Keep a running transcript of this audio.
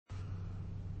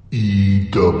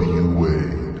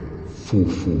EWA for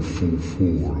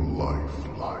life.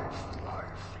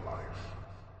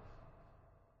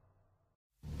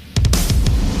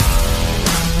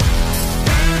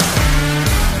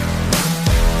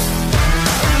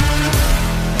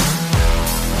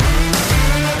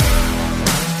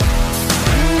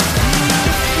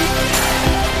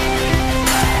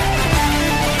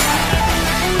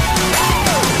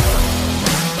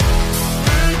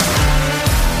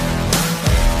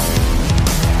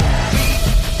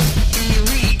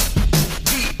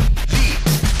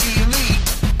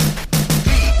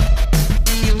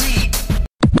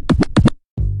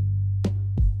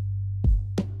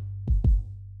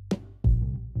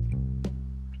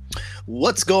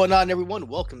 What's going on, everyone?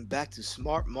 Welcome back to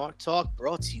Smart Mark Talk,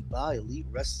 brought to you by Elite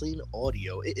Wrestling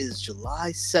Audio. It is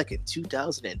July 2nd,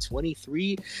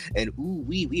 2023, and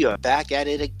we are back at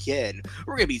it again.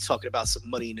 We're going to be talking about some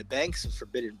Money in the Bank, some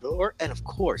Forbidden Door, and of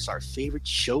course, our favorite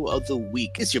show of the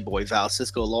week. It's your boy Val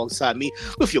Cisco alongside me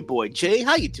with your boy Jay.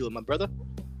 How you doing, my brother?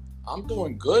 I'm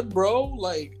doing good, bro.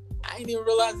 Like, I didn't even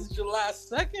realize it's July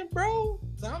 2nd, bro.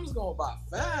 Time's going by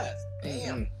fast.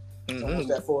 Damn. It's almost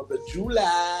that 4th of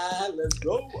July. Let's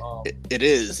go. It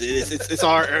is. It's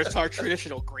our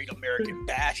traditional Great American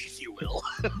Bash, if you will.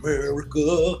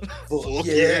 America.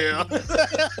 Yeah.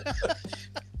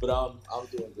 But I'm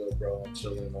doing good, bro. I'm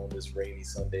chilling on this rainy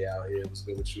Sunday out here. It was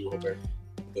good with you. Hope everything's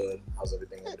good. How's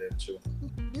everything over there with you?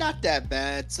 Not that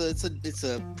bad. So it's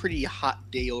a pretty hot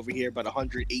day over here, about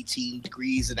 118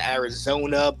 degrees in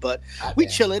Arizona, but we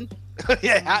chilling.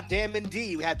 Yeah, hot damn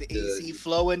indeed. We had the AC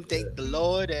flowing, thank the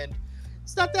Lord, and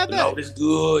it's not that bad. The Lord is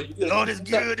good. The Lord is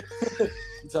good. You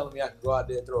telling me I can go out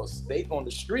there and throw a steak on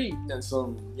the street and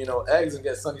some, eggs and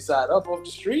get sunny side up off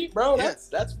the street, bro? Yeah.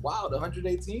 That's wild.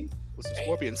 118 with some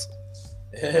scorpions.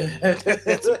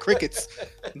 Some crickets,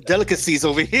 delicacies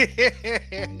over here.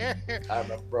 I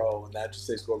remember, bro, when I just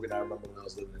say scorpion, I remember when I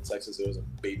was living in Texas, there was a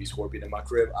baby scorpion in my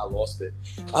crib. I lost it.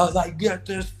 I was like, get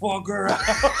this fucker out.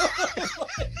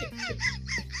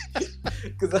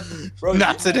 Bro,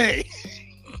 not today.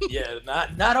 Yeah,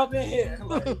 not up in here.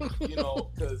 Like,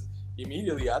 because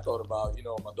immediately I thought about,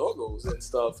 my doggos and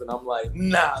stuff, and I'm like,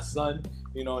 nah, son.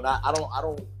 And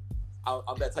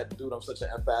I'm that type of dude. I'm such an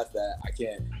empath that I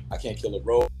can't kill a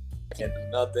road. I can't do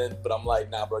nothing. But I'm like,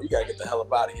 nah, bro, you gotta get the hell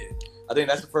up out of here. I think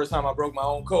that's the first time I broke my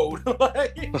own code.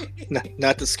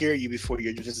 not to scare you before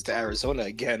you visit to Arizona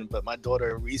again, but my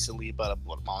daughter recently, about I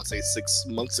want to say 6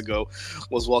 months ago,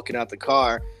 was walking out the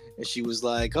car. And she was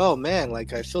like, "Oh man,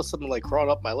 like I feel something like crawling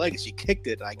up my leg." And she kicked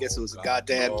it. And I guess it was a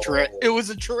goddamn it was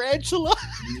a tarantula.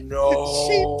 No,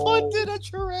 she punted a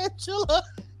tarantula.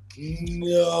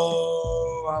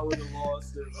 No, I would have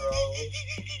lost it,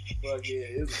 bro. Fuck yeah,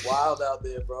 it's wild out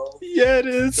there, bro. Yeah, it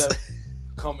is.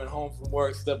 Coming home from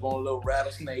work, step on a little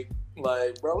rattlesnake.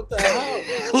 Like, bro, what the hell?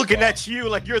 Looking at you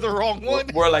like you're the wrong one.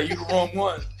 We're like, you the wrong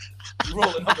one. You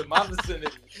rolling up in my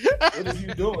vicinity. What are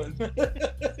you doing?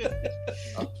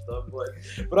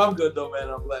 But I'm good though, man.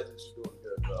 I'm glad that you're doing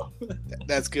good, bro.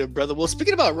 That's good, brother. Well,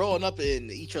 speaking about rolling up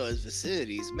in each other's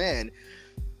vicinities, man.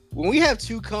 When we have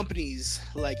two companies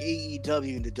like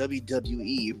AEW and the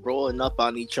WWE rolling up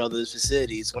on each other's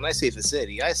facilities, when I say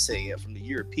facility, I say it from the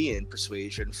European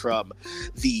persuasion, from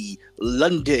the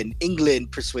London,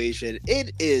 England persuasion.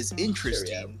 It is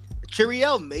interesting.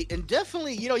 Cheerio, mate. And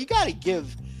definitely, you gotta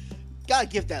give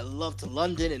that love to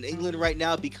London and England right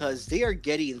now, because they are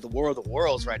getting the war of the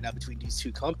worlds right now between these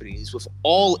two companies, with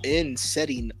All In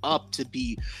setting up to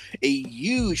be a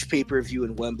huge pay-per-view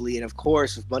in Wembley, and of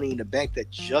course with Money in the Bank that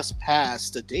just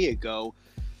passed a day ago.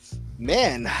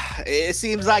 Man, it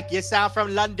seems like your sound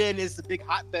from London is the big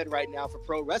hotbed right now for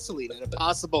pro wrestling, and a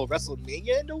possible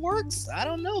WrestleMania in the works. I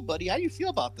don't know, buddy. How do you feel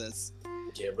about this?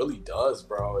 Yeah, it really does,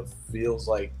 bro. It feels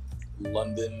like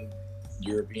London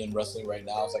European wrestling right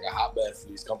now is like a hotbed for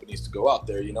these companies to go out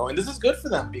there, and this is good for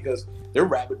them because they're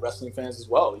rabid wrestling fans as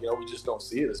well. We just don't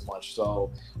see it as much.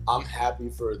 So I'm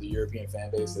happy for the European fan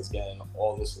base that's getting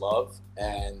all this love.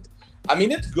 And I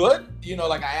mean, it's good.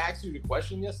 Like I asked you the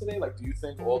question yesterday, like, do you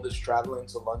think all this traveling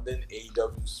to London,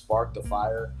 AEW sparked the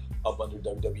fire up under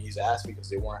WWE's ass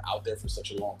because they weren't out there for such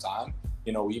a long time?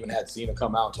 We even had Cena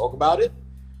come out and talk about it.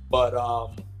 But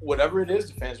whatever it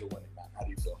is, the fans are winning, man. How do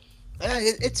you feel?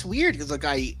 It's weird because like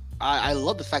I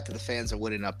love the fact that the fans are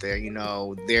winning up there.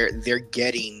 They're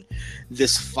getting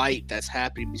this fight that's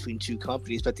happening between two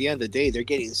companies, but at the end of the day, they're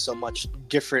getting so much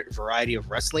different variety of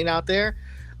wrestling out there,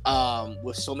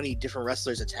 with so many different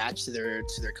wrestlers attached to their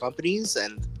companies,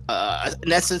 and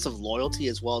an essence of loyalty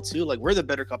as well too. Like, we're the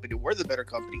better company.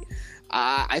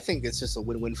 I think it's just a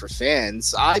win-win for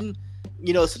fans.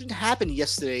 something happened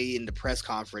yesterday in the press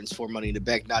conference for Money in the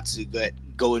Bank. Not to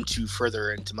go into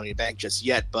further into Money in the Bank just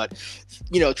yet, but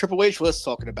Triple H was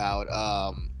talking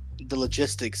about the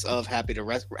logistics of having a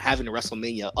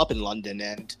WrestleMania up in London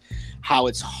and how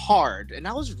it's hard. And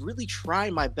I was really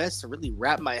trying my best to really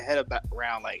wrap my head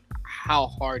around like how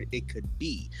hard it could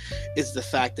be. It's the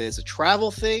fact that it's a travel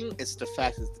thing. It's the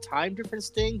fact that it's the time difference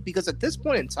thing. Because at this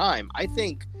point in time, I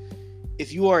think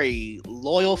if you are a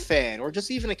loyal fan or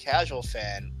just even a casual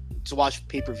fan to watch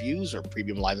pay-per-views or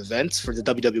premium live events for the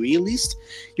WWE at least,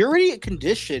 you're already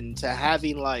conditioned to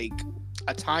having like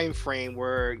a time frame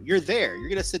where you're there. You're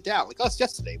gonna sit down. Like us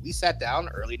yesterday, we sat down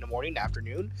early in the morning,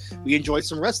 afternoon. We enjoyed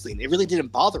some wrestling. It really didn't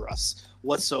bother us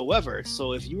whatsoever.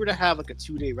 So if you were to have like a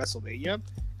 2-day WrestleMania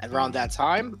at around that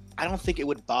time, I don't think it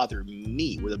would bother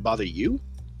me. Would it bother you?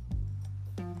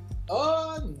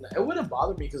 It wouldn't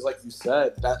bother me because, like you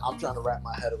said, that I'm trying to wrap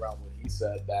my head around what he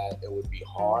said, that it would be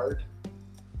hard,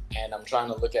 and I'm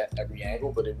trying to look at every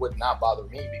angle, but it would not bother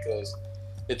me because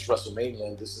it's WrestleMania,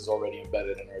 and this is already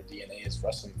embedded in our DNA as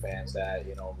wrestling fans that,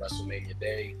 WrestleMania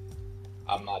day,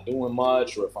 I'm not doing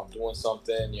much, or if I'm doing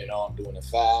something, I'm doing it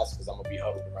fast because I'm going to be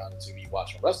huddled around the TV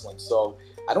watching wrestling. So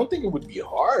I don't think it would be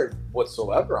hard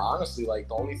whatsoever, honestly. Like,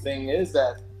 the only thing is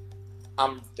that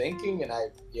I'm thinking, and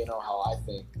how I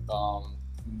think,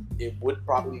 it would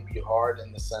probably be hard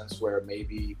in the sense where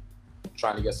maybe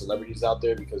trying to get celebrities out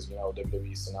there because,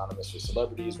 WWE is synonymous with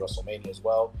celebrities, WrestleMania as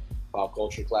well. Pop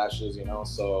culture clashes,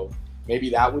 so maybe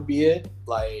that would be it.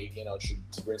 Like,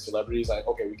 to bring celebrities, like,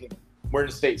 okay, we're in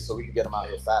the States, so we can get them out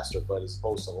here faster, but as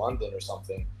opposed to London or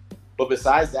something. But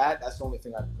besides that, that's the only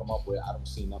thing I can come up with. I don't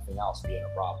see nothing else being a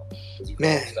problem because you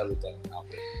can post everything out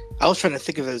there. I was trying to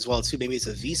think of it as well too. Maybe it's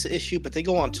a visa issue, but they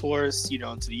go on tours, to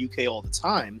the UK all the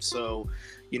time. So,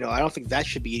 I don't think that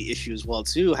should be an issue as well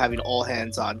too. Having all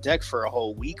hands on deck for a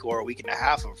whole week or a week and a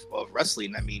half of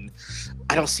wrestling. I mean,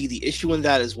 I don't see the issue in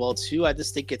that as well too. I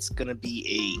just think it's gonna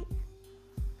be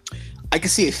I can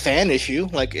see a fan issue,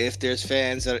 like if there's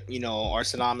fans that are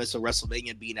synonymous with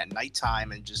WrestleMania being at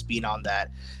nighttime and just being on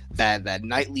that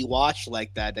nightly watch,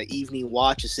 like that evening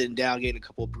watch, just sitting down, getting a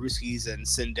couple of brewskis and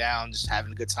sitting down, just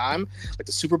having a good time, like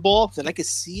the Super Bowl. Then I could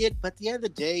see it, but at the end of the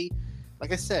day,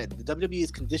 like I said, the WWE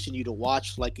has conditioned you to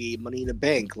watch like a Money in the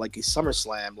Bank, like a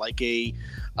SummerSlam, like a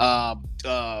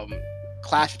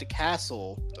Clash at the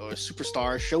Castle or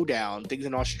Superstar Showdown, things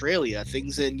in Australia,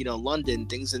 things in London,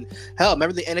 things in hell.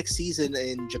 Remember the NXTs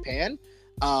in Japan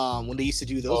when they used to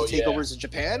do those takeovers in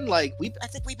Japan? Like I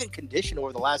think we've been conditioned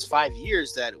over the last 5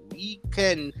 years that we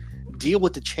can deal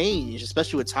with the change,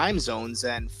 especially with time zones,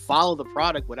 and follow the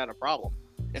product without a problem.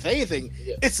 If anything,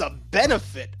 it's a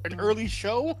benefit, an early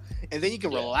show, and then you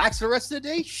can relax the rest of the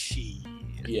day.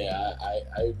 Yeah,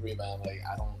 I agree, man. Like,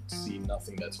 I don't see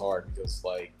nothing that's hard because,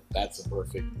 like, that's a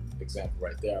perfect example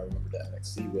right there. I remember the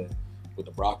NXT with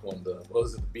the Brock one, what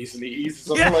was it, the Beast in the East,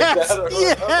 or something like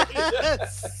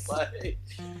that?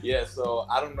 Yes. So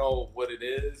I don't know what it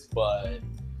is, but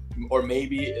or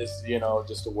maybe it's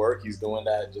just to work. He's doing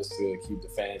that just to keep the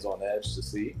fans on edge to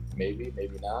see. Maybe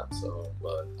not. So,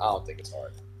 but I don't think it's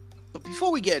hard. But before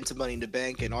we get into Money in the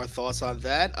Bank and our thoughts on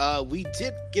that, we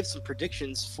did give some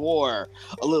predictions for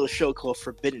a little show called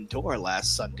Forbidden Door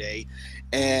last Sunday.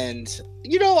 And,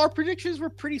 our predictions were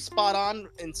pretty spot on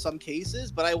in some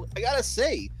cases. But I gotta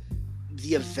say,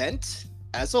 the event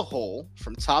as a whole,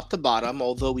 from top to bottom,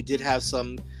 although we did have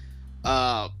some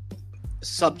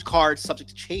sub-cards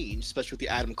subject to change, especially with the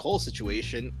Adam Cole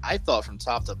situation, I thought from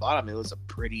top to bottom it was a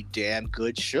pretty damn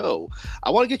good show.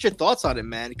 I want to get your thoughts on it,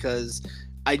 man, because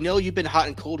I know you've been hot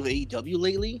and cold with AEW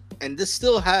lately, and this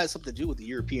still has something to do with the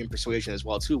European persuasion as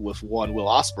well, too, with one Will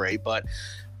Ospreay. But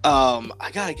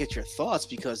I gotta get your thoughts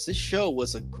because this show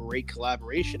was a great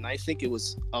collaboration. I think it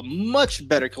was a much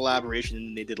better collaboration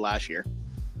than they did last year.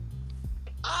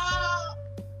 I'm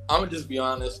gonna just be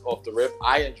honest off the rip.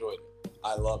 I enjoyed it.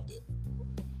 I loved it.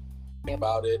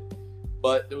 About it,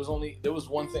 but there was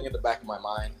one thing at the back of my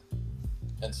mind,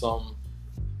 and some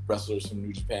wrestlers from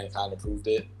New Japan kind of proved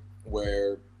it,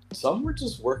 where some were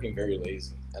just working very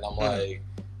lazy, and I'm like,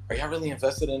 are y'all really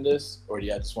invested in this, or do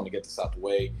y'all just want to get this out the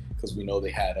way? Because we know they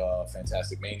had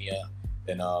Fantastic Mania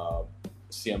and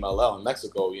CMLL in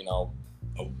Mexico,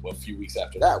 a few weeks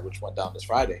after that, which went down this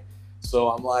Friday. So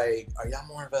I'm like, are y'all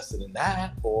more invested in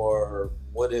that, or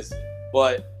what is it?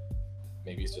 But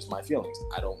maybe it's just my feelings.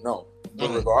 I don't know.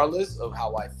 But regardless of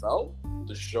how I felt,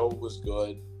 the show was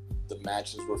good. The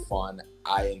matches were fun.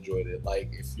 I enjoyed it.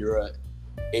 Like, if you're a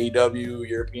AEW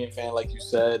European fan, like you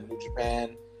said, New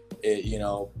Japan,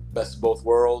 best of both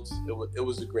worlds. It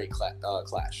was a great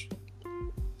clash.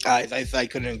 I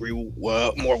couldn't agree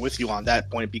more with you on that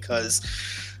point because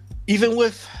even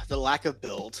with the lack of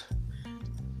build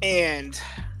and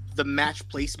the match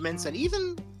placements and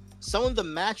even some of the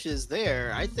matches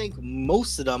there, I think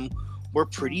most of them were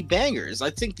pretty bangers. I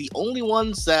think the only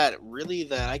ones that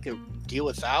I could deal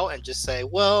without and just say,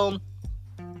 well,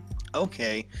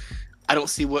 okay, I don't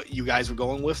see what you guys were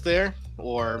going with there,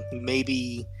 or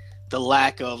maybe the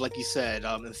lack of, like you said,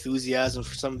 enthusiasm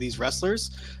for some of these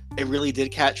wrestlers. It really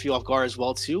did catch you off guard as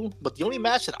well too. But the only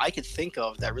match that I could think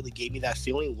of that really gave me that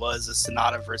feeling was a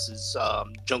Sonata versus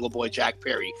Jungle Boy Jack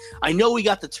Perry. I know we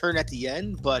got the turn at the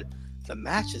end, but the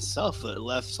match itself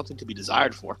left something to be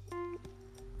desired for.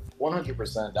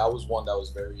 100%. That was one that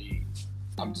was very.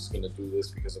 I'm just gonna do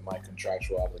this because of my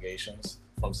contractual obligations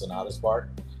from Sonata's part.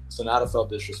 Sonata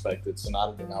felt disrespected.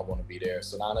 Sonata did not want to be there.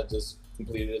 Sonata just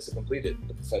completed it to complete it,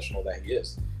 the professional that he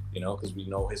is, because we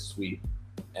know his tweet.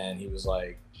 And he was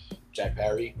like, Jack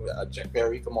Perry,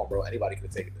 come on, bro. Anybody could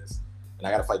have taken this. And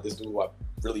I got to fight this dude who I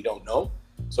really don't know.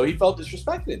 So he felt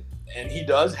disrespected. And he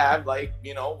does have, one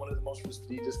of the most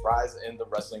prestigious prizes in the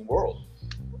wrestling world.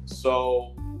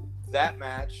 So that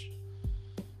match,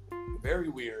 very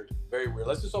weird, very weird.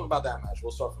 Let's just talk about that match.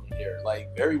 We'll start from here.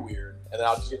 Very weird. And then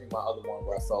I'll just give you my other one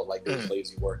where I felt like it was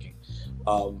lazy working.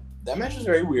 That match was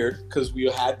very weird because we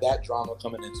had that drama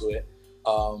coming into it.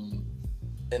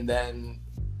 And then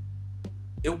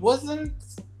it wasn't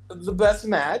the best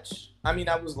match. I mean,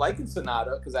 I was liking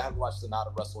Sonata because I haven't watched Sonata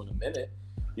wrestle in a minute,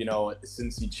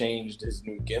 since he changed his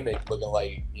new gimmick looking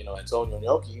like, Antonio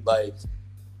Inoki.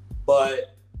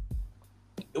 But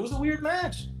it was a weird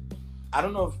match. I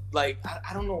don't know if,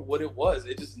 I don't know what it was.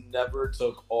 It just never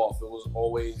took off. It was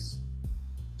always,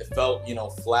 it felt,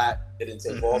 flat. It didn't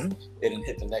take off. It didn't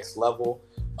hit the next level.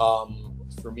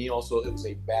 For me, also, it was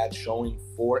a bad showing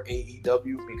for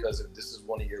AEW because if this is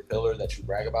one of your pillar that you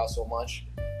brag about so much,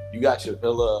 you got your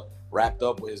pillar wrapped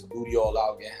up with his booty all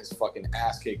out, getting his fucking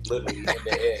ass kicked literally in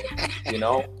the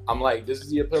air. I'm like, this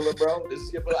is your pillar, bro. This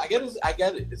is your pillar. I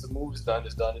get it. It's a move. It's done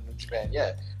in New Japan.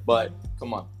 Yeah, but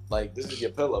come on, this is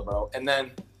your pillar, bro. And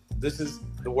then this is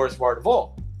the worst part of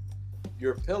all.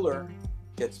 Your pillar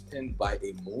gets pinned by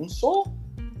a moonsault.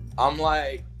 I'm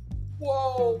like,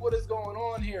 whoa, what is going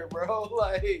on here, bro?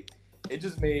 It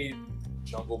just made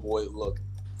Jungle Boy look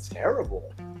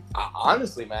terrible.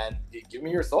 Honestly, man, give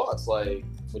me your thoughts. What do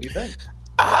you think?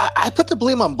 I put the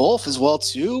blame on both as well,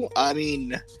 too. I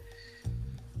mean,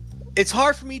 it's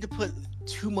hard for me to put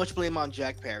too much blame on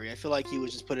Jack Perry. I feel like he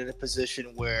was just put in a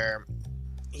position where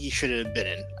he shouldn't have been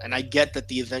in. And I get that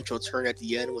the eventual turn at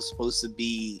the end was supposed to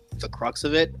be the crux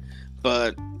of it,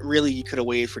 but really you could have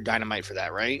waited for Dynamite for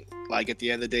that, right? At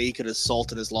the end of the day, he could have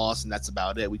salted his loss, and that's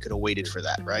about it. We could have waited for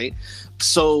that, right?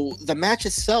 So the match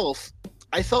itself,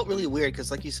 I felt really weird because,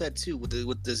 like you said, too,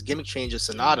 with this gimmick change of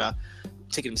Sonata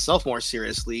taking himself more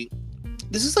seriously,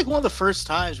 this is one of the first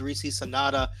times where you see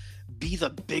Sonata be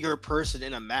the bigger person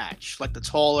in a match, the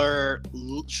taller,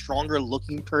 stronger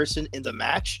looking person in the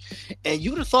match. And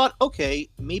you would have thought, okay,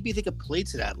 maybe they could play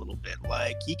to that a little bit.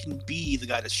 He can be the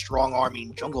guy that's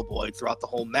strong-arming Jungle Boy throughout the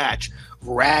whole match,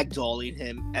 ragdolling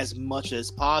him as much as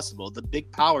possible, the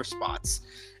big power spots.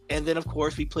 And then, of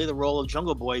course, we play the role of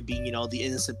Jungle Boy being, the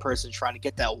innocent person trying to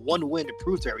get that one win to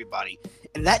prove to everybody.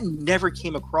 And that never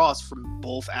came across from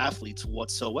both athletes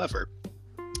whatsoever.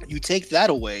 You take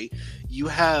that away, you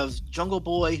have Jungle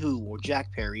Boy, or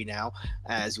Jack Perry now,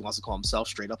 as he wants to call himself,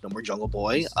 straight up, no more Jungle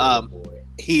Boy.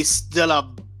 He's still a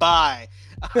boy.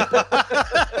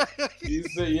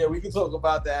 Yeah, we can talk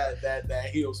about that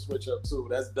heel switch up too.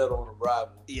 That's dead on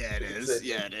arrival. Yeah, it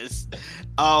is.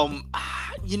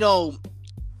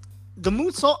 The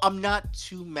moonsault I'm not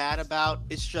too mad about.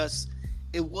 It's just,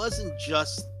 it wasn't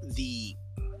just the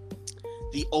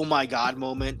oh my god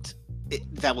moment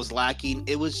that was lacking.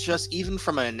 It was just, even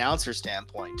from an announcer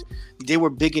standpoint, they were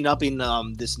bigging up in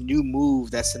this new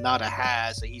move that Sonata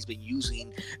has that he's been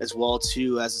using as well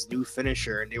too as his new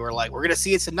finisher, and they were like, we're gonna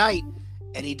see it tonight,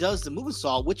 and he does the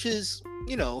moonsault, which is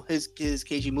his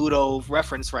Keiji Muto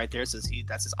reference right there, since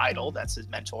that's his idol, that's his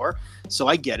mentor. So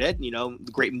I get it. The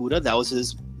great Muta, that was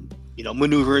his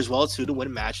maneuver as well too to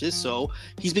win matches. So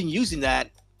he's been using that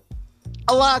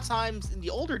a lot of times in the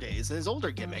older days, in his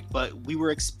older gimmick, but we were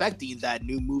expecting that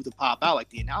new move to pop out, like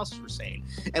the announcers were saying.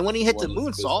 And when he hit the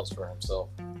moonsault for himself,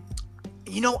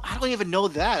 I don't even know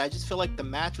that. I just feel like the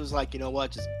match was like,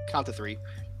 just count to three.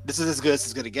 This is as good as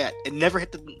it's gonna get. It never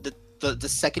hit the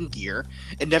second gear.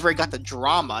 It never got the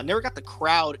drama. It never got the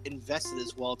crowd invested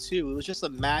as well too. It was just a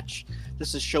match,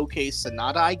 just to showcase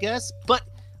Sonata, I guess. But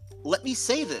let me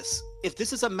say this: if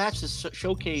this is a match to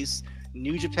showcase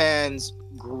New Japan's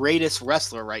greatest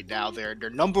wrestler right now, their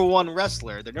number one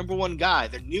wrestler, their number one guy,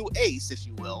 their new ace, if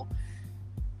you will,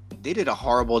 they did a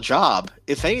horrible job.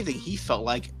 If anything, he felt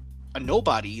like a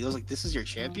nobody. He was like, "This is your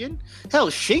champion." Hell,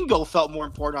 Shingo felt more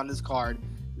important on this card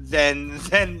than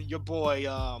your boy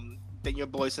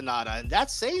Sonata, and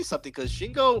that's saying something because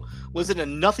Shingo was in a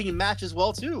nothing match as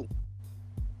well too.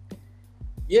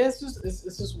 Yeah, it's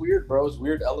just weird, bro. It's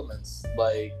weird elements.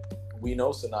 Like, we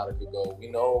know Sonata could go. We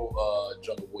know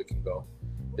Jungle Boy can go.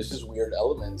 It's just weird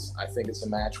elements. I think it's a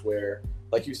match where,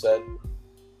 like you said,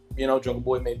 Jungle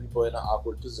Boy may be put in an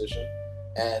awkward position,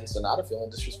 and Sonata feeling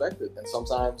disrespected. And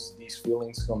sometimes these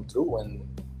feelings come through,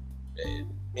 and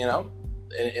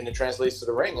and it translates to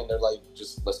the ring, and they're like,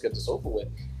 just let's get this over with.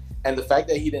 And the fact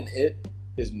that he didn't hit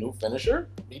his new finisher,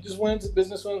 he just went into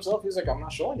business with himself. He's like, I'm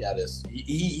not showing y'all this.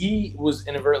 He was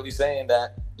inadvertently saying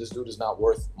that this dude is not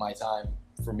worth my time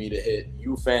for me to hit.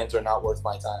 You fans are not worth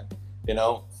my time,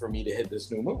 for me to hit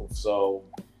this new move. So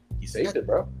he saved it,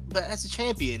 bro. But as a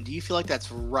champion, do you feel like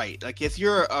that's right? Like, if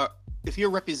you're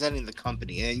representing the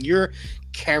company and you're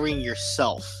carrying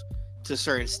yourself to a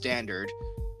certain standard,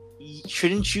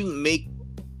 shouldn't you make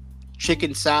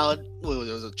chicken salad? Well,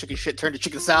 it was a chicken shit turned to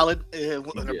chicken salad, a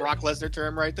Brock Lesnar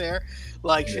term right there.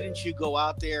 Like, shouldn't you go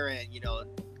out there and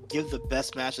give the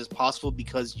best matches possible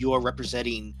because you're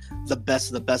representing the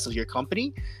best of your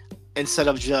company instead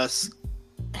of just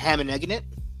ham and egging it?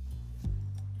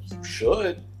 You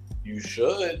should,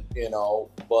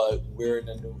 but we're in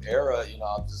a new era.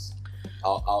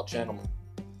 I'll channel.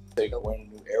 We're in a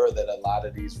new era that a lot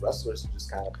of these wrestlers are just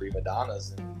kind of prima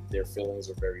donnas, and their feelings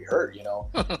are very hurt.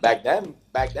 Back then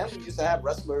we used to have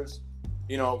wrestlers,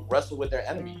 wrestle with their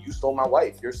enemy. You stole my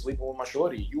wife. You're sleeping with my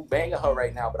shorty. You banging her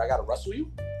right now, but I gotta wrestle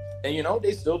you. And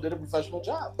they still did a professional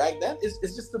job. Back then, it's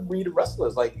just the breed of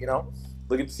wrestlers. Like,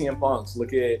 look at CM Punks.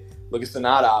 Look at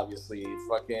Sonata, obviously.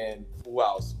 Fucking who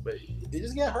else? But they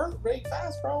just get hurt very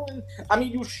fast, bro. And I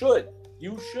mean, you should.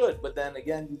 But then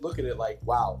again, you look at it like,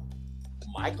 wow,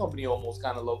 my company almost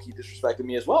kind of low-key disrespected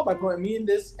me as well by putting me in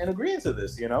this and agreeing to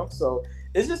this, So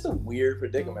it's just a weird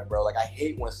predicament, bro. Like, I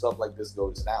hate when stuff like this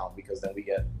goes down because then we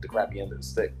get the crappy end of the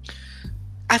stick.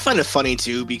 I find it funny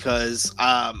too because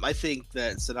I think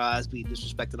that Sonata is being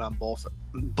disrespected on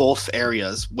both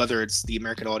areas, whether it's the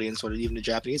American audience or even the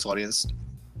Japanese audience,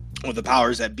 or the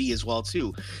powers that be as well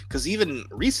too. Because even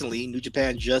recently, New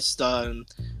Japan just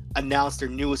announced their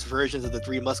newest versions of the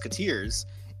Three Musketeers,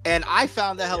 and I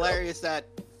found that hilarious that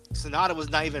Sonata was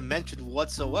not even mentioned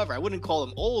whatsoever. I wouldn't call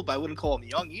him old, but I wouldn't call him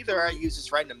young either. He was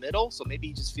just right in the middle, so maybe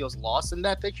he just feels lost in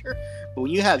that picture. But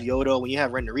when you have Yodo, when you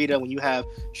have Ren Narita, when you have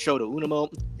Shota Umino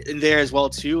in there as well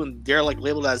too, and they're like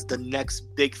labeled as the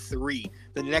next big three,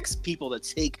 the next people to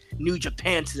take New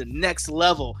Japan to the next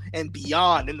level and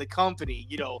beyond in the company,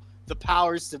 the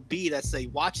powers to be that say,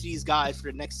 watch these guys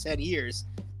for the next 10 years,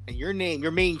 and your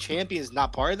main champion is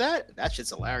not part of that? That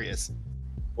shit's hilarious.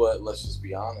 But let's just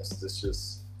be honest, this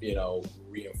just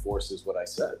reinforces what I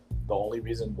said. The only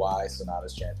reason why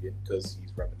Sonata's champion, because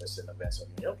he's reminiscent of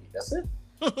Antonio Inoki. That's it.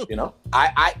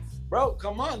 Bro,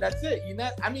 come on, that's it.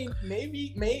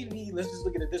 Maybe let's just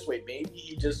look at it this way. Maybe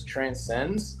he just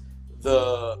transcends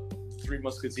the Three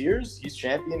Musketeers. He's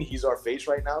champion. He's our face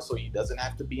right now, so he doesn't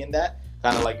have to be in that.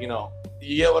 Kind of like, you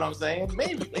get what I'm saying?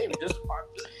 Maybe just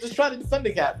try to defend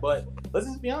the cat. But let's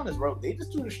just be honest, bro. They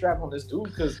just threw the strap on this dude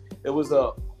because it was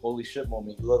a holy shit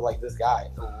moment. You look like this guy.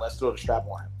 Let's throw the strap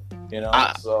on him.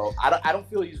 So I don't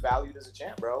feel he's valued as a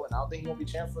champ, bro, and I don't think he won't be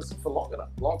champ for long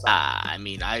time. I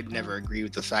mean, I'd never agree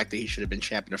with the fact that he should have been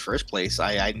champ in the first place.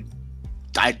 I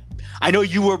know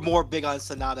you were more big on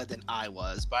Sonata than I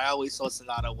was, but I always thought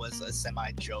Sonata was a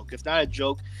semi-joke. If not a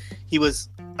joke, he was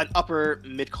an upper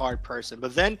mid-card person.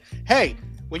 But then, hey,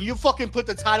 when you fucking put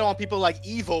the title on people like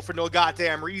Evo for no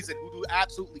goddamn reason, who do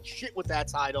absolutely shit with that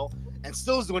title, and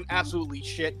still is doing absolutely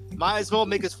shit, might as well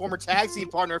make his former tag team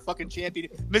partner fucking champion.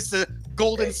 Mr.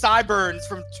 Golden Sideburns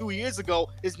from 2 years ago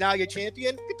is now your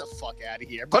champion. Get the fuck out of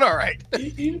here. But all right.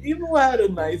 Evo had a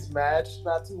nice match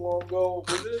not too long ago.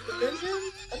 Was it a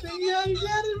division? I think he had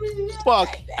it.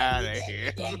 Fuck out of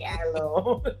here. I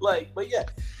know. But yeah,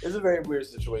 it's a very weird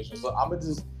situation. So I'm gonna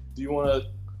just. Do you want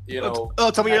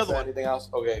to? Tell me your other one. Anything else?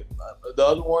 Okay. The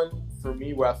other one for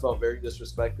me where I felt very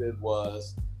disrespected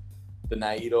was the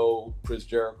Naito, Chris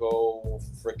Jericho,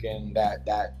 freaking that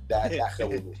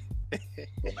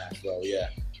match, bro. Yeah,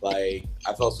 like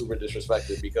I felt super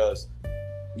disrespected because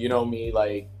me,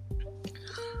 like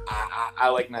I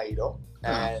like Naito,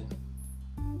 and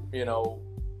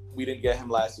we didn't get him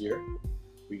last year.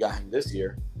 We got him this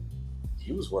year.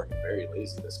 He was working very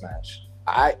lazy this match.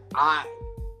 I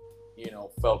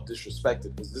felt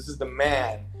disrespected because this is the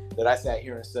man that I sat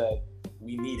here and said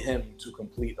we need him to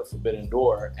complete a Forbidden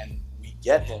Door, and we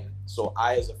get him. So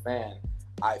I, as a fan,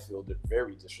 I feel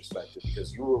very disrespected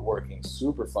because you were working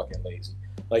super fucking lazy.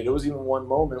 Like there was even one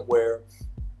moment where,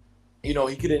 you know,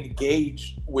 he could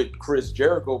engage with Chris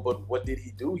Jericho, but what did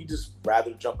he do? He just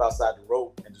rather jump outside the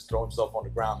rope and just throw himself on the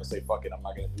ground and say, fuck it, I'm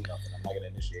not going to do nothing. I'm not going to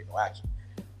initiate no action.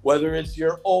 Whether it's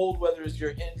you're old, whether it's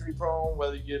you're injury prone,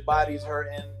 whether your body's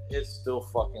hurting, it's still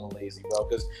fucking lazy, bro.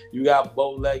 Because you got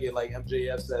bow-legged, like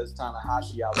MJF says,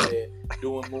 Tanahashi out there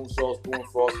doing moonsaults, doing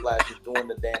frog splashes, doing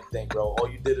the damn thing, bro. All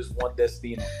you did is one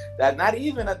Destino. That not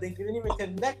even, I think, you didn't even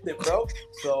connect it, bro.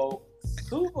 So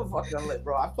super fucking lit,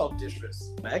 bro. I felt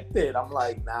disrespected. I'm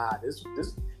like, nah, this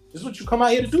is what you come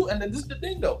out here to do. And then this is the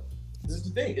thing, though. This is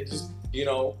the thing. It just, you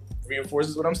know,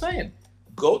 reinforces what I'm saying.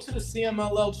 Go to the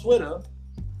CMLL Twitter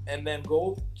and then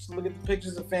go look at the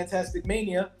pictures of Fantastic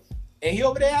Mania, and he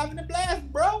over there having a blast,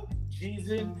 bro.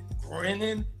 Cheesing,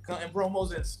 grinning, cutting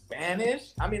promos in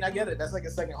Spanish. I mean, I get it. That's like a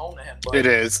second home to him. But, it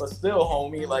is. But still,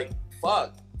 homie, like,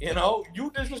 fuck. You know, you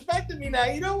disrespected me,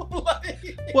 Naito.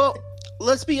 Like, well,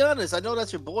 let's be honest. I know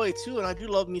that's your boy, too, and I do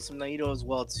love me some Naito as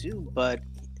well, too, but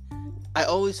I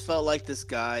always felt like this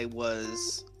guy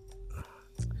was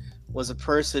a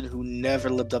person who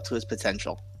never lived up to his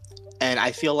potential. And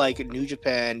I feel like New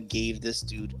Japan gave this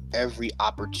dude every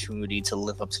opportunity to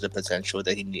live up to the potential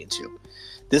that he needed to.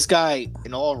 This guy,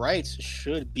 in all rights,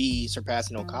 should be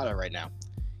surpassing Okada right now.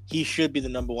 He should be the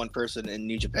number one person in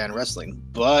New Japan Wrestling.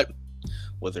 But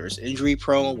whether it's injury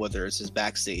prone, whether it's his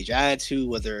backstage attitude,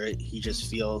 whether he just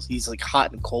feels he's like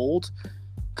hot and cold,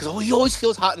 because he always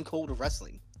feels hot and cold of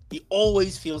wrestling. He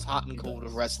always feels hot and cold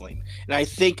of wrestling. And I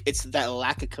think it's that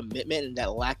lack of commitment and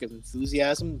that lack of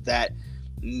enthusiasm that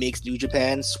makes New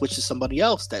Japan switch to somebody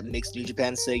else, that makes New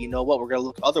Japan say, you know what, we're going to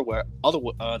look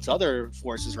to other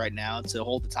forces right now to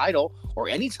hold the title or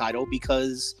any title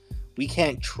because we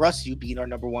can't trust you being our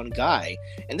number one guy.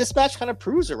 And this match kind of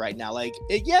proves it right now. Like,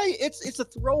 it's a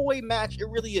throwaway match. It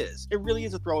really is. It really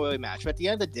is a throwaway match. But at the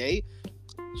end of the day,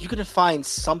 you're going to find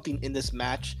something in this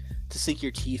match to sink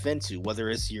your teeth into, whether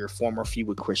it's your former feud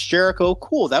with Chris Jericho.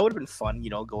 Cool, that would have been fun,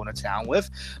 you know, going to town with.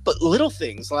 But little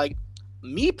things like,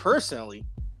 me personally,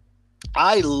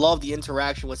 I love the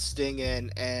interaction with Sting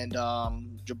and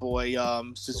your boy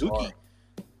Suzuki.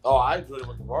 Oh, I enjoyed it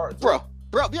with Guevara, bro,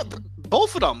 yeah,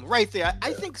 both of them right there.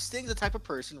 I think Sting's the type of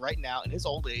person right now in his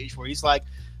old age where he's like,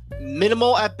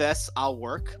 minimal at best, I'll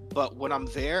work, but when I'm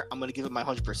there, I'm gonna give it my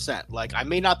 100%. Like, I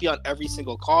may not be on every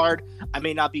single card, I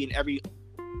may not be in every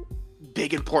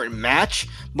big important match,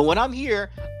 but when I'm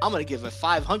here, I'm gonna give it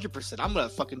 500%. I'm gonna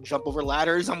fucking jump over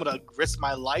ladders. I'm gonna risk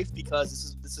my life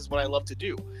because this is what I love to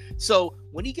do. So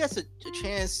when he gets a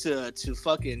chance to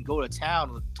fucking go to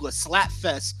town, to a slap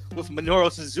fest with Minoru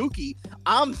Suzuki,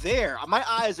 I'm there. My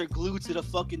eyes are glued to the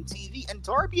fucking TV. And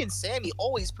Darby and Sammy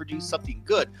always produce something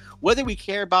good, whether we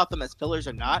care about them as pillars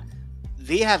or not.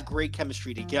 They have great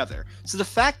chemistry together. So the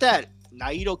fact that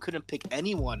Naito couldn't pick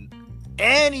anyone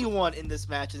in this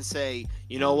match and say,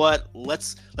 you know what,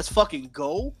 let's fucking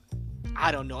go,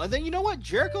 I don't know. And then, you know what,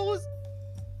 Jericho was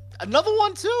another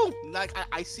one too. Like,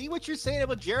 I see what you're saying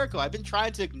about Jericho. I've been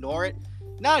trying to ignore it,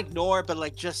 not ignore it, but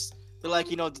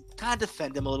you know, kind of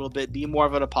defend him a little bit, be more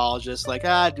of an apologist. Like,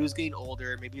 dude's getting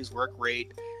older, maybe his work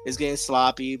rate is getting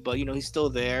sloppy, but you know, he's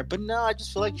still there. But no, I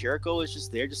just feel like Jericho is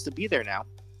just there just to be there now.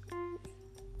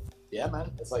 Yeah,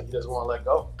 man. It's like he doesn't want to let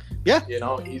go. Yeah. You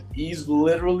know, he's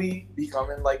literally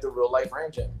becoming like the real life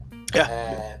Rain champ.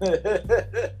 Yeah. And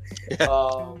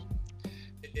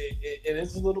it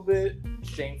is a little bit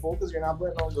shameful because you're not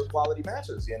putting on good quality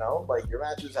matches, you know? Like, your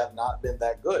matches have not been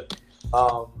that good.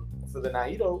 For the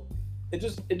Naito, it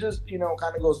just you know,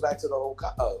 kind of goes back to the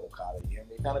Okada, you hear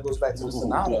me? It kind of goes back to the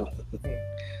Sonata.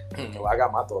 Well, I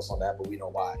got my thoughts on that, but we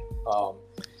know why.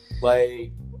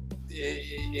 Like,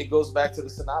 it goes back to the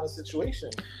Sonata situation.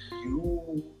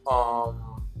 You are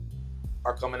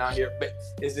coming out here, but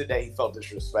is it that he felt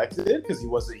disrespected because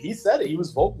he said it, he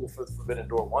was vocal for Forbidden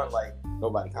Door 1, like,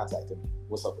 nobody contacted me,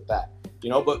 what's up with that, you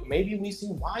know? But maybe we see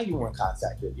why you weren't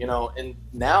contacted, you know? And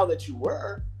now that you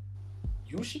were,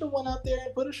 you should have went out there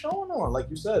and put a show on, like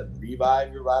you said,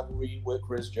 revive your rivalry with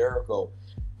Chris Jericho.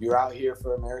 You're out here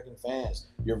for American fans,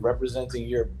 you're representing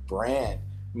your brand,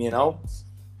 you know?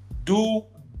 Do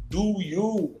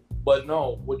you, but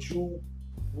no,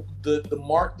 the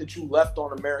mark that you left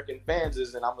on American fans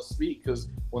is, and I'm gonna speak because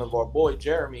one of our boy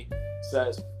Jeremy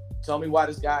says, tell me why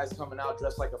this guy is coming out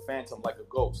dressed like a phantom, like a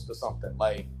ghost or something.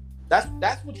 Like, that's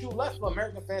what you left for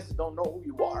American fans that don't know who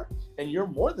you are, and you're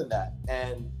more than that.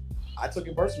 And I took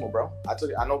it personal, bro.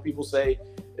 I know people say,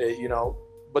 you know,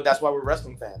 but that's why we're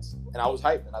wrestling fans, and I was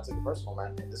hyped, and I took it personal,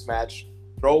 man. And this match,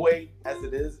 throwaway as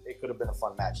it is, it could have been a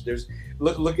fun match. There's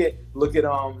look at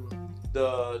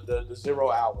the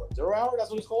 0 hour. 0 hour, that's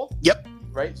what it's called? Yep.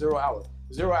 Right? 0 hour.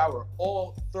 0 hour.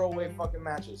 All throwaway fucking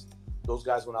matches. Those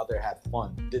guys went out there, had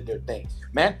fun, did their thing.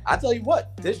 Man, I tell you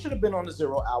what, this should have been on the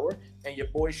 0 hour, and your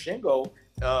boy Shingo,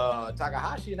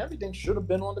 Takahashi, and everything should have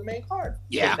been on the main card.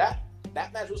 Yeah.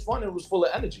 That match was fun and it was full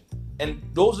of energy. And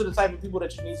those are the type of people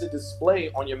that you need to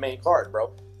display on your main card,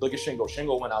 bro. Look at Shingo.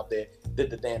 Shingo went out there, did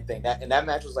the damn thing. That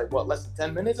match was like, what, less than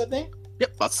 10 minutes, I think?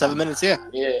 Yep, about 7 minutes, yeah.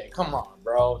 Yeah, come on,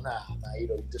 bro. Nah, you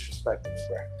disrespecting me,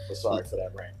 bro. I'm sorry for that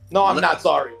rant. No, I'm not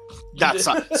sorry. Not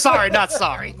sorry. Sorry, not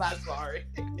sorry. I'm not sorry.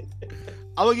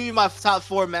 I'm going to give you my top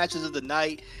 4 matches of the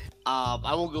night.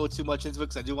 I won't go too much into it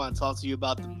because I do want to talk to you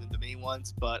about the main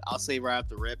ones, but I'll say right off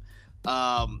the rip.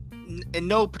 In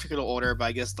no particular order, but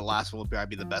I guess the last one will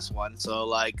probably be the best one. So,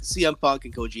 like, CM Punk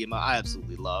and Kojima, I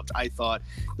absolutely loved. I thought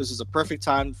this was a perfect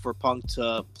time for Punk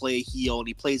to play a heel, and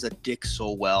he plays a dick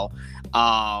so well.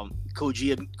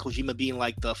 Kojima being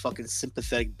like the fucking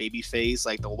sympathetic babyface,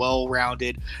 like the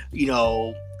well-rounded,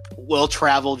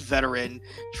 well-traveled veteran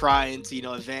trying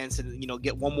to, advance and,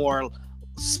 get one more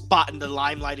spot in the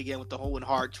limelight again with the Owen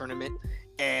Hart tournament.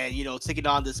 And, taking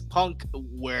on this Punk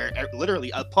where literally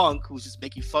a Punk who's just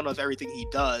making fun of everything he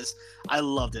does. I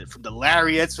loved it. From the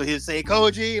lariats, for him saying,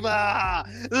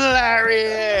 Kojima,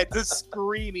 lariat, the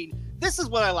screaming. This is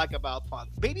what I like about Punk.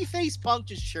 Babyface Punk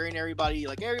just cheering everybody.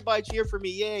 Like, everybody cheer for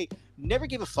me, yay. Never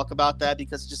gave a fuck about that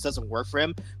because it just doesn't work for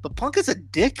him. But Punk is a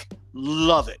dick.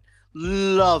 Love it.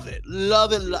 Love it.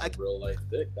 Like real life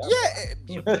dick.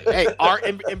 Yeah. Hey, art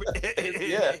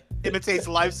Yeah. imitates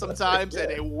life sometimes,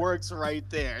 and it works right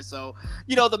there. So,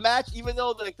 the match, even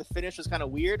though the finish was kind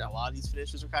of weird, a lot of these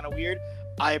finishes were kind of weird,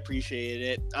 I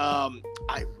appreciated it.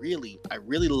 I really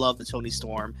love the Toni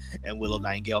Storm and Willow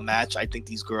Nightingale match. I think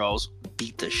these girls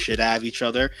beat the shit out of each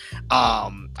other.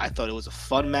 I thought it was a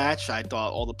fun match. I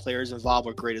thought all the players involved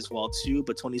were great as well too.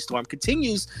 But Toni Storm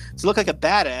continues to look like a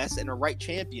badass and a right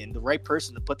champion, the right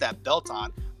person to put that belt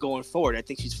on going forward. I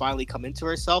think she's finally come into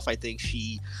herself. I think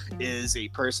she is a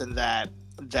person that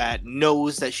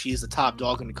knows that she's the top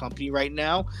dog in the company right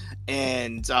now,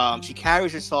 and she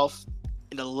carries herself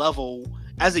in a level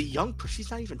as a young person. She's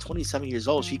not even 27 years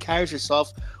old. She carries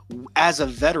herself as a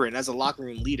veteran, as a locker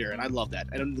room leader, and I love that.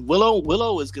 And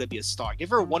Willow is going to be a star. Give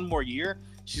her one more year,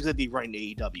 she's going to be running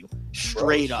AEW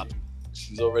straight up.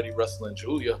 She's already wrestling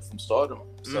Julia from Stardom,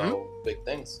 so big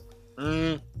things.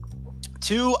 Number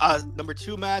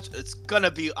 2 match, it's going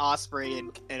to be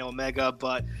Ospreay and Omega,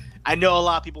 but I know a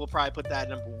lot of people will probably put that at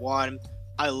number 1.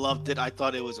 I loved it. I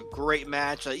thought it was a great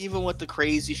match. Even with the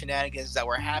crazy shenanigans that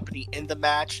were happening in the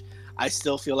match, I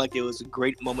still feel like it was a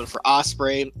great moment for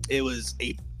Ospreay. It was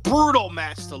a brutal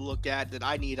match to look at that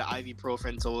I need an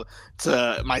ibuprofen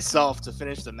to myself to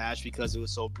finish the match because it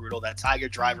was so brutal. That Tiger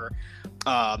Driver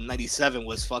 97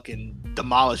 was fucking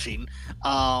demolishing.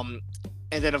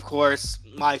 And then, of course,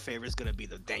 my favorite is going to be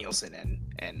the Danielson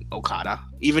and Okada.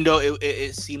 Even though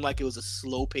it seemed like it was a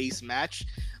slow-paced match,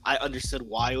 I understood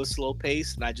why it was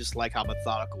slow-paced, and I just like how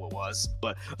methodical it was.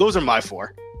 But those are my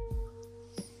 4.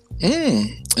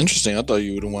 Interesting. I thought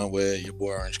you would have went with your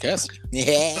boy Orange Cassidy.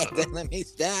 Yeah, let me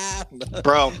stop.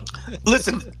 Bro,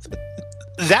 listen,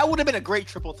 that would have been a great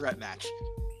triple threat match.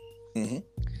 Mm-hmm.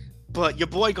 But your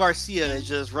boy Garcia is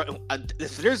just...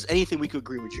 if there's anything we could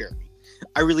agree with Jeremy,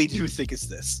 I really do think it's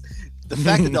this. The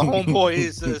fact that the homeboy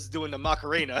is just doing the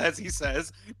Macarena, as he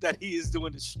says, that he is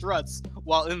doing the struts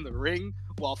while in the ring,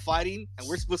 while fighting, and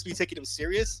we're supposed to be taking him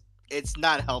serious, it's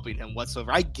not helping him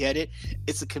whatsoever. I get it.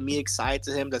 It's a comedic side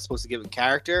to him that's supposed to give him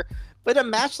character. But a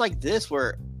match like this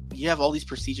where you have all these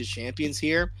prestigious champions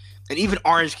here, and even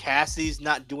Orange Cassidy's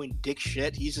not doing dick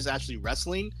shit, he's just actually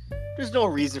wrestling, there's no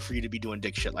reason for you to be doing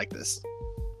dick shit like this.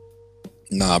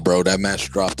 Nah, bro, that match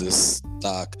dropped his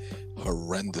stock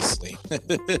horrendously.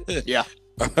 Yeah.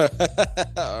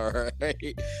 All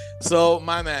right. So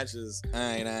my matches. All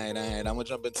right. I'm gonna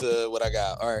jump into what I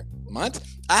got. All right.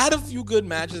 I had a few good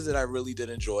matches that I really did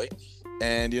enjoy,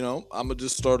 and I'm gonna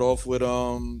just start off with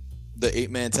the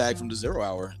 8-man tag from the 0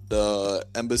 hour, the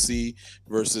Embassy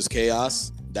versus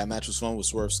Chaos. That match was fun with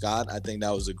Swerve Scott. I think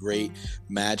that was a great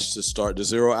match to start the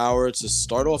 0 hour, to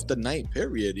start off the night.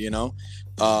 Period.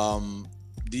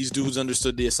 These dudes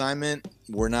understood the assignment.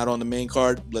 We're not on the main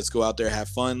card. Let's go out there, have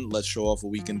fun. Let's show off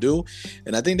what we can do.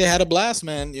 And I think they had a blast,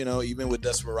 man. Even with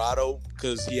Desperado,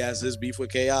 because he has his beef with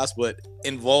Chaos, but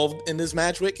involved in this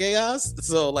match with Chaos.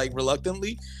 So,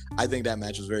 reluctantly, I think that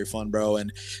match was very fun, bro.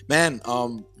 And, man,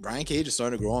 Brian Cage is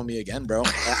starting to grow on me again, bro.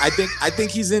 I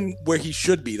think he's in where he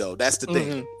should be, though. That's the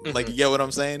thing. You get what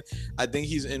I'm saying? I think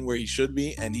he's in where he should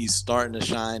be, and he's starting to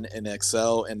shine and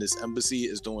excel, and this Embassy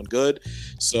is doing good.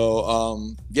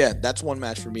 So, yeah, that's one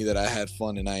match for me that I had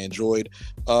fun and I enjoyed.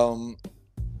 El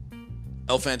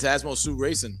Phantasmo Stu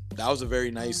Grayson, that was a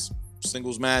very nice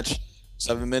singles match.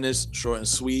 7 minutes, short and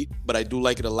sweet, but I do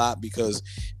like it a lot because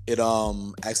it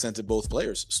accented both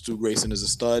players. Stu Grayson is a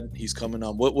stud. He's coming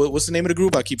on. What's the name of the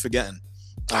group? I keep forgetting.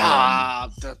 Keep on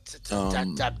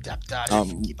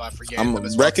forgetting. I'm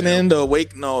Reckoning, the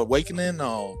Awakening.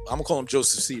 No, I'm gonna call him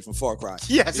Joseph C from Far Cry.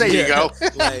 Yes, there you go.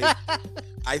 Like,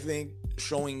 I think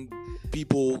showing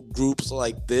people groups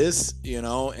like this, you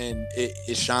know, and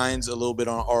it shines a little bit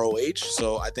on ROH.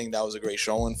 So I think that was a great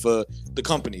showing for the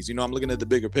companies. You know, I'm looking at the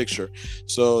bigger picture.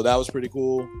 So that was pretty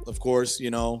cool. Of course,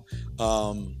 you know,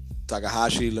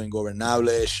 Takahashi,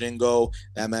 Ingornable, Shingo.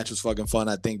 That match was fucking fun.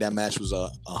 I think that match was a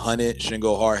 100.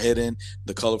 Shingo hard hitting,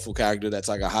 the colorful character that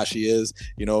Takahashi is.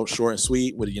 You know, short and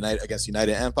sweet with United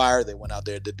Empire. They went out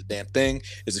there, did the damn thing.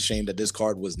 It's a shame that this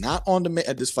card was not on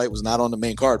this fight was not on the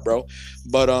main card, bro.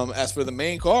 But as for the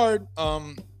main card,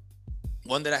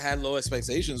 one that I had low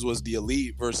expectations was the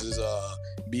Elite versus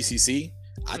BCC.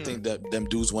 I think that them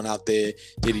dudes went out there,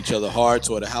 hit each other hard,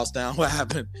 tore the house down. What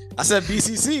happened? I said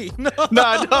BCC. No.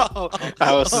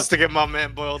 I was just thinking my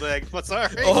man boiled egg. What's all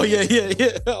right? Oh, yeah.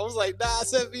 I was like, nah, I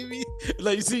said BB.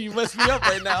 Like, you see, you messed me up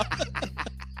right now.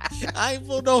 I ain't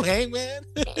pulled no hangman.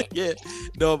 Yeah.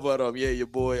 No, but, yeah, your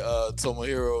boy,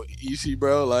 Tomohiro Ishii,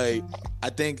 bro. Like, I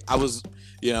think I wasn't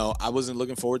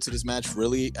looking forward to this match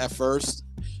really at first,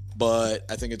 but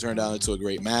I think it turned out into a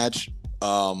great match.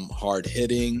 Hard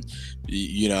hitting,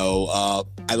 you know.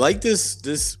 I like this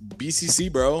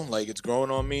BCC, bro. Like, it's growing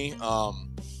on me.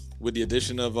 With the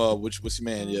addition of what's your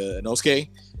man, Inosuke.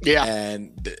 Yeah.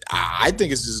 And I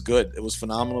think it's just good. It was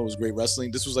phenomenal. It was great wrestling.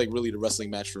 This was like really the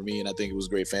wrestling match for me, and I think it was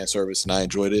great fan service, and I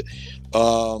enjoyed it.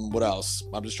 What else?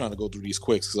 I'm just trying to go through these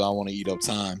quicks because I don't want to eat up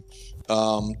time.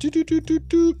 Oh,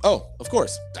 of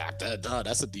course.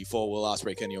 That's a default. Will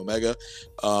Ospreay, Kenny Omega.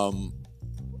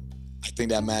 I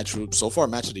think that match, so far,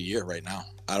 match of the year right now.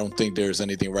 I don't think there's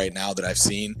anything right now that I've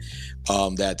seen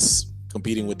that's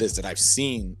competing with this that I've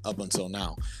seen up until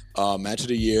now. Match of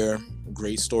the year,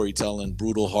 great storytelling,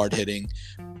 brutal, hard hitting.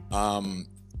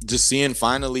 Just seeing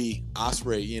finally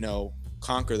Ospreay, you know,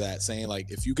 conquer that, saying like,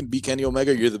 if you can beat Kenny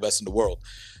Omega, you're the best in the world.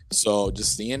 So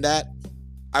just seeing that,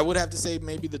 I would have to say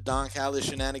maybe the Don Callis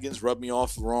shenanigans rubbed me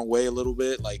off the wrong way a little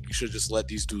bit. Like, you should just let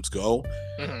these dudes go.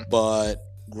 Mm-hmm. But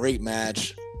great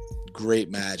match.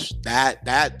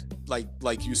 That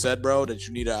like you said, bro, that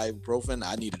you needed ibuprofen.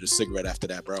 I needed a cigarette after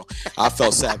that, bro. I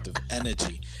felt sapped of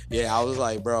energy. Yeah, I was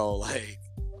like, bro, like,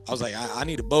 I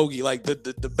need a bogey, like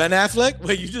the Ben Affleck,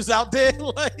 where you just out there,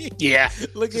 like, yeah,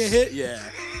 looking hit. Yeah,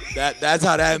 that's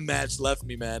how that match left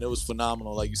me, man. It was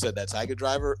phenomenal. Like you said, that Tiger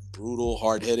Driver, brutal,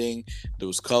 hard hitting. There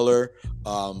was color,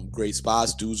 great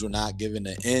spots. Dudes were not giving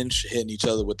an inch, hitting each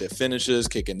other with their finishes,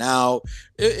 kicking out.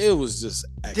 It was just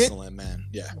excellent, man.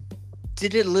 Yeah.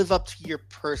 Did it live up to your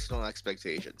personal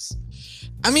expectations?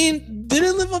 I mean, did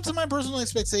it live up to my personal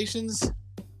expectations?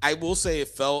 I will say it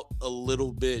felt a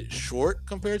little bit short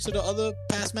compared to the other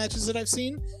past matches that I've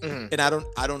seen. Mm-hmm. And I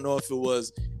don't know if it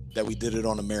was that we did it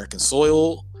on American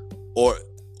soil or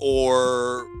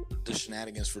the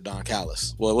shenanigans for Don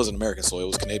Callis. Well, it wasn't American soil, it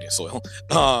was Canadian soil.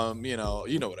 You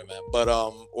know what I meant. But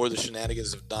or the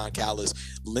shenanigans of Don Callis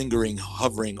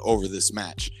hovering over this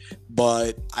match.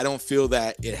 But I don't feel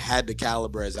that it had the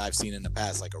caliber as I've seen in the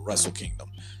past, like a Wrestle Kingdom.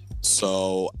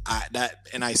 So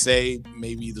I say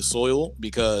maybe the soil,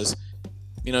 because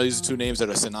you know, these are two names that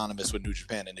are synonymous with New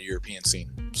Japan in the European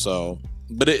scene. So,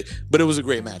 but it was a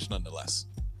great match nonetheless.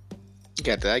 I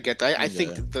get that. I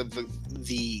think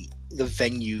the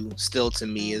venue still to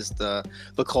me is the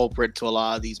culprit to a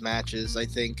lot of these matches. I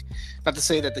think, not to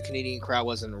say that the Canadian crowd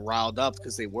wasn't riled up,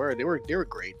 because they were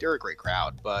great. They're a great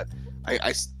crowd, but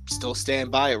I still stand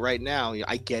by it right now.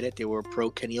 I get it. They were a pro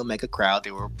Kenny Omega crowd.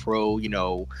 They were a pro, you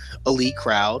know, elite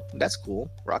crowd. That's cool,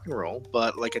 rock and roll.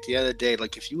 But like at the end of the day,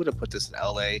 like if you would have put this in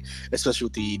LA, especially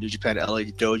with the New Japan LA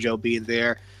dojo being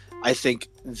there, I think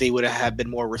they would have been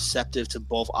more receptive to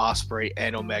both Ospreay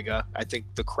and Omega. I think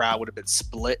the crowd would have been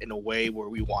split in a way where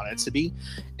we wanted it to be.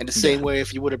 And the same way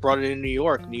if you would have brought it in New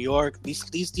York,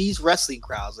 these wrestling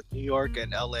crowds like New York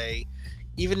and LA,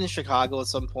 even in Chicago at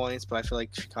some points, but I feel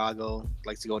like Chicago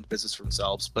likes to go into business for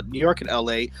themselves. But New York and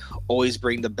LA always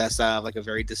bring the best out of like a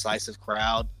very decisive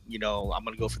crowd. You know, I'm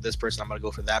going to go for this person, I'm going to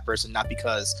go for that person, not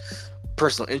because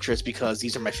personal interest, because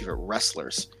these are my favorite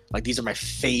wrestlers. Like, these are my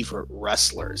favorite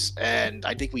wrestlers. And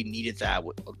I think we needed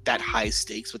that high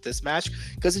stakes with this match,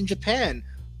 because in Japan,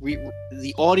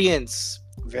 the audience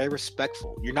very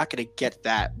respectful. You're not going to get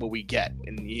that what we get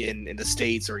in the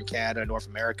States or in Canada, North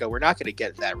America. We're not going to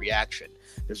get that reaction.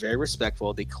 They're very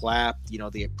respectful. They clap.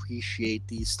 They appreciate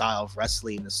the style of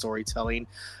wrestling, the storytelling.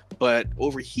 But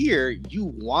over here, you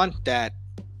want that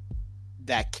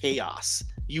chaos.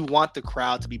 You want the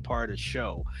crowd to be part of the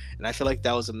show, and I feel like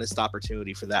that was a missed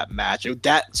opportunity for that match.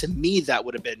 That to me, that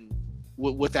would have been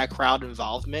with that crowd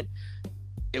involvement.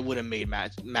 It would have made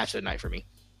match of the night for me.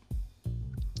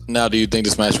 Now, do you think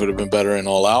this match would have been better in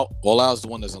All Out? All Out is the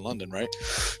one that's in London, right?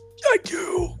 I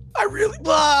do. I really.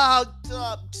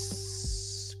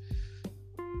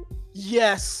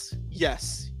 Yes.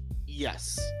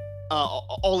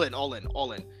 All in.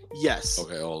 Yes.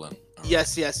 Okay, all in.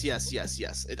 Yes.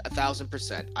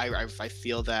 1,000%. I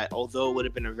feel that although it would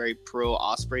have been a very pro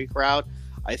Ospreay crowd,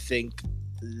 I think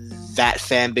that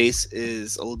fan base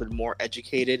is a little bit more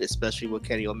educated, especially with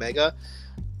Kenny Omega.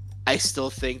 I still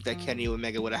think that Kenny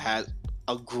Omega would have had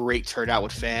a great turnout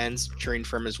with fans cheering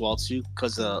for him as well too,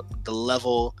 because of the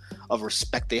level of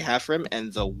respect they have for him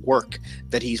and the work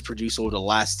that he's produced over the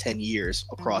last 10 years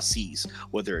across seas,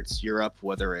 whether it's Europe,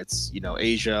 whether it's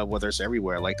Asia, whether it's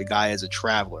everywhere. Like, the guy is a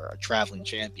traveling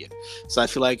champion. So I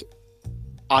feel like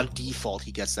on default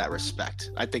he gets that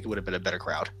respect. I think it would have been a better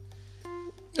crowd.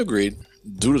 Agreed.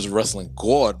 Dude is wrestling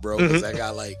god, bro. Because that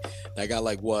got like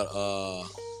what a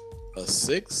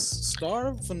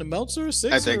 6-star from the Meltzer?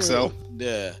 6? I think so.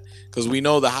 Yeah, because we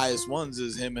know the highest ones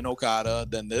is him and Okada,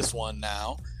 then this one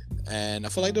now, and I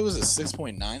feel like there was a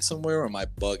 6.9 somewhere. Or am I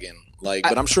bugging?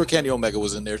 But I'm sure Kenny Omega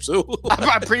was in there too.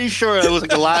 I'm pretty sure it was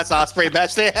like the last Ospreay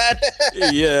match they had.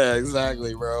 Yeah,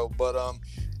 exactly, bro. But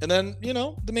and then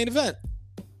the main event,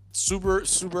 super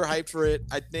hyped for it.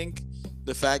 I think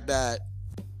the fact that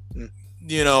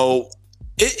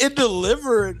it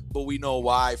delivered, but we know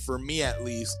why. For me, at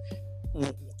least,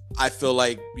 I feel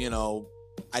like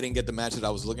I didn't get the match that I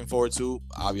was looking forward to,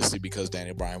 obviously because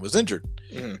Daniel Bryan was injured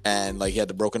and he had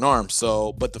the broken arm.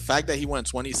 So, but the fact that he went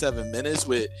 27 minutes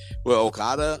with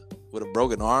Okada with a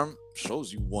broken arm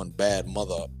shows you one bad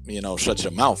mother. Shut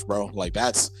your mouth, bro. Like,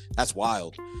 that's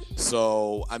wild.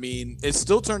 So, I mean, it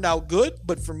still turned out good,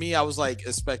 but for me, I was like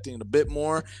expecting a bit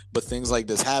more. But things like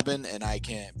this happen, and I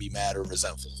can't be mad or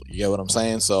resentful. You get what I'm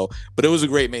saying? So, but it was a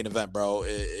great main event, bro.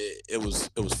 It was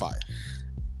fire.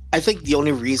 I think the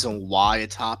only reason why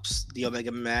it tops the Omega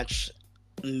match,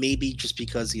 maybe just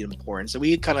because of the importance. And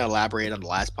we kind of elaborated on the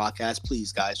last podcast.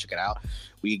 Please, guys, check it out.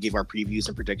 We give our previews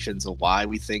and predictions of why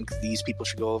we think these people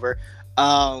should go over.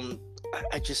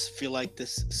 I just feel like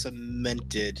this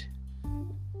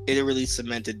really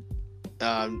cemented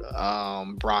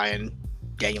Bryan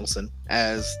Danielson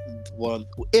as one,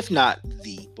 if not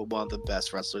but one of the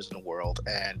best wrestlers in the world.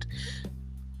 And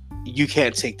you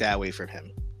can't take that away from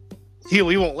him. He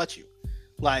won't let you.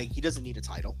 Like, he doesn't need a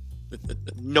title.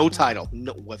 No title.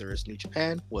 No, whether it's New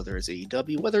Japan, whether it's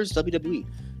AEW, whether it's WWE.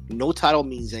 No title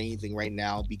means anything right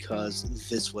now because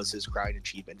this was his crowning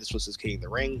achievement. This was his King of the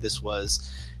Ring. This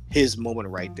was his moment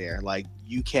right there. Like,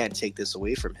 you can't take this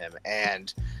away from him.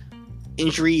 And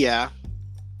injury, yeah.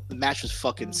 The match was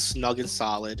fucking snug and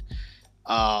solid.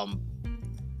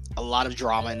 A lot of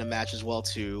drama in the match as well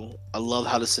too. I love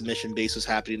how the submission base was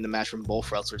happening in the match from both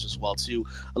wrestlers as well too.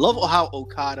 I love how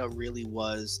Okada really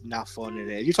was not phoning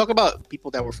it in. You talk about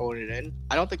people that were phoning it in.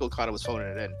 I don't think Okada was phoning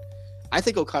it in. I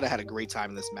think Okada had a great time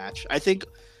in this match. I think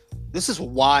this is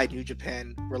why New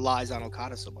Japan relies on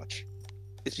Okada so much.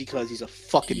 It's because he's a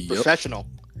fucking professional.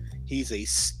 He's a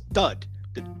stud.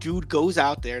 The dude goes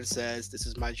out there and says, "This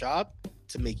is my job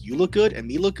to make you look good and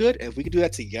me look good. And if we can do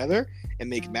that together and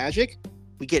make magic,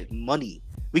 we get money.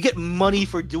 We get money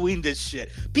for doing this shit."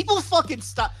 People fucking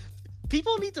stop.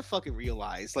 People need to fucking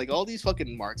realize, like, all these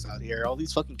fucking marks out here, all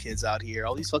these fucking kids out here,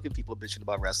 all these fucking people bitching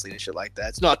about wrestling and shit like that.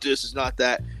 It's not this, it's not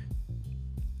that.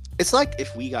 It's like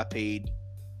if we got paid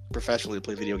professionally to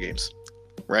play video games,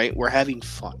 right? We're having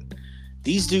fun.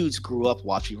 These dudes grew up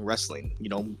watching wrestling.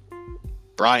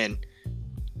 Bryan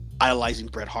idolizing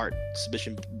Bret Hart,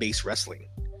 submission-based wrestling.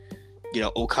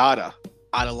 Okada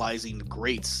idolizing the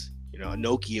greats.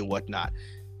 Inoki and whatnot,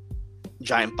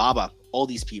 Giant Baba, all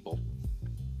these people.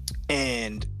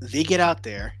 And they get out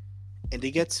there and they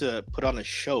get to put on a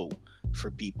show for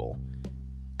people.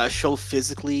 A show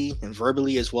physically and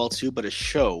verbally as well too, but a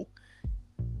show.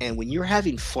 And when you're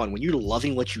having fun, when you're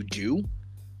loving what you do,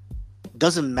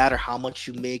 doesn't matter how much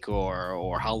you make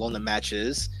or how long the match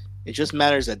is. It just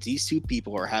matters that these two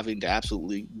people are having the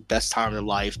absolutely best time of their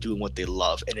life doing what they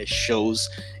love, and it shows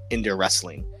in their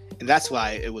wrestling. And that's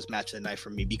why it was match of the night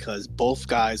for me, because both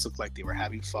guys looked like they were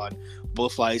having fun.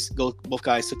 Both guys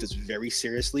took this very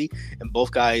seriously, and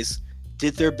both guys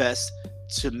did their best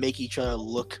to make each other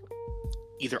look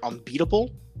either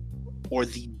unbeatable or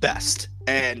the best.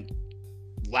 And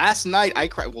last night I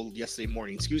cried. Well, yesterday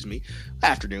morning, excuse me,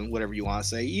 afternoon, whatever you want to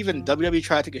say. Even WWE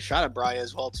tried to take a shot at Bryan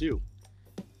as well too.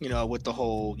 You know, with the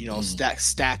whole stack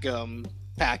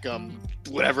pack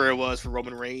whatever it was for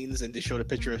Roman Reigns, and they showed a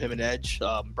picture of him and Edge,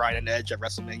 Bryan and Edge at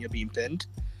WrestleMania being pinned.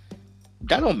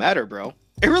 That don't matter, bro.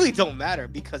 It really don't matter,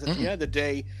 because at the end of the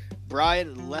day,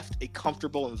 Bryan left a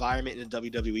comfortable environment in the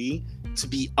WWE to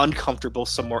be uncomfortable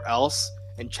somewhere else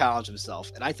and challenge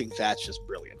himself. And I think that's just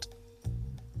brilliant.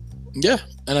 Yeah.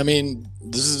 And I mean,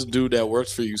 this is a dude that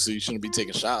works for you, so you shouldn't be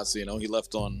taking shots. You know, he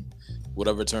left on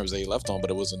whatever terms that he left on,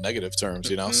 but it was in negative terms,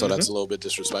 you know, so that's a little bit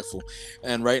disrespectful.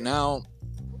 And right now,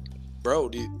 bro,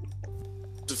 the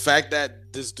fact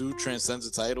that this dude transcends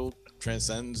the title,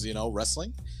 transcends, you know,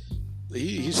 wrestling,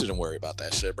 he shouldn't worry about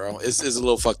that shit, bro. It's a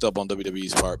little fucked up on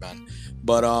WWE's part, man.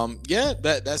 But yeah,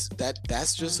 that's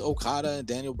just Okada and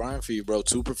Daniel Bryan for you, bro.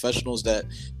 Two professionals that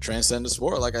transcend the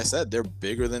sport. Like I said, they're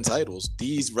bigger than titles.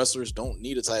 These wrestlers don't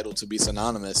need a title to be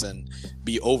synonymous and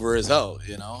be over as hell,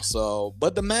 you know. So,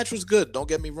 but the match was good. Don't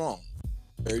get me wrong.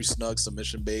 Very snug,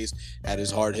 submission based, had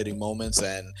his hard hitting moments,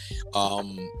 and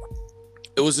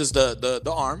it was just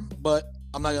the arm. But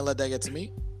I'm not gonna let that get to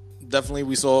me. Definitely,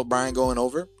 we saw Bryan going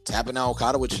over, tapping out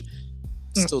Okada, which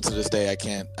still to this day I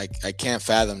can't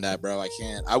fathom that, bro. I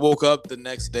can't. I woke up the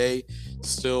next day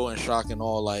still in shock and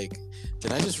awe. Like,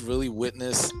 did I just really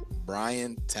witness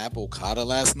Bryan tap Okada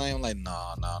last night? I'm like,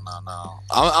 no.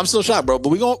 I'm still shocked, bro. But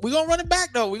we gonna run it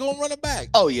back though. We gonna run it back.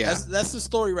 Oh yeah, that's the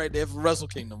story right there for Wrestle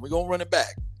Kingdom. We gonna run it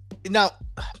back. Now,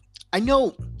 I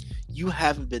know you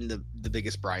haven't been the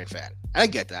biggest Bryan fan, and I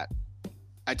get that.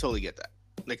 I totally get that.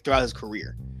 Like, throughout his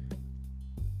career.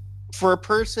 For a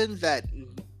person that,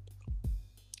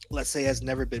 let's say, has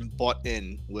never been bought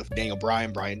in with Daniel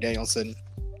Bryan, Bryan Danielson,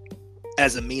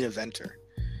 as a main eventer,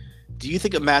 do you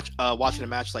think watching a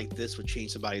match like this would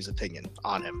change somebody's opinion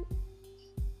on him?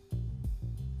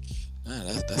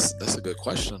 Man, that's a good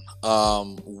question.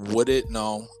 Would it?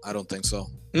 No, I don't think so.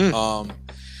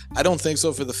 I don't think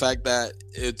so, for the fact that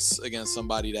it's against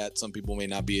somebody that some people may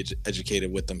not be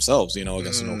educated with themselves, you know,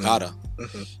 against an Okada.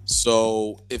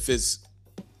 So if it's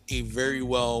a very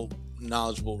well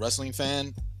knowledgeable wrestling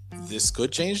fan, this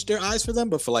could change their eyes for them.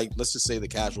 But for, like, let's just say the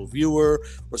casual viewer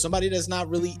or somebody that's not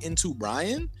really into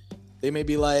Bryan, they may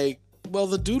be like, well,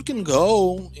 the dude can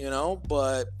go, you know,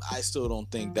 but I still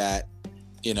don't think that,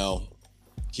 you know,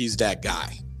 he's that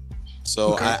guy.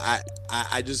 So okay.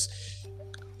 I just,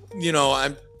 you know,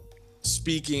 I'm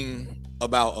speaking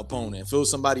about opponent. If it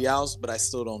was somebody else, but I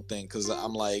still don't think, because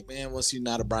I'm like, man, once you're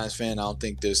not a Bryan fan, I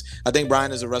think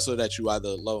Bryan is a wrestler that you either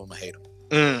love him or hate him.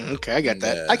 Okay, I get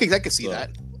that. Yeah. I can see that.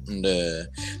 Yeah.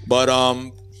 But I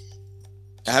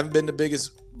haven't been the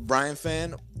biggest Bryan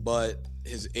fan, but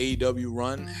his AEW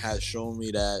run has shown me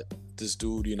that this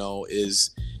dude, you know,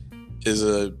 is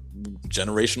a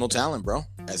generational talent, bro,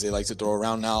 as they like to throw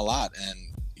around now a lot, and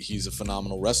he's a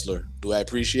phenomenal wrestler. Do I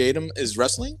appreciate him as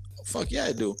wrestling? Fuck yeah,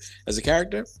 I do. As a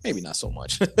character, maybe not so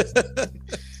much.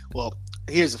 Well,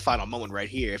 here's the final moment right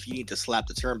here. If you need to slap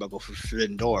the turnbuckle for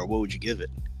Forbidden Door, what would you give it?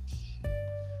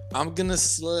 I'm gonna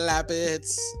slap it.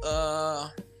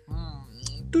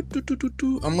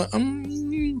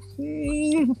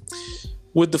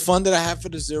 With the fun that I have for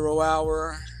the 0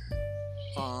 hour,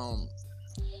 I'm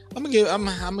gonna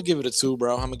give it a 2,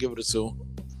 bro. I'm gonna give it a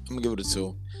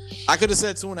 2. I could have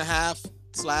said 2.5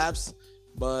 slaps,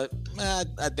 but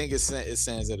I think it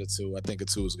stands at a 2. I think a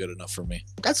 2 is good enough for me.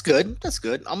 That's good.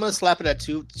 I'm gonna slap it at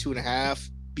 2.5,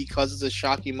 because it's a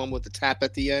shocking moment with the tap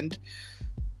at the end.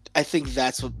 I think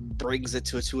that's what brings it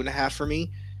to a 2.5 for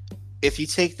me. If you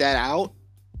take that out,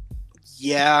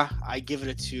 yeah, I give it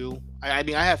a 2. I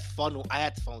mean, I had fun. I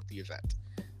had fun with the event.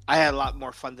 I had a lot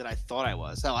more fun than I thought I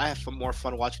was. Hell, I had more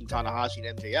fun watching Tanahashi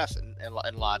and MJF and a lot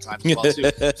of times as well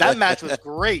too. That match was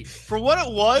great for what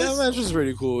it was. That match was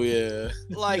pretty cool, yeah.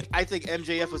 Like, I think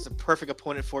MJF was the perfect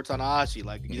opponent for Tanahashi.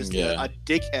 Like, you just a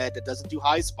dickhead that doesn't do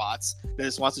high spots, that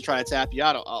just wants to try to tap you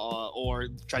out or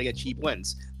try to get cheap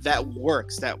wins. That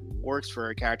works. That works for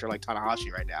a character like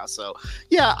Tanahashi right now. So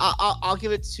yeah, I'll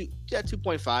give it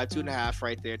 2.5, 2.5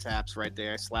 right there. Taps right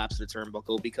there, slaps the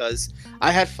turnbuckle, because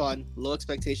I had fun. Low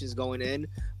expectations going in,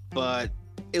 but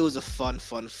it was a fun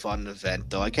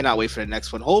event though. I cannot wait for the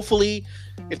next one. Hopefully,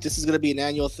 if this is gonna be an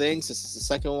annual thing, since it's the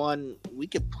second one, we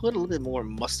could put a little bit more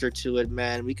mustard to it,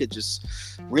 man. We could just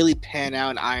really pan out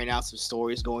and iron out some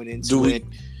stories going into it.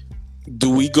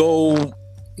 Do we go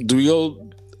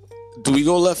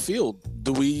left field?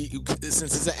 Since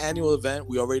it's an annual event,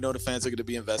 we already know the fans are going to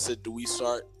be invested. Do we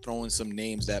start throwing some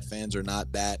names that fans are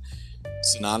not that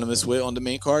synonymous with on the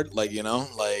main card? Like, you know,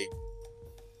 like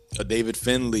David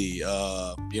Finley.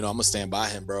 I'm gonna stand by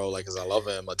him, bro. Like, cause I love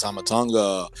him. Tama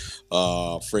Tonga,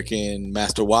 freaking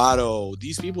Master Wado.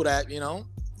 These people that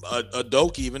a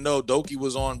Doki. Even though Doki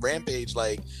was on Rampage,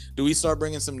 like, do we start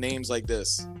bringing some names like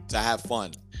this to have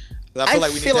fun? I feel like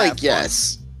we need to have fun.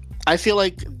 Yes. I feel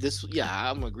like this. Yeah,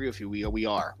 I'm gonna agree with you. We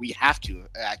are. We have to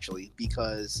actually,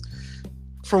 because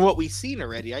from what we've seen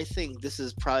already, I think this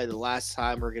is probably the last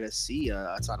time we're gonna see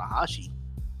a Tanahashi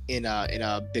in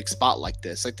a big spot like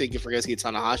this. I think if we're gonna see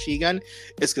Tanahashi again,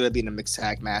 it's gonna be in a mixed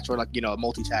tag match or like a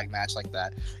multi-tag match like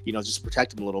that. Just to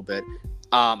protect him a little bit.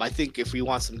 I think if we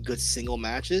want some good single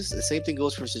matches, the same thing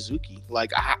goes for Suzuki.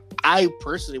 Like I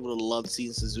personally would have loved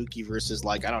seeing Suzuki versus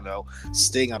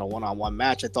Sting on a one-on-one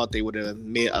match. I thought they would have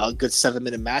made a good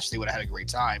 7-minute match. They would have had a great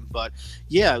time. But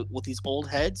yeah, with these old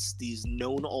heads, these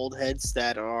known old heads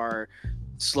that are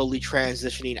slowly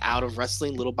transitioning out of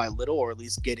wrestling little by little, or at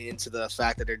least getting into the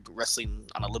fact that they're wrestling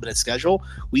on a limited schedule,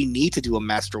 we need to do a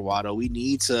Master Wado. We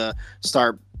need to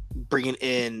start bringing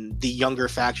in the younger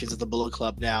factions of the Bullet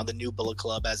Club now, the new Bullet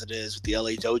Club as it is with the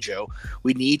LA Dojo.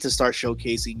 We need to start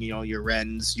showcasing, your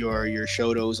Rens, your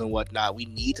Shotos and whatnot. We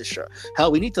need to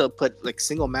we need to put like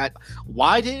single match.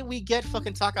 Why didn't we get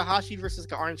fucking Takahashi versus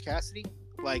Orange Cassidy?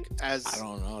 Like as I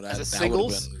don't know, as a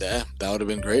singles? That would have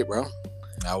been great, bro.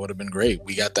 That would have been great.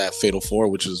 We got that Fatal 4,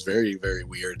 which was very, very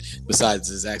weird. Besides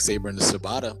the Zack Sabre and the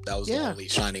Sabata, that was the only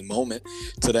shining moment.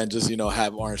 To then just,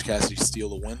 have Orange Cassidy steal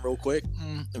the win real quick.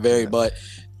 But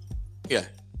yeah.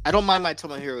 I don't mind my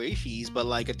Tomohiro Ishii's, but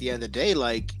like at the end of the day,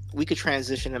 like we could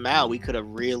transition him out. We could have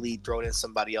really thrown in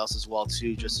somebody else as well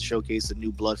too, just to showcase the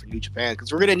new blood for New Japan,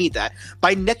 because we're gonna need that.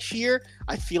 By next year,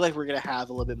 I feel like we're gonna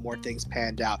have a little bit more things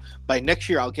panned out. By next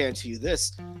year, I'll guarantee you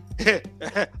this.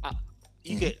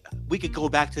 We could go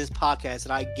back to this podcast,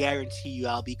 and I guarantee you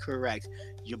I'll be correct.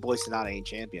 Your boy Sonata ain't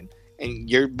champion, and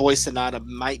your boy Sonata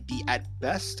might be at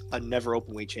best a never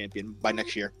openweight champion by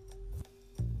next year.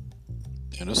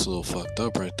 Yeah, that's a little fucked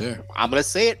up right there. I'm gonna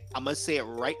say it. I'm gonna say it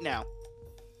right now.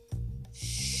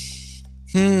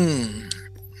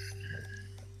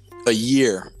 A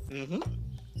year. Mm-hmm.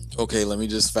 Okay, let me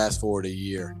just fast forward a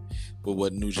year with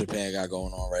what New Japan got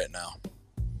going on right now.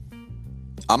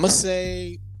 I'm gonna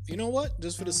say. You know what?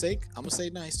 Just for the sake, I'm gonna say,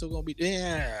 he's still gonna be.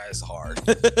 Yeah, it's hard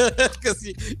because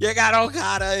you got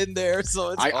Okada in there,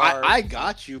 so it's hard. I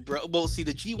got you, bro. Well, see,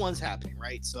 the G1's happening,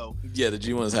 right? So yeah, the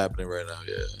G1's happening right now.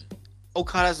 Yeah,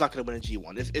 Okada's not gonna win a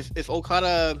G1. If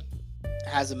Okada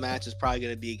has a match, it's probably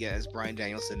gonna be against Bryan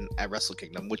Danielson at Wrestle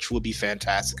Kingdom, which would be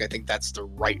fantastic. I think that's the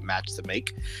right match to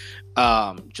make,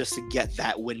 just to get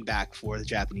that win back for the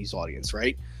Japanese audience,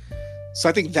 right? So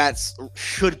I think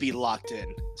should be locked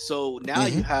in. So now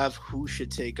you have who should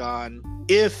take on,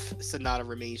 if Sonata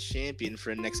remains champion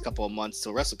for the next couple of months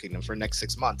till Wrestle Kingdom, for the next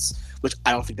 6 months, which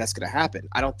I don't think that's going to happen.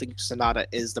 I don't think Sonata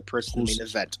is the person in the main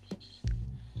event.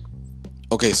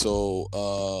 Okay, so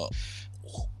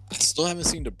I still haven't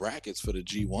seen the brackets for the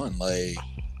G1. Like,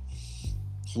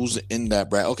 who's in that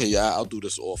bracket? Okay, yeah, I'll do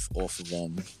this off of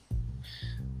them.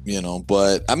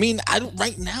 But I mean,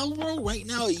 right now,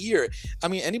 a year. I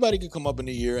mean, anybody could come up in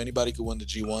a year. Anybody could win the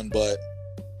G1, but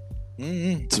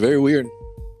it's very weird.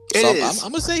 I'm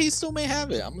gonna say he still may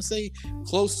have it. I'm gonna say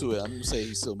close to it. I'm gonna say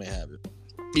he still may have it.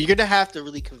 You're gonna have to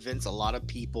really convince a lot of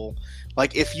people.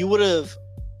 Like, if you would have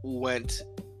went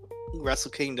Wrestle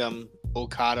Kingdom,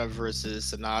 Okada versus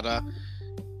Sonata,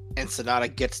 and Sonata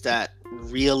gets that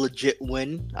real legit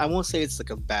win. I won't say it's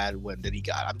like a bad win that he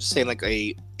got. I'm just saying like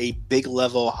a big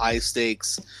level, high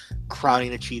stakes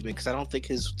crowning achievement, because I don't think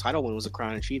his title win was a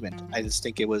crowning achievement. I just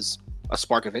think it was a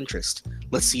spark of interest.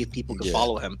 Let's see if people can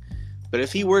follow him. But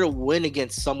if he were to win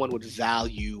against someone with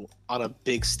value on a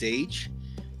big stage,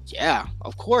 yeah,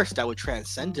 of course that would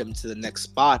transcend him to the next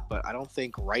spot. But I don't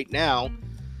think right now,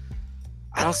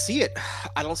 I don't see it.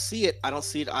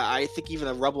 I think even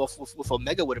a rub off with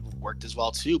Omega would have worked as well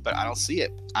too, but I don't see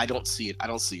it. I don't see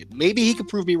it. Maybe he could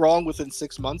prove me wrong within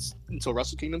 6 months until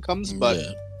Wrestle Kingdom comes,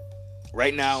 but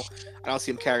right now, I don't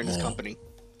see him carrying this company.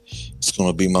 It's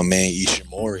gonna be my man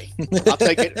Ishimori. I'll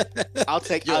take it. I'll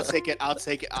take it.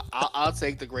 I'll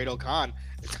take the Great Okan.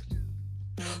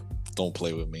 Don't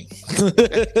play with me.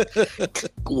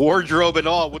 Wardrobe and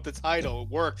all with the title.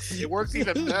 It works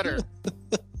even better.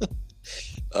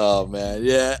 Oh man,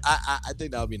 yeah, I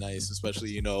think that would be nice,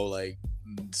 especially like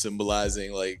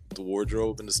symbolizing like the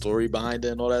wardrobe and the story behind it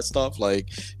and all that stuff, like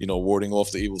warding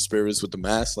off the evil spirits with the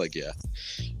mask. Like, yeah,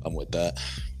 I'm with that.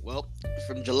 Well,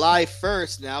 from July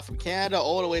 1st now, from Canada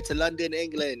all the way to London,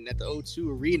 England, at the O2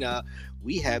 Arena,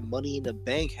 we had Money in the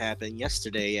Bank happen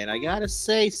yesterday, and I gotta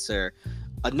say, sir,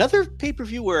 Another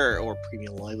pay-per-view or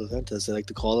premium live event, as I like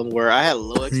to call them, where I had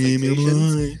low Premium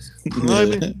expectations.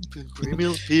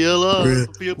 Premium PLO.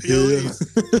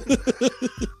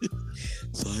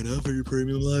 Sign up for your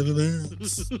premium live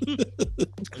events.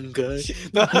 Okay.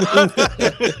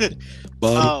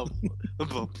 Bobby,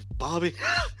 Bobby.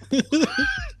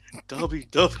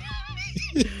 WW.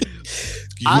 you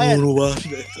I- want to watch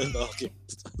that? No, okay.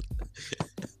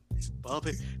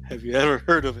 Bobby, have you ever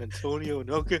heard of Antonio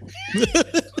Inoki?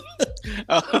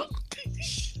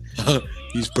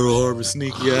 He's Pearl Harbor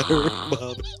sneaky at her,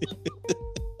 Bobby.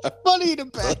 Money in the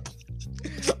Bank.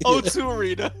 O2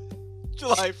 Arena,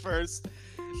 July 1st.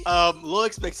 Low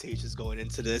expectations going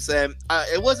into this, and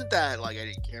it wasn't that like I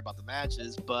didn't care about the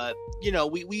matches, but you know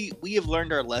we have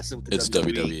learned our lesson with the It's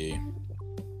WWE.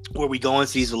 where we go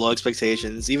into these with low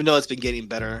expectations, even though it's been getting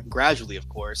better gradually, of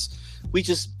course. We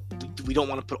don't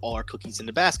want to put all our cookies in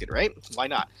the basket, right? Why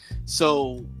not?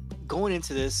 So going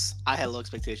into this, I had low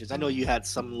expectations. I know you had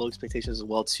some low expectations as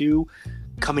well too.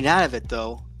 Coming out of it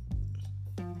though,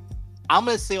 I'm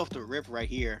gonna say off the rip right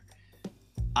here,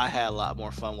 I had a lot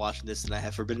more fun watching this than I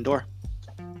had Forbidden Door.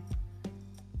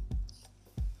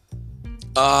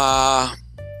 Yeah,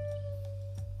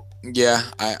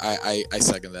 I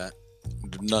second that.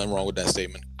 Nothing wrong with that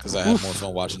statement because I had more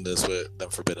fun watching this than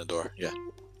Forbidden Door. Yeah,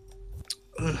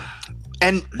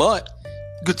 And but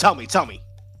good, tell me.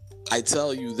 I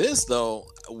tell you this though,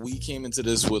 we came into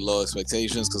this with low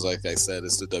expectations because, like I said,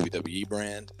 it's the WWE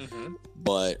brand. Mm-hmm.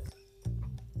 But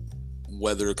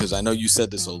because I know you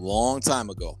said this a long time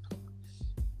ago,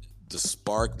 the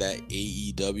spark that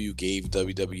AEW gave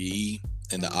WWE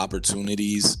and the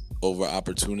opportunities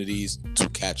to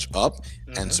catch up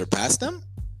and surpass them.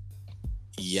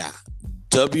 Yeah,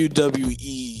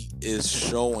 WWE is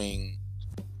showing,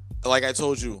 like I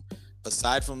told you,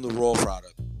 aside from the Raw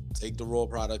product, take the Raw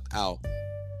product out,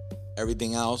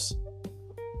 everything else,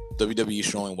 WWE is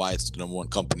showing why it's the number one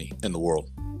company in the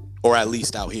world, or at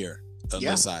least out here on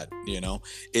this side. You know,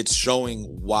 it's showing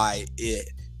why it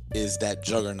is that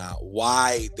juggernaut,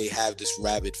 why they have this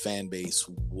rabid fan base,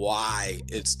 why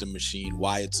it's the machine,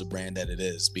 why it's the brand that it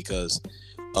is, because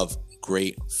of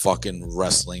great fucking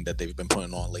wrestling that they've been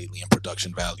putting on lately and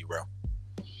production value, bro.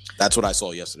 That's what I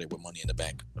saw yesterday with Money in the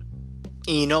Bank.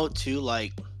 And you know too,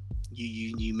 like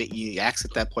you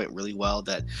accent that point really well,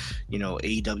 that you know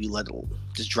AEW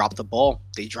just dropped the ball.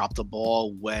 They dropped the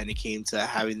ball when it came to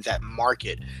having that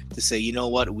market to say, you know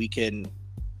what, we can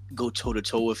go toe to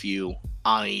toe with you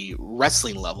on a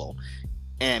wrestling level,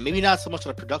 and maybe not so much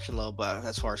on a production level, but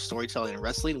as far as storytelling and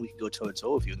wrestling, we can go toe to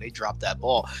toe with you. And they dropped that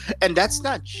ball, and that's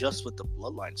not just with the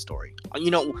Bloodline story.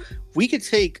 You know, we could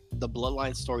take the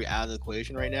Bloodline story out of the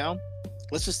equation right now.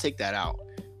 Let's just take that out.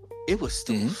 It was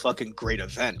still a fucking great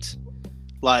event.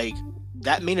 Like,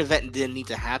 that main event didn't need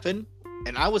to happen,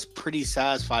 and I was pretty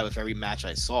satisfied with every match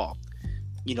I saw.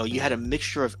 You know, you had a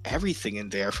mixture of everything in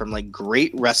there, from like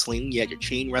great wrestling. You had your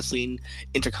chain wrestling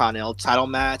intercontinental title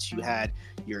match. You had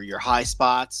your high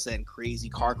spots and crazy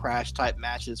car crash type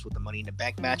matches with the Money in the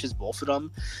Bank matches, both of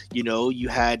them. You know, you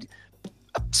had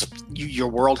your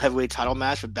world heavyweight title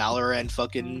match with Balor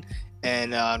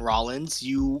and Rollins.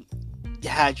 You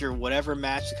had your whatever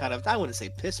match to kind of, I wouldn't say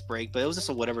piss break, but it was just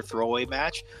a whatever throwaway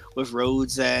match with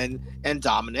Rhodes and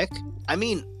Dominic. I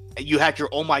mean, you had your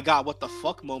oh my god, what the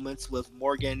fuck moments with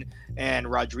Morgan and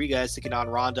Rodriguez taking on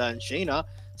Ronda and Shayna.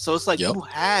 So it's like you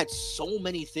had so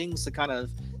many things to kind of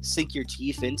sink your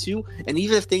teeth into, and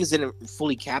even if things didn't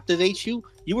fully captivate you,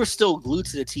 you were still glued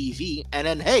to the TV. And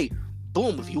then hey,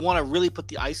 boom, if you want to really put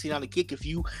the icing on the cake, if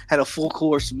you had a full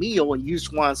course meal and you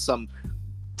just want some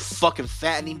fucking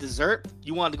fattening dessert,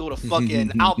 you wanted to go to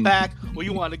fucking Outback, or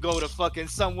you wanted to go to fucking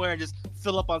somewhere and just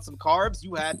fill up on some carbs,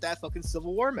 you had that fucking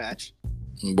Civil War match.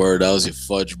 Word, that was your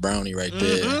fudge brownie right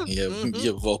there.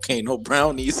 Your volcano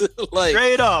brownies. Like,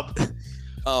 straight up.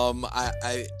 I'm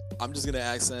just gonna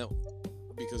accent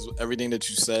because everything that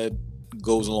you said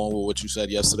goes along with what you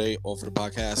said yesterday off of the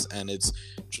podcast, and it's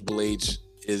Triple H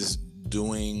is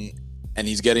doing, and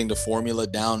he's getting the formula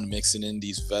down, mixing in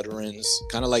these veterans,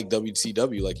 kind of like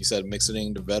WCW, like you said, mixing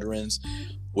in the veterans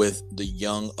with the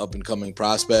young up and coming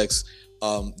prospects.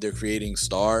 They're creating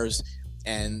stars,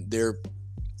 and they're,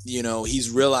 you know,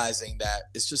 he's realizing that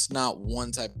it's just not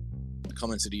one type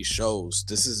coming to these shows.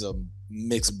 This is a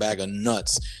mixed bag of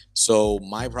nuts. So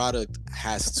my product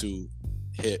has to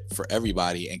hit for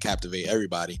everybody and captivate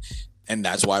everybody. And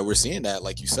that's why we're seeing that.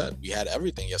 Like you said, we had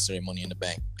everything yesterday, Money in the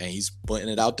Bank, and he's putting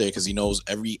it out there because he knows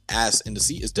every ass in the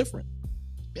seat is different.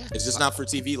 Yeah, it's just not for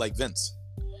TV like Vince.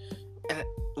 And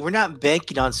we're not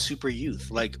banking on super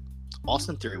youth. Like,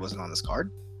 Austin Theory wasn't on this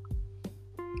card.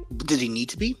 Did he need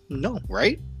to be? No,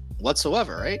 right?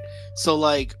 whatsoever, right? So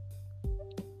like,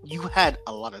 you had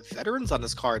a lot of veterans on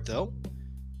this card, though.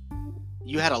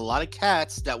 You had a lot of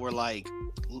cats that were like,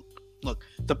 look,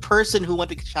 the person who went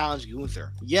to challenge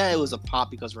Gunther, yeah, it was a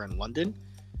pop because we're in London,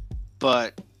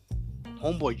 but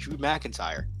homeboy Drew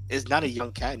McIntyre is not a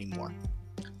young cat anymore.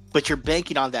 But you're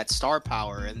banking on that star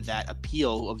power and that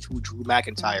appeal of who Drew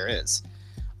McIntyre is,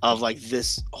 of like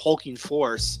this hulking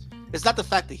force. It's not the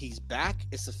fact that he's back,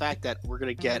 it's the fact that we're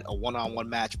going to get a one-on-one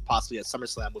match possibly at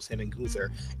SummerSlam with him and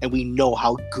Gunther, and we know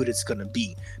how good it's going to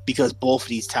be because both of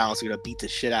these talents are going to beat the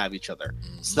shit out of each other.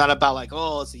 It's not about like,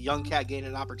 oh, it's a young cat gaining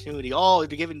an opportunity. Oh,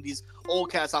 they're giving these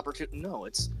old cats opportunity. No,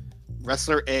 it's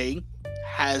wrestler A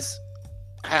has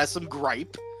some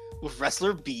gripe with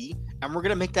wrestler B, and we're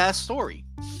going to make that a story.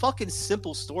 Fucking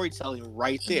simple storytelling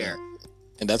right there.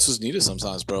 And that's what's needed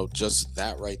sometimes, bro. Just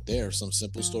that right there. Some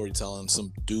simple storytelling.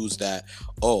 Some dudes that,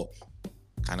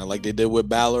 kind of like they did with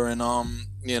Balor and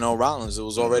Rollins. It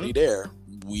was already there.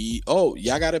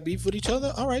 Y'all got a beef with each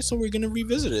other? All right, so we're gonna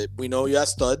revisit it. We know y'all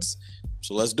studs,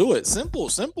 so let's do it.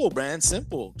 Simple, brand,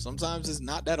 simple. Sometimes it's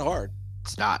not that hard.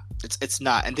 It's not. It's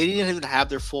not. And they didn't even have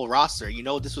their full roster.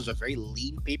 This was a very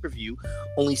lean pay-per-view,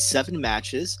 only 7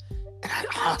 matches, and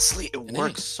honestly, it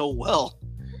works so well.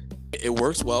 It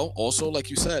works well. Also, like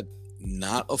you said,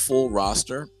 not a full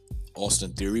roster.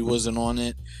 Austin Theory wasn't on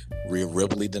it. Rhea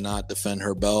Ripley did not defend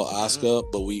her belt. Asuka,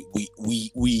 but we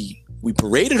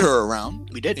paraded her around.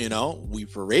 We did. We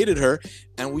paraded her,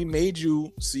 and we made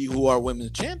you see who our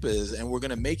women's champ is, and we're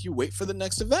gonna make you wait for the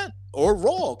next event or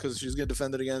Raw because she's gonna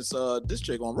defend it against this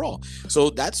chick on Raw.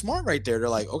 So that's smart right there. They're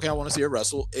like, okay, I want to see her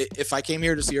wrestle. If I came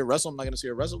here to see her wrestle, I'm not gonna see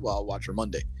her wrestle. Well, I'll watch her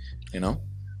Monday.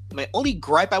 My only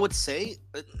gripe, I would say,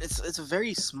 it's a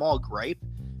very small gripe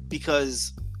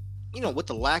because, with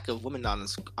the lack of women on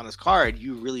this card,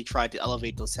 you really tried to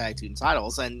elevate those tag team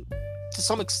titles, and to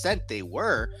some extent they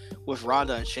were with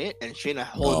Ronda and Shayna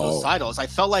holding those titles. I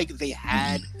felt like they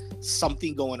had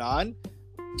something going on,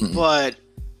 but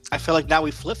I feel like now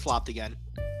we flip-flopped again.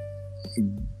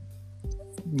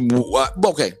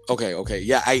 Okay.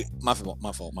 Yeah, my fault.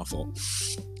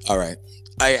 All right.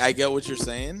 I get what you're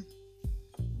saying.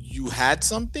 You had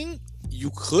something.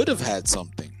 You could have had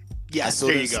something. Yes,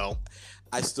 there you go.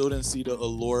 I still didn't see the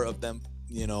allure of them,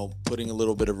 putting a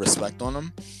little bit of respect on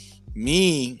them.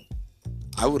 Me,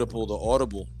 I would have pulled an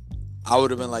audible. I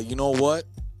would have been like, you know what?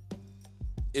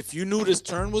 If you knew this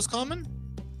turn was coming,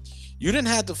 you didn't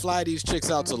have to fly these chicks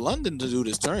out to London to do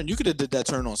this turn. You could have did that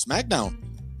turn on SmackDown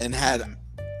and had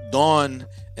Dawn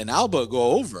and Alba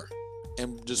go over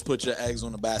and just put your eggs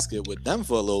on the basket with them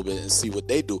for a little bit and see what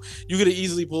they do. You could have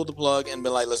easily pulled the plug and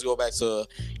been like, let's go back to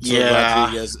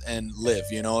Rodriguez and live,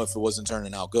 if it wasn't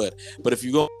turning out good. But if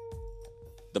you go,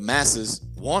 the masses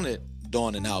wanted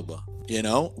Dawn and Alba,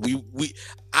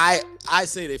 I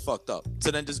say they fucked up.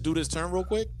 So then just do this turn real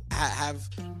quick, have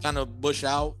kind of bush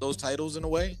out those titles in a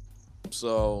way.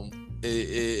 So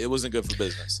it wasn't good for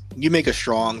business. You make a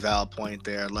strong, valid point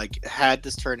there. Like, had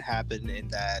this turn happen in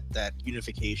that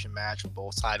unification match with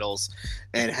both titles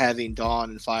and having Dawn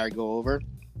and Fire go over,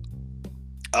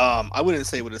 I wouldn't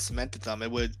say it would have cemented them. It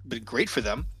would have been great for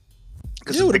them.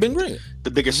 It would have been great.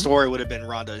 The biggest story would have been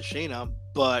Ronda and Shayna,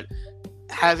 but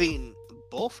having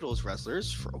both of those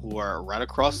wrestlers who are right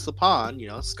across the pond,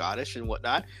 Scottish and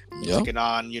whatnot, taking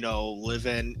on, Liv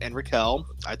and Raquel,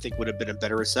 I think would have been a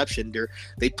better reception.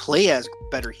 They play as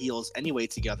better heels anyway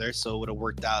together, so it would have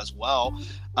worked out as well.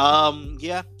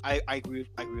 I agree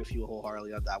with you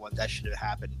wholeheartedly on that one. That should have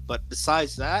happened. But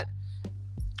besides that,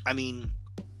 I mean,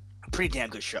 pretty damn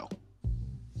good show.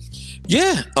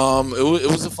 Yeah,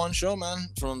 it was a fun show, man,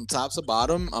 from top to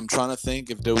bottom. I'm trying to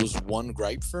think if there was one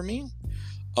gripe for me.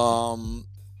 And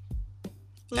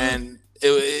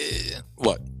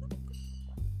what?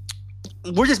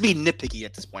 We're just being nitpicky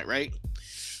at this point, right?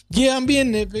 Yeah, I'm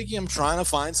being nitpicky. I'm trying to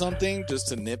find something just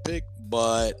to nitpick,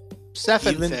 but Seth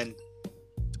and Finn.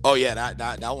 Oh yeah,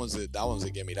 that one's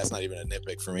a gimme. That's not even a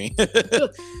nitpick for me.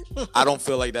 I don't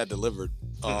feel like that delivered.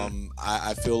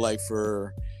 I feel like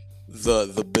for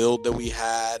the build that we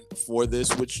had for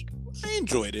this, which I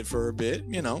enjoyed it for a bit,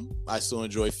 I still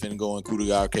enjoy Finn going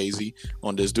Kudugar Casey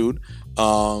on this dude.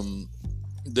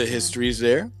 The history's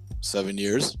there, 7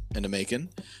 years in the making.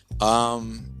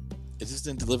 It just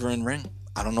didn't deliver in ring.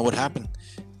 I don't know what happened.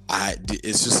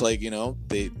 It's just like,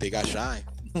 they got shy.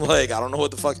 Like, I don't know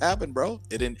what the fuck happened, bro.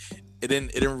 It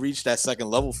didn't reach that second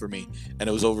level for me, and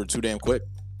it was over too damn quick.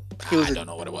 I don't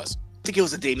know what it was. I think it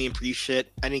was a Damian Priest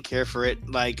shit. I didn't care for it.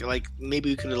 Like maybe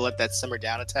we could have let that simmer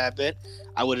down a tad bit.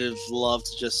 I would have loved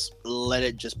to just let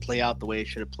it just play out the way it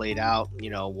should have played out.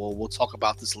 We'll talk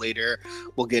about this later.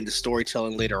 We'll get into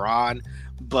storytelling later on.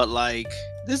 But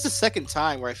this is the second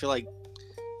time where I feel like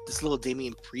this little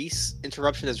Damian Priest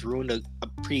interruption has ruined a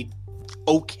pretty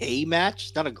okay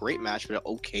match. Not a great match, but an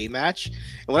okay match.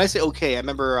 And when I say okay, I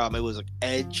remember it was like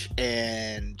Edge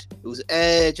and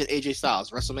AJ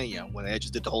Styles, WrestleMania, when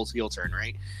Edge did the whole heel turn,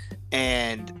 right?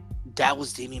 And that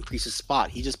was Damian Priest's spot.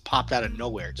 He just popped out of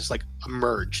nowhere, just like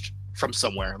emerged from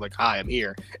somewhere, like, hi, I'm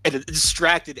here. And it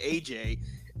distracted AJ,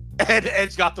 and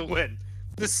Edge got the win.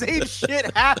 The same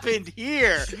shit happened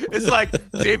here. It's like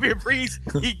Damian Priest,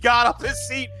 he got up his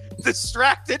seat,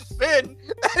 distracted Finn,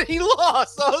 and he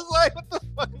lost. So I was like, what the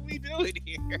fuck are we doing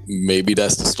here? Maybe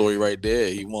that's the story right there.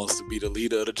 He wants to be the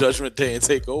leader of the Judgment Day and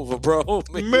take over, bro.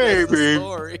 Maybe. That's the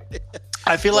story.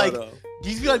 I feel like, do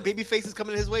you feel like babyface is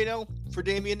coming his way now for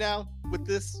Damian now with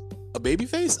this? A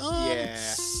babyface? Yeah.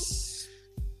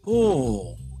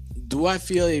 Oh, do I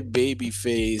feel a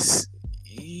babyface?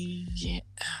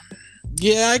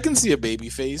 Yeah, I can see a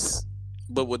babyface,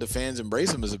 but would the fans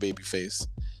embrace him as a babyface?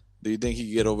 Do you think he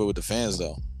could get over with the fans,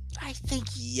 though? I think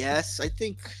yes. I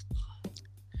think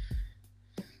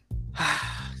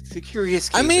it's a curious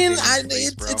case. I mean,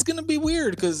 face, it's gonna be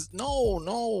weird because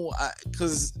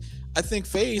because I think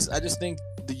face. I just think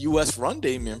the U.S. run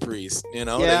Damian Priest,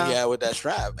 that he had with that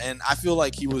strap, and I feel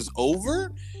like he was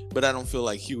over, but I don't feel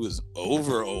like he was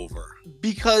over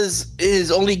because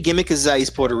his only gimmick is that he's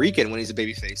Puerto Rican when he's a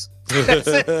babyface. That's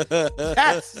it.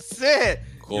 That's it.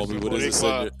 Call me, what is it,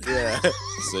 senor? Yeah,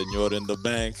 senor in the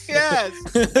bank. Yes,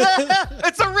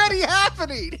 it's already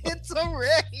happening. It's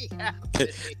already happening.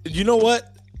 You know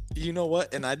what?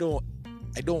 And I don't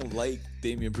like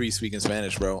Damian Priest speaking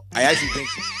Spanish, bro. I actually think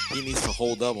he needs to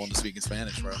hold up on the speaking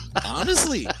Spanish, bro.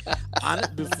 Honestly,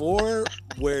 before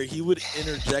where he would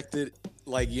interject it,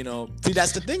 like, see,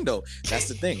 that's the thing, though. That's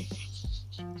the thing.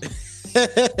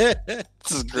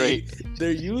 This is great.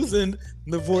 They're using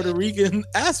the Puerto Rican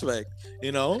aspect,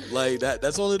 like that.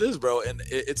 That's all it is, bro. And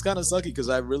it's kind of sucky because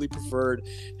I really preferred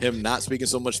him not speaking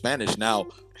so much Spanish. Now,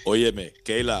 óyeme,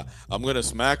 Kayla, I'm gonna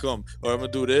smack him, or I'm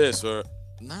gonna do this, or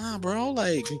nah, bro.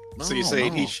 Like, no, so you're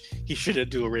saying he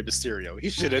shouldn't do a Rey Mysterio? He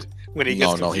shouldn't when he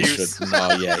gets confused. He should.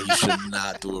 No, yeah, he should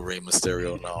not do a Rey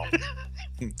Mysterio.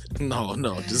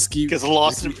 No, just keep. Because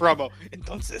lost in promo.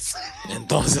 Entonces,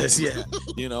 yeah,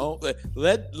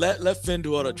 let Finn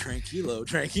do all the tranquilo.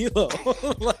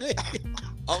 Like,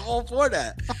 I'm all for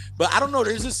that, but I don't know.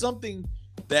 There's just something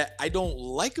that I don't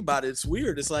like about it. It's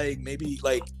weird. It's like maybe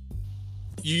like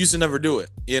you used to never do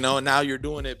it, and now you're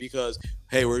doing it because,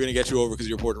 hey, we're gonna get you over because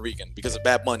you're Puerto Rican, because of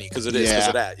Bad Money, because of this, because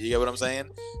of that. You get what I'm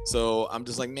saying? So I'm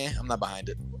just like, man, I'm not behind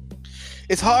it.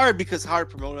 It's hard because hard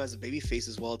to promote him as a babyface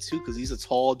as well too, because he's a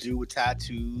tall dude with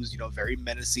tattoos, very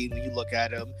menacing when you look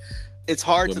at him. It's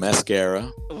hard with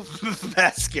mascara.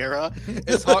 Mascara.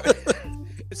 It's hard.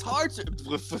 It's hard to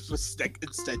with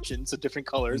extensions of different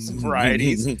colors and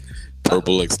varieties.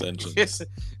 Purple extensions.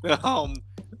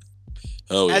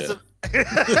 Oh yeah.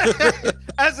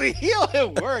 As a heel,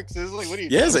 it works. It's like, what do you?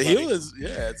 Yeah, as a heel is.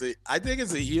 Yeah, I think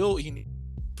as a heel, he needs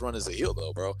to run as a heel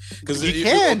though, bro. Because you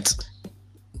can't.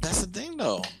 That's the thing,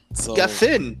 though. So you got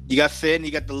Finn. You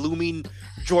got the looming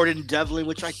Jordan Devlin,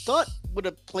 which I thought would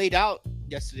have played out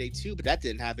yesterday too, but that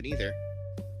didn't happen either.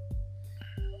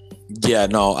 Yeah,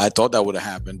 no, I thought that would have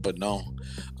happened, but no.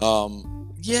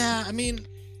 Yeah, I mean,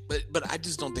 but I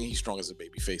just don't think he's strong as a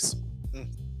babyface.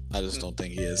 I just don't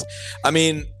think he is. I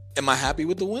mean, am I happy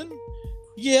with the win?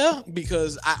 Yeah,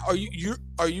 because are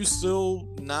you still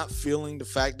not feeling the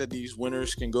fact that these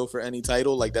winners can go for any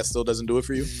title? Like, that still doesn't do it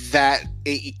for you? That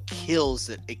it kills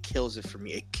it. It kills it for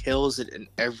me. It kills it in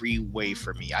every way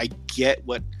for me. I get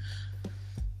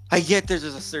there's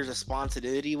a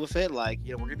spontaneity with it. Like,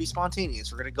 we're gonna be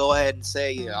spontaneous. We're gonna go ahead and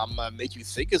say, I'm gonna make you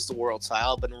think it's the world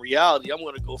title, but in reality, I'm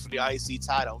gonna go for the IC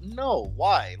title. No,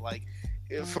 why? Like,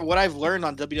 for what I've learned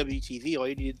on WWE TV, all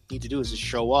you need to do is just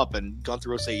show up, and Gunther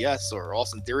will say yes, or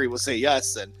Austin Theory will say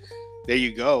yes, and there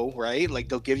you go, right? Like,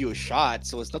 they'll give you a shot.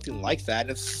 So it's nothing like that.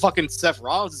 And fucking Seth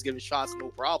Rollins is giving shots, no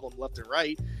problem, left and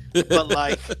right. But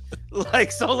like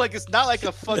it's not like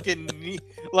a fucking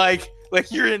like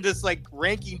you're in this like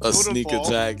ranking a sneak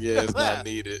attack. Yeah, it's not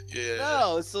needed. Yeah.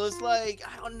 No, so it's like,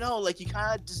 I don't know, like you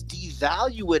kind of just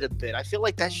devalue it a bit. I feel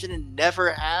like that should have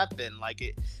never happened. Like,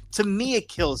 it to me, it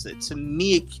kills it. To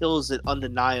me, it kills it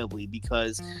undeniably,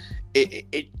 because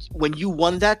it when you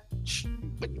won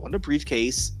the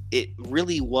briefcase, it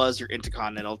really was your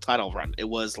Intercontinental title run. It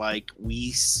was like,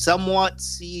 we somewhat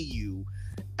see you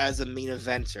as a main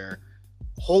eventer.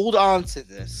 Hold on to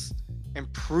this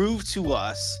and prove to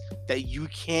us that you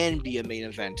can be a main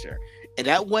eventer. And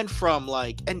that went from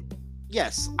like, and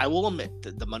yes, I will admit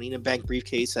that the Money in the Bank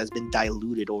briefcase has been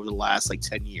diluted over the last like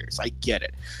 10 years. I get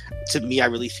it. To me, I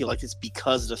really feel like it's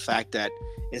because of the fact that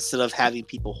instead of having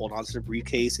people hold on to the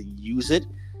briefcase and use it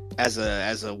as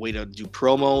a way to do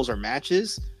promos or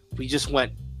matches, we just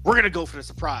went, we're gonna go for the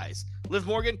surprise. Liv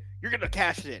Morgan, you're gonna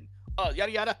cash it in.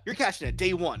 Yada yada, you're cashing it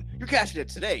day one. You're cashing it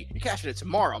today. You're cashing it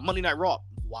tomorrow. Monday Night Raw.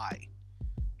 Why?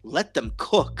 Let them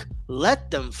cook. Let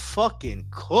them fucking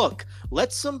cook.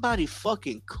 Let somebody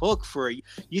fucking cook for you.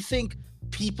 You think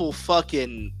people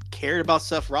fucking cared about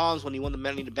Seth Rollins when he won the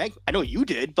Money in the Bank? I know you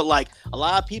did, but like a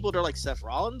lot of people, they're like, Seth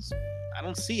Rollins? I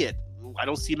don't see it. I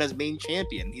don't see him as main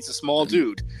champion. He's a small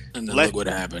dude. And then look what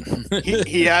happened.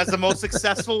 he has the most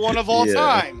successful one of all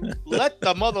time. Let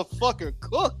the motherfucker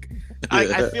cook.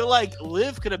 I feel like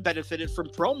Liv could have benefited from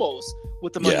promos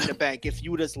with the Money in the Bank if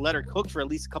you would just let her cook for at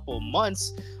least a couple of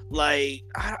months. Like,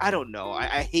 I don't know.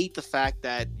 I hate the fact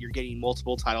that you're getting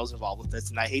multiple titles involved with this,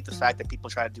 and I hate the fact that people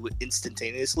try to do it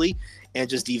instantaneously and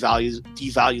just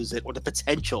devalues it, or the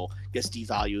potential gets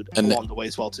devalued along the way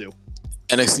as well too.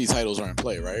 NXT titles are in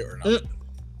play, right? Or not?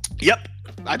 Yep.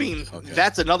 I mean,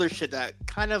 that's another shit that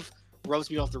kind of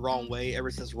rubs me off the wrong way ever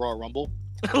since Royal Rumble.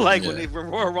 Like when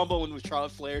Royal Rumble, when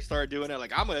Charlotte Flair started doing it,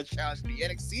 like, I'm gonna challenge the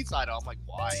NXT title. I'm like,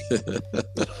 why?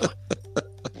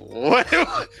 What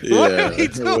are we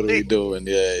doing? What are we doing?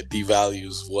 Yeah, it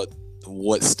devalues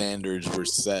what standards were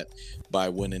set by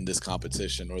winning this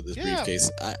competition or this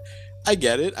briefcase. I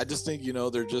get it. I just think,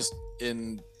 they're just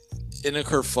in a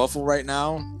kerfuffle right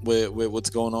now with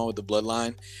what's going on with the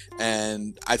bloodline,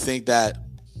 and I think that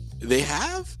they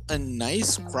have a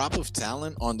nice crop of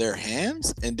talent on their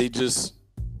hands, and they just,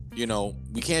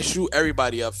 we can't shoot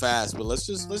everybody up fast, but let's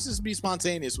just be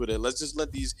spontaneous with it. Let's just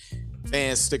let these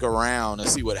fans stick around and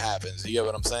see what happens. You get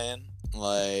what I'm saying?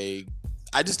 Like,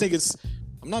 I just think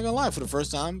I'm not gonna lie, for the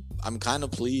first time, I'm kind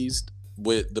of pleased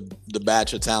with the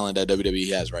batch of talent that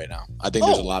WWE has right now. I think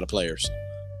there's a lot of players.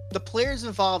 The players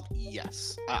involved,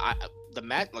 yes. The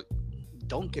match, like,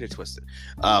 don't get it twisted.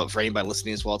 For anybody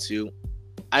listening as well too,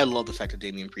 I love the fact that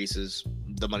Damian Priest is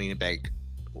the Money in the Bank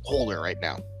holder right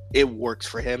now. It works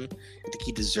for him. I think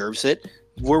he deserves it.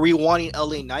 Were we wanting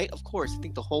LA Knight? Of course. I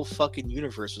think the whole fucking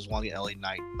universe was wanting LA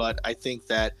Knight. But I think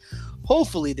that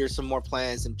hopefully there's some more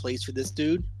plans in place for this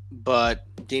dude. But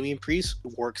Damian Priest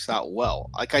works out well.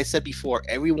 Like I said before,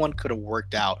 everyone could have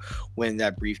worked out winning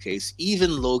that briefcase.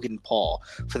 Even Logan Paul,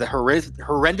 for the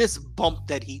horrendous bump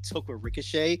that he took with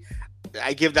Ricochet.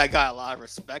 I give that guy a lot of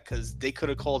respect, because they could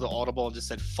have called an audible and just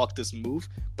said, fuck this move.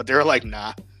 But they were like,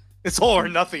 nah. It's all or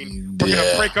nothing. We're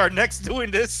gonna break our necks doing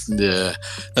this. Yeah,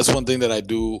 that's one thing that I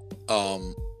do,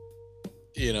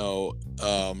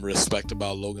 respect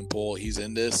about Logan Paul. He's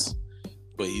in this,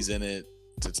 but he's in it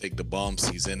to take the bumps.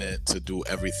 He's in it to do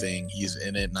everything. He's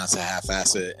in it not to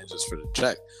half-ass it and just for the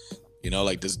check.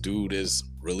 Like, this dude is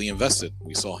really invested.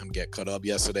 We saw him get cut up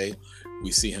yesterday.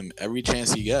 We see him every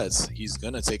chance he gets. He's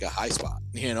gonna take a high spot.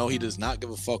 He does not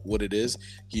give a fuck what it is.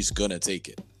 He's gonna take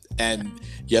it. And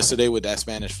yesterday with that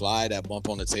Spanish Fly, that bump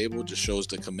on the table, just shows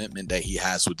the commitment that he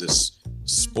has with this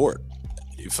sport.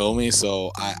 You feel me?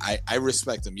 So I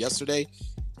respect him. Yesterday,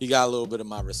 he got a little bit of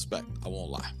my respect. I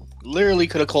won't lie. Literally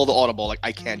could have called the audible, like,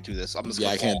 I can't do this. I'm just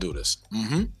I can't do this.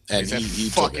 Mm-hmm. And he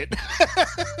fuck took it.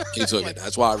 He took it.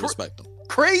 That's why I respect him.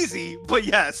 Crazy, but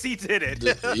yes, he did it.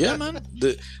 Yeah, man.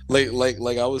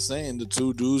 Like I was saying, the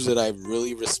two dudes that I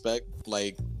really respect,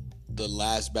 like, the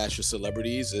last batch of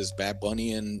celebrities, is Bad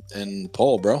Bunny and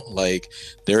Paul, bro. Like,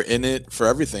 they're in it for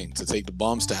everything, to take the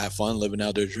bumps, to have fun, living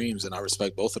out their dreams, and I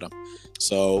respect both of them.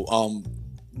 So,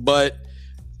 but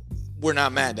we're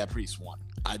not mad that Priest won.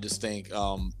 I just think,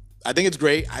 I think it's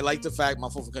great. I like the fact, my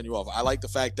fault for cutting you off. I like the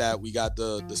fact that we got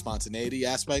the spontaneity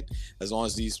aspect, as long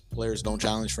as these players don't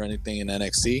challenge for anything in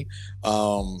NXT.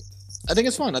 I think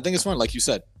it's fun. Like you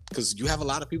said, because you have a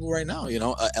lot of people right now,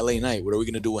 LA Knight. What are we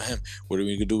going to do with him? What are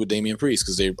we going to do with Damian Priest?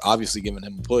 Because they're obviously giving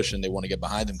him a push and they want to get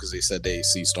behind him because they said they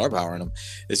see star power in him.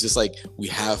 It's just like, we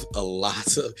have a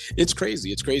lot of, it's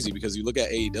crazy because you look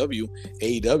at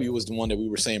AEW was the one that we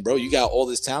were saying, bro, you got all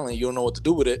this talent, you don't know what to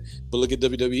do with it. But look at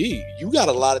WWE, you got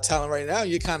a lot of talent right now.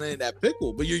 You're kind of in that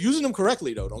pickle, but you're using them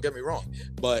correctly though. Don't get me wrong.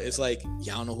 But it's like,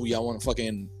 y'all know who y'all want to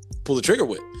fucking pull the trigger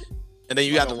with. And then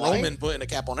you got the Roman putting a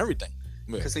cap on everything.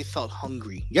 Because they felt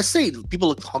hungry. Yesterday, people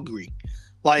looked hungry.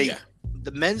 Like,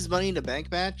 the men's Money in the Bank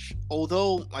match,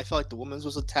 although I felt like the women's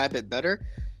was a tad bit better.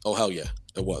 Oh, hell yeah.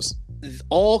 It was.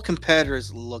 All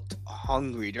competitors looked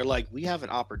hungry. They're like, we have an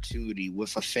opportunity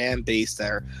with a fan base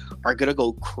that are going to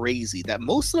go crazy. That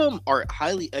most of them are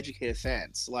highly educated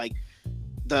fans. Like,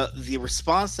 the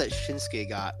response that Shinsuke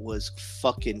got was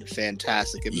fucking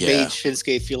fantastic. It Yeah. made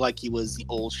Shinsuke feel like he was the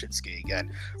old Shinsuke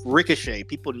again. Ricochet,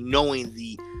 people knowing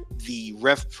the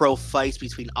Rev Pro fights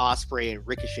between Ospreay and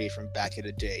Ricochet from back in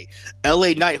the day.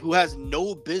 LA Knight, who has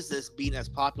no business being as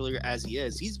popular as he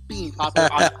is, he's being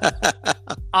popular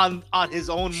on his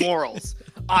own morals.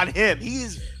 On him,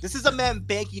 this is a man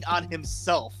banking on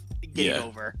himself getting Yeah.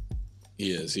 over.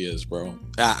 He is, bro.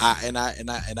 I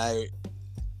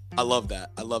love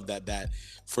that. I love that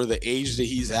for the age that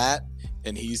he's at,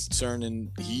 and he's churning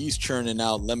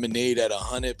out lemonade at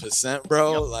 100%,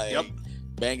 bro. Yep.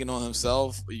 Banging on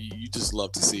himself. You just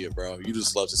love to see it, bro. You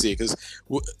just love to see it because.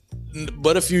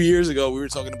 But a few years ago, we were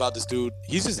talking about this dude.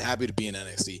 He's just happy to be in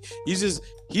NXT.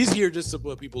 He's here just to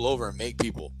put people over and make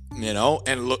people, you know.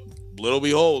 And look, little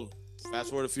behold, fast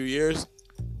forward a few years,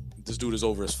 this dude is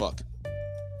over as fuck.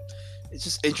 It's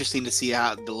just interesting to see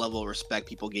how the level of respect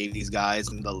people gave these guys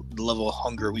and the level of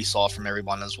hunger we saw from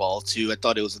everyone as well too. I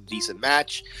thought it was a decent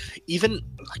match. Even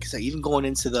like I said, even going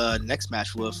into the next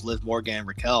match with Liv Morgan and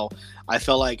Raquel, I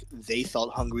felt like they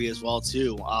felt hungry as well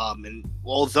too. And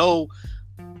although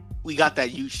we got that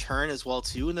huge turn as well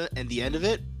too in the end of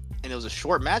it, and it was a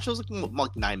short match. It was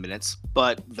like 9 minutes,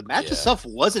 but the match itself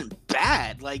wasn't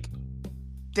bad. Like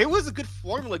there was a good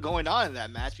formula going on in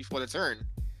that match before the turn.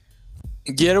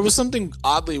 Yeah, there was something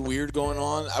oddly weird going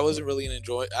on. I wasn't really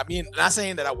enjoying. I mean, not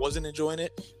saying that I wasn't enjoying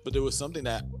it, but there was something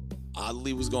that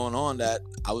oddly was going on that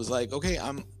I was like, okay,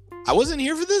 I wasn't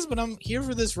here for this, but I'm here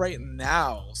for this right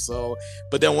now. So,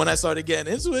 but then when I started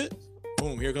getting into it,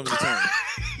 boom, here comes the turn.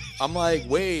 I'm like,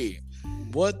 wait,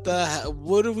 what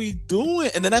are we doing?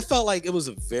 And then I felt like it was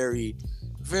a very,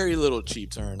 very little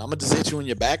cheap turn. I'm gonna just hit you in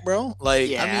your back, bro. Like,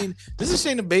 Yeah. I mean, this is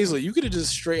Shayna Baszler. You could have just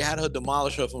straight had her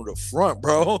demolish her from the front,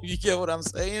 bro. You get what I'm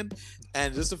saying?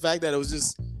 And just the fact that it was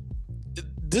just,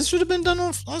 this should have been done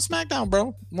on SmackDown,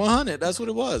 bro. 100. That's what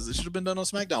it was. It should have been done on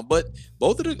SmackDown. But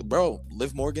both of the, bro,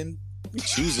 Liv Morgan,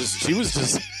 she was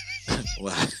just.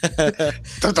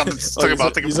 Talking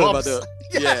about taking bumps.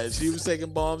 Yeah, she was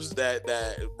taking bumps. That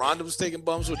Ronda was taking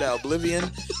bumps with that Oblivion,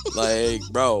 like,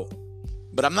 bro.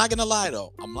 But I'm not gonna lie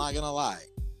though. I'm not gonna lie.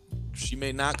 She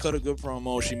may not cut a good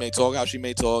promo. She may talk how she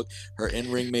may talk. Her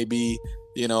in-ring may be,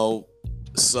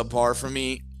 subpar for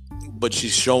me. But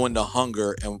she's showing the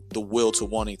hunger and the will to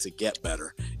wanting to get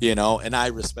better, and I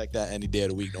respect that any day of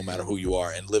the week, no matter who you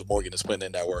are. And Liv Morgan is putting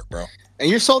in that work, bro. And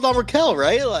you're sold on Raquel,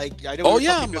 right? Like I know we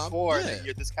were talking I'm- before yeah. that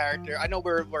you're this character. I know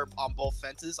we're on both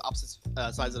fences, opposite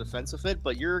sides of the fence with it,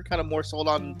 but you're kind of more sold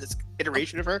on this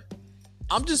iteration of her.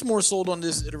 I'm just more sold on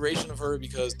this iteration of her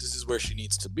because this is where she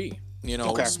needs to be.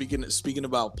 Okay. Speaking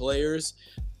about players,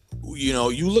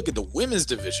 you look at the women's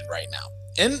division right now,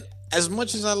 and as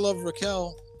much as I love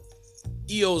Raquel,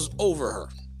 Io's over her.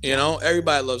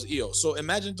 Everybody loves Io. So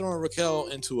imagine throwing Raquel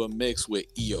into a mix with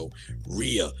Io,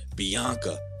 Rhea,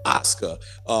 Bianca, Asuka,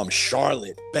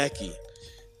 Charlotte, Becky.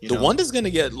 The one that's gonna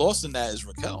get lost in that is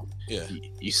Raquel. Yeah.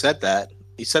 You said that.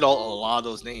 You said a lot of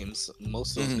those names.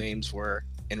 Most of those Mhm. names were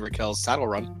in Raquel's title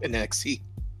run in NXT.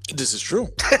 This is true.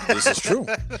 This is true.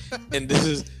 And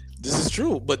this is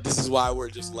true. But this is why we're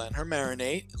just letting her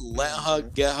marinate, let her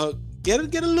get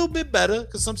a little bit better.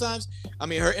 Because sometimes,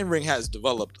 her in-ring has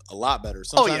developed a lot better.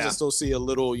 Sometimes yeah. I still see a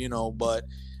little, but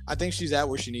I think she's at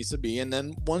where she needs to be. And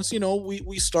then once,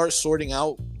 we start sorting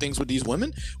out things with these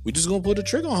women, we just gonna put a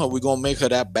trigger on her. We're gonna make her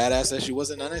that badass that she was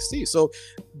in NXT. So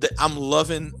I'm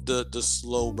loving the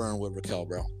slow burn with Raquel,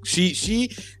 bro.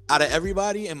 She out of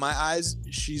everybody, in my eyes,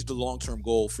 she's the long-term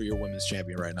goal for your women's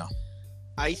champion right now.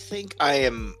 I think I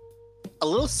am a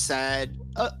little sad,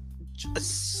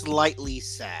 slightly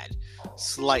sad.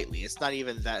 Slightly. It's not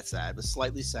even that sad, but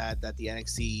slightly sad that the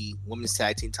NXT women's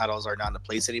tag team titles are not in the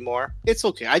place anymore. It's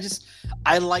okay.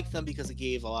 I like them because it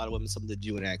gave a lot of women something to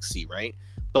do in NXT, right?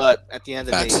 But at the end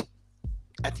of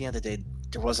the day,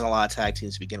 there wasn't a lot of tag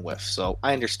teams to begin with, so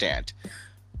I understand.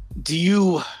 Do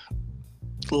you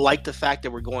like the fact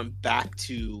that we're going back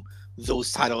to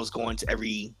those titles going to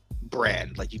every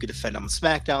brand? Like you could defend them on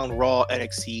SmackDown, Raw,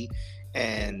 NXT,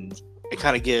 and it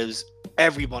kind of gives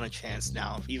everyone a chance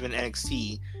now, even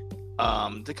NXT,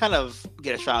 to kind of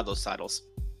get a shot at those titles.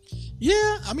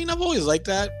 Yeah, I've always liked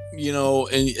that,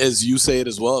 and as you say it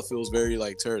as well, it feels very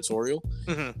like territorial.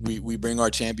 Mm-hmm. We bring our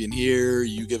champion here,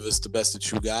 you give us the best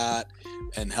that you got,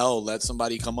 and hell, let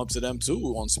somebody come up to them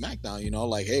too on SmackDown,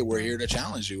 like, hey, we're here to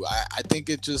challenge you. I think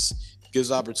it just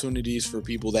gives opportunities for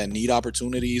people that need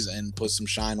opportunities and put some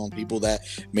shine on people that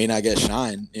may not get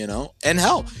shine, and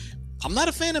hell, I'm not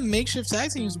a fan of makeshift tag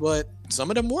teams, but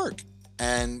some of them work.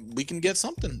 and we can get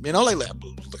something. You know, like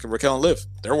look at Raquel and Liv.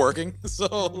 They're working. So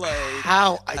like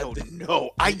How? I don't know.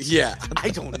 I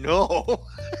don't know.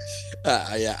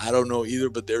 Yeah, I don't know either,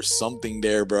 but there's something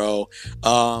there, bro.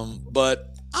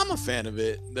 But I'm a fan of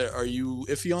it. Are you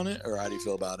iffy on it, or how do you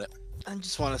feel about it? I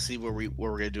just want to see what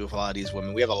we're gonna do with a lot of these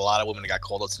women. We have a lot of women that got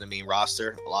called up to the main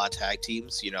roster, a lot of tag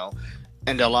teams, you know,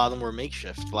 and a lot of them were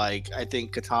makeshift. Like I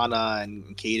think Katana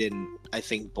and Kaden, I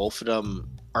think both of them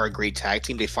are a great tag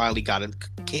team. They finally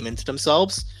came into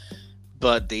themselves,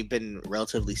 but they've been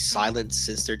relatively silent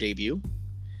since their debut.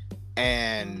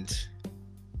 And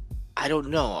I don't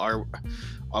know,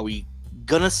 are we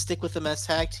gonna stick with them as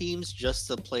tag teams just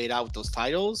to play it out with those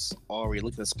titles, or are we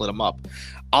looking to split them up?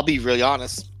 I'll be really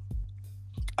honest.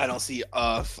 I don't see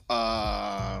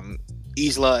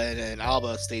Isla and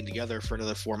Alba staying together for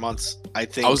another 4 months. I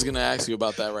was gonna ask you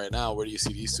about that right now. Where do you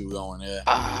see these two going? Yeah,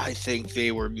 I think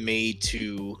they were made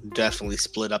to definitely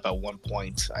split up at one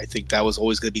point. I think that was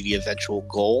always going to be the eventual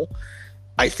goal.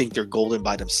 I think they're golden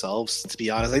by themselves, to be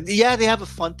honest. Like, yeah, they have a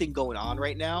fun thing going on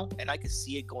right now, and I can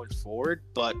see it going forward.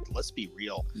 But let's be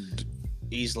real,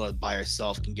 Isla by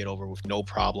herself can get over with no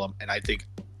problem, and I think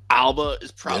Alba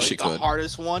is probably the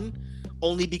hardest one.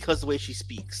 Only because the way she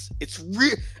speaks. It's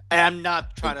real. I'm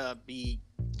not trying to be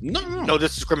no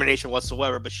discrimination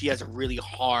whatsoever, but she has a really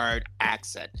hard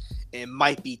accent. It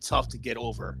might be tough to get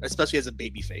over, especially as a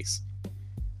baby face.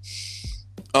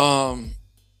 Yeah,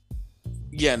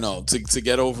 no. To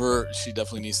get over, she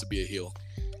definitely needs to be a heel.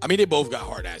 I mean, they both got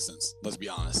hard accents. Let's be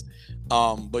honest.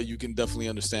 But you can definitely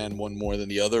understand one more than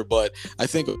the other. But I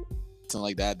think something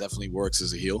like that definitely works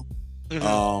as a heel.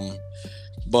 Mm-hmm.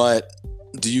 But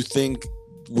do you think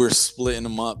we're splitting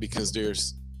them up because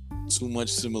there's too much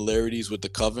similarities with the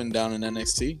Coven down in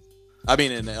NXT? I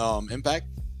mean, in Impact?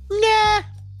 Nah.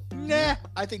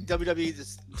 I think WWE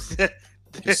is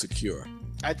secure.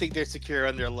 I think they're secure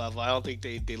on their level. I don't think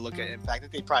they look at Impact. I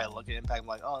think they probably look at Impact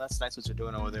like, oh, that's nice what you're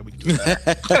doing over there. We can do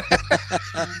that.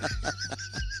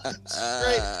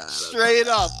 Straight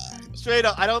up.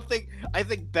 I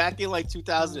think back in like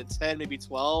 2010, maybe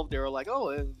 12, they were like,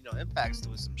 oh, Impact's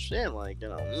doing some shit. Like,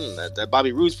 that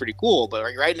Bobby Roode's pretty cool. But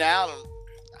right now,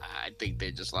 I think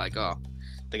they're just like, oh,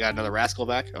 they got another rascal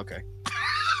back? Okay.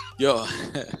 Yo.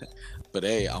 But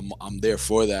hey, I'm there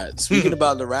for that. Speaking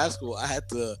about the rascal, I had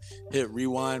to hit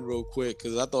rewind real quick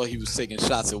because I thought he was taking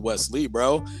shots at Wesley,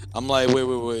 bro. I'm like, wait.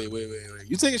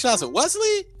 You taking shots at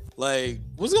Wesley? Like,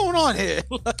 what's going on here?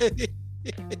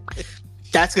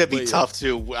 That's gonna be tough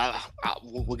too.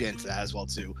 We'll get into that as well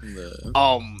too.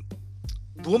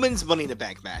 Women's Money in the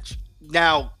Bank match.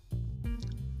 Now,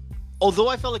 although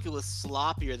I felt like it was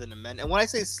sloppier than the men, and when I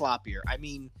say sloppier, I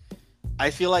mean I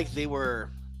feel like they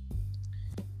were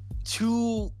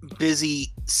too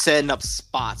busy setting up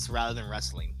spots rather than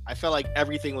wrestling. I felt like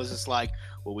everything was just like,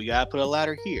 well, we gotta put a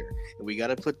ladder here, and we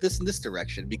gotta put this in this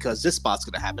direction because this spot's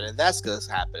gonna happen and that's gonna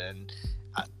happen. And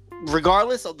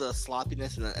regardless of the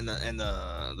sloppiness and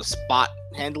the spot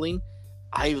handling,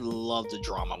 I love the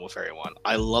drama with everyone.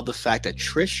 I love the fact that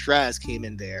Trish Stratus came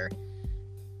in there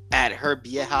at her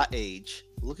vieja age,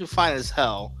 looking fine as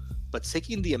hell, but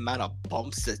taking the amount of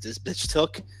bumps that this bitch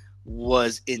took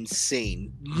was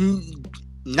insane.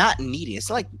 Not needing. It's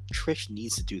not like Trish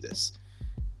needs to do this.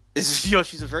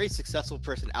 She's a very successful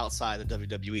person outside of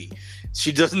WWE.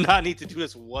 She does not need to do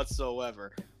this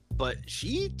whatsoever. But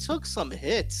she took some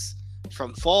hits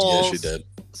from falls. Yeah, she did.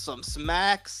 Some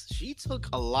smacks. She took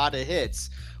a lot of hits.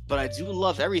 But I do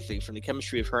love everything from the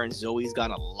chemistry of her and Zoe's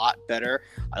gotten a lot better.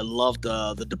 I love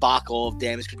the debacle of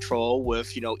Damage Control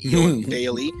with, Io and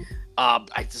Bailey.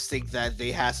 I just think that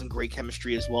they had some great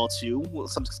chemistry as well too.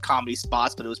 Some comedy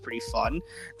spots, but it was pretty fun.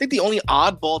 I think the only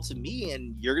oddball to me,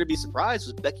 and you're gonna be surprised,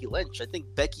 was Becky Lynch. I think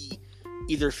Becky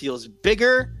either feels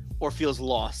bigger or feels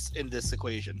lost in this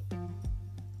equation.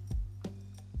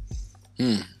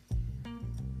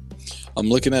 I'm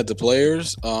looking at the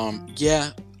players.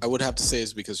 Yeah, I would have to say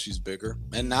it's because she's bigger,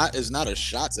 and it's not a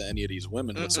shot to any of these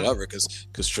women whatsoever, because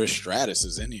Trish Stratus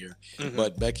is in here.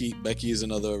 But Becky is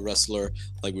another wrestler,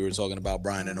 like we were talking about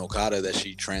Bryan and Okada, that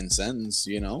she transcends,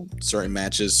 certain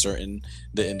matches,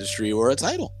 the industry, or a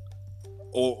title,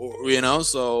 or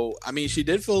So I mean, she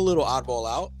did feel a little oddball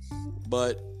out,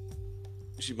 but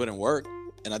she put in work,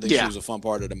 and I think she was a fun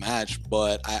part of the match.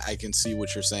 But I can see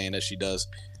what you're saying, that she does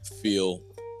feel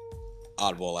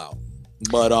oddball out.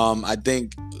 But I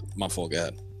think my fault. Go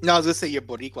ahead. No, I was gonna say your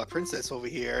Boricua princess over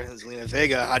here, Zelina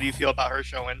Vega. How do you feel about her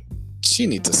showing? She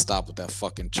needs to stop with that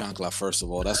fucking chancla. First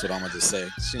of all, that's what I'm gonna say.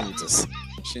 She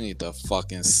needs to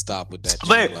fucking stop with that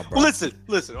chancla, bro. Listen.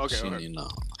 Okay.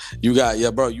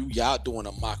 bro. Y'all doing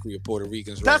a mockery of Puerto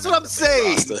Ricans. That's right what now I'm in the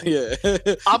main saying. roster. Yeah,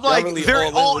 I'm Y'all like, really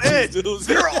they're all with these in. dudes.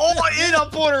 They're all in on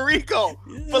Puerto Rico,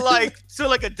 but like to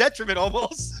like a detriment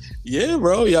almost. Yeah,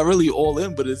 bro. Y'all really all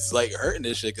in, but it's like hurting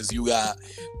this shit because you got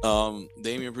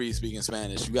Damian Priest speaking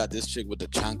Spanish. You got this chick with the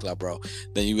chancla, bro.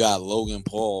 Then you got Logan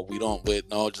Paul.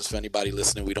 Just for anybody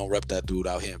listening, we don't rep that dude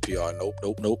out here in PR.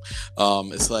 Nope.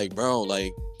 It's like, bro,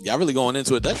 like y'all really going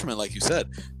into a detriment, like you said.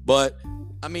 But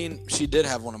I mean, she did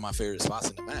have one of my favorite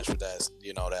spots in the match with that,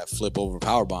 that flip over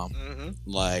powerbomb. Mm-hmm.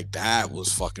 Like that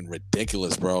was fucking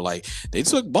ridiculous, bro. Like they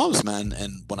took bumps, man.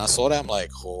 And when I saw that, I'm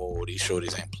like, oh, these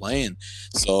shorties ain't playing.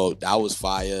 So that was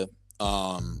fire.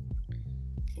 The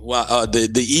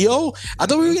EO, I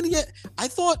thought we were gonna get. I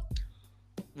thought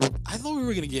we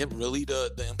were gonna get really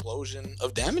the implosion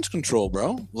of Damage Control,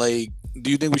 bro. Like, do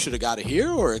you think we should have got it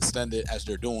here or extend it as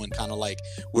they're doing? Kind of like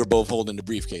we're both holding the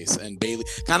briefcase and Bailey,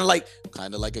 kind of like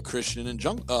a Christian and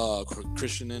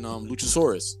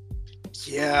Luchasaurus.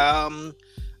 Yeah,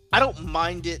 I don't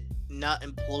mind it not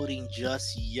imploding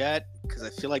just yet because I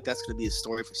feel like that's going to be a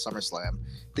story for SummerSlam.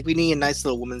 I think we need a nice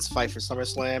little women's fight for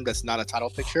SummerSlam that's not a title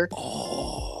picture.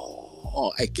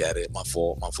 Oh, I get it. My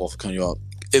fault for cutting you off.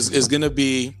 It's going to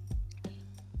be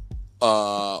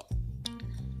it's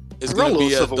going to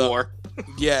be a Civil War.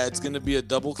 Yeah, it's going to be a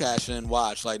double cash in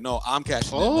watch. Like, no, I'm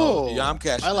cashing in. Oh, No, yeah, I'm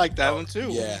cashing I like in. that one too.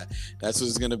 Yeah, that's what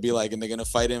it's going to be like. And they're going to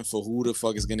fight in for who the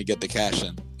fuck is going to get the cash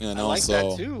in. You know, I like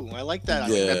that too. I like that. I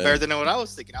think that's better than what I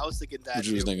was thinking. I was thinking that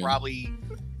they would probably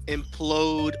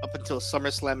implode up until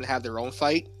SummerSlam and have their own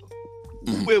fight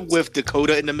with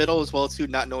Dakota in the middle as well too,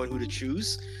 not knowing who to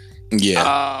choose.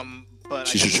 Yeah. But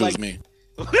she should choose me.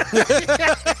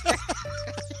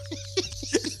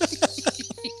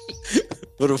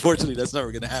 But unfortunately, that's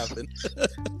never gonna happen.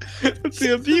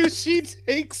 The abuse she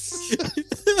takes.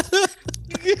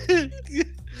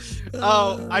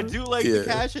 I do like the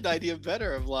cash in idea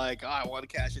better of like, I want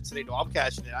to cash in today. No, I'm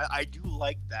cashing it. I do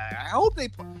like that. I hope they,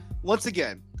 once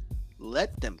again,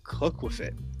 let them cook with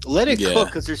it. Let it cook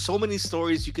because there's so many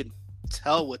stories you can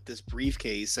tell with this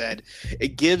briefcase, and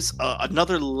it gives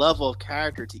another level of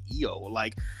character to Io.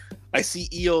 Like, I see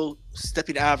Io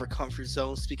stepping out of her comfort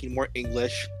zone, speaking more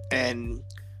English, and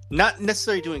not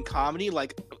necessarily doing comedy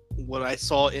like what I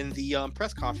saw in the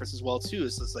press conference as well too.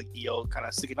 Is just like Io kind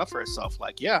of sticking up for herself.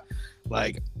 Like,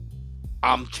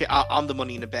 I'm the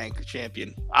Money in the Bank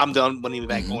champion. I'm the Money in the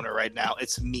Bank owner right now.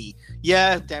 It's me.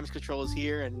 Yeah, Damage Control is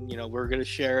here, and we're gonna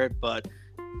share it, but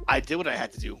I did what I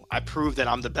had to do. I proved that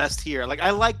I'm the best here. Like, I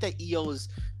like that Io is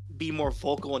being more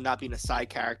vocal and not being a side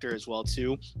character as well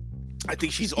too. I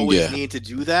think she's always needed to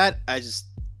do that.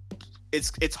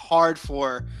 It's hard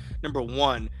for, number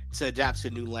one, to adapt to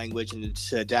a new language and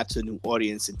to adapt to a new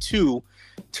audience, and two,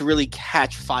 to really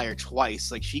catch fire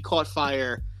twice. Like, she caught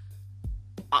fire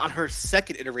on her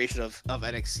second iteration of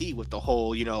NXT with the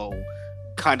whole,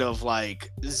 kind of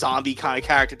like zombie kind of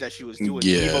character that she was doing,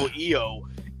 Evo Io.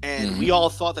 And we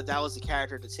all thought that was the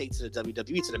character to take to the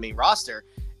WWE, to the main roster.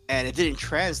 And it didn't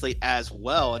translate as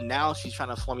well. And now she's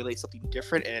trying to formulate something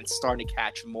different, and it's starting to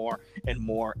catch more and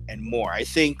more and more. I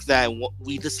think that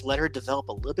we just let her develop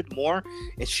a little bit more,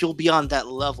 and she'll be on that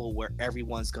level where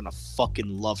everyone's gonna fucking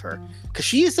love her, because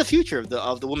she is the future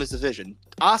of the women's division.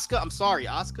 Asuka, I'm sorry,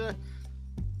 Asuka,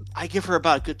 I give her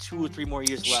about a good 2 or 3 more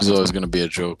years left. She's always gonna be a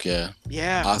joke, yeah.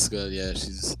 Asuka,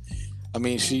 she's. I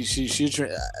mean, she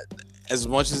as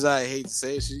much as I hate to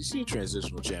say it, she's a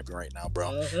transitional champion right now,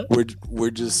 bro. We're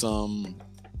just damn,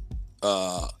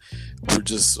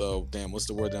 what's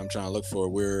the word that I'm trying to look for?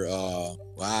 We're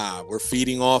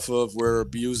feeding off of, we're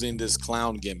abusing this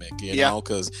clown gimmick,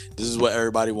 because this is what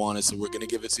everybody wanted, so we're gonna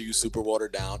give it to you super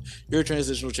watered down. You're a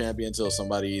transitional champion until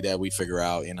somebody that we figure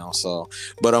out, so.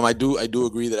 But I do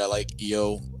agree that I like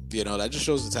Io. That just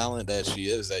shows the talent that she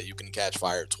is, that you can catch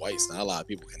fire twice. Not a lot of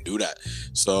people can do that.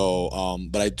 So,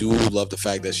 but I do love the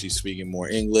fact that she's speaking more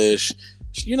English,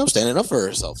 standing up for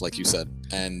herself, like you said.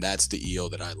 And that's the Io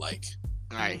that I like.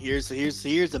 All right, here's a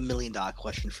 $1 million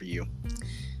question for you.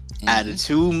 Out of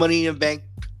 2 Money in the Bank,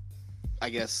 I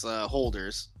guess,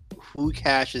 holders, who's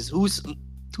going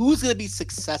to be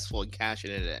successful in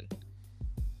cashing it in?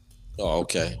 Oh,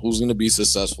 okay. Who's going to be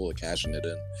successful at cashing it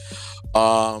in?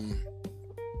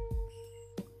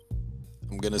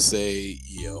 I'm gonna say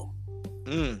Io.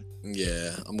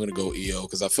 Yeah, I'm gonna go Io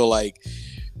because I feel like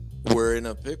we're in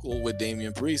a pickle with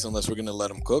Damian Priest unless we're gonna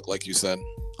let him cook, like you said.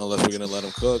 Unless we're gonna let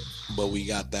him cook, but we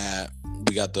got the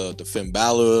Finn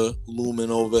Balor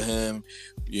looming over him.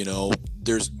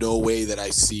 There's no way that I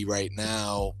see right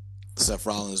now Seth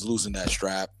Rollins losing that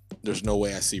strap. There's no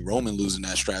way I see Roman losing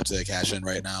that strap to cash in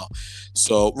right now.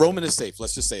 So Roman is safe.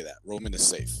 Let's just say that Roman is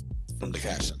safe. from the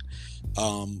cash in.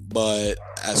 But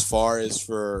as far as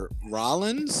for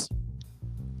Rollins,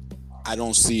 I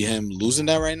don't see him losing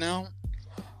that right now.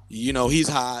 You know, he's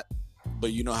hot,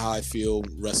 but you know how I feel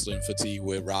wrestling fatigue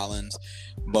with Rollins.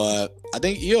 But I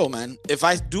think, man, if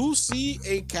I do see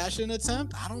a cash-in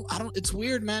attempt, I don't. It's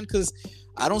weird, man, because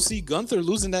I don't see Gunther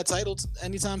losing that title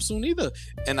anytime soon either.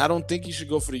 And I don't think he should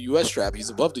go for the U.S. strap. He's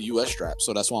above the U.S. strap,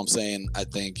 so that's why I'm saying I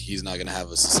think he's not going to have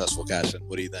a successful cash-in.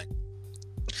 What do you think?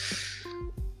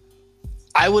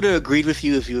 I would have agreed with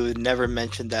you if you had never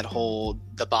mentioned that whole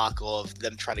debacle of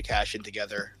them trying to cash in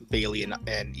together, Bailey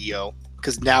and Io.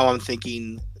 Because now I'm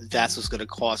thinking that's what's going to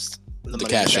cost the money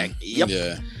cash in. Yep.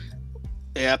 Yeah.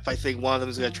 Yep. I think one of them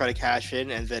is going to try to cash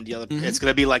in, and then the other, it's going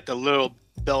to be like the little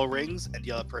bell rings, and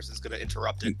the other person's going to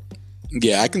interrupt it.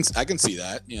 Yeah, I can see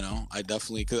that. I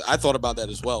definitely, because I thought about that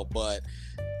as well, but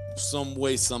some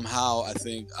way somehow I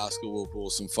think Asuka will pull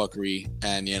some fuckery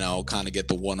and kind of get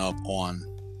the one up on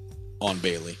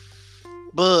Bailey.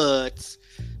 But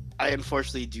I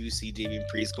unfortunately do see Damian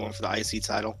Priest going for the IC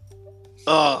title.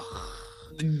 Ugh.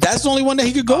 That's the only one that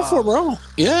he could go for, bro.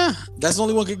 Yeah, that's the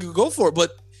only one he could go for.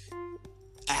 But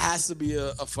it has to be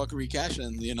a fuckery cash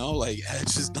in, like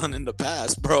it's just done in the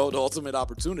past, bro. The ultimate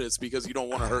opportunist, because you don't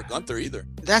want to hurt Gunther either.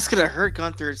 That's gonna hurt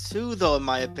Gunther too, though, in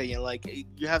my opinion. Like,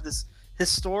 you have this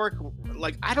historic,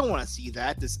 like, I don't want to see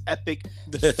that. This epic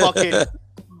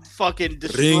fucking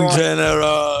destroy. Ring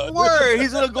general. Word,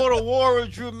 he's gonna go to war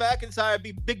with Drew McIntyre,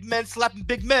 be big men slapping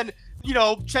big men,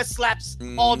 chest slaps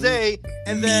all day,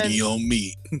 and then meaty on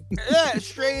meat. yeah,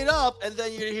 straight up, and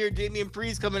then you hear Damian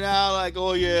Priest coming out like,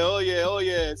 oh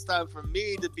yeah, it's time for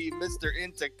me to be Mr.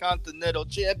 Intercontinental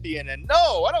Champion, and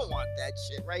no, I don't want that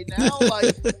shit right now.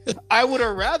 Like, I would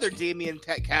have rather Damian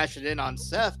cash it in on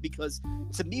Seth, because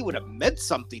to me it would have meant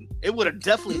something. It would have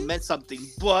definitely meant something,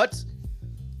 but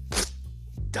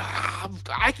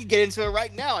I could get into it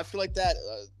right now. I feel like that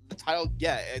the title,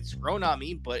 yeah, it's grown on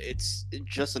me, but it's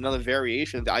just another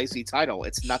variation of the IC title.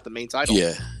 It's not the main title.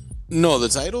 Yeah. No, the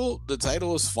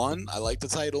title is fun. I like the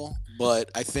title,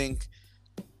 but I think,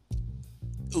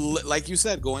 like you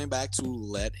said, going back to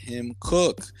let him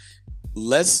cook.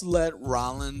 Let's let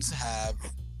Rollins have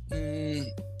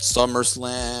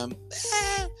SummerSlam.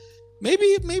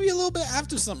 Maybe a little bit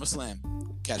after SummerSlam,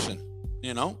 cash in.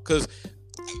 Because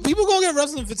people gonna get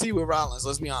wrestling fatigue with Rollins.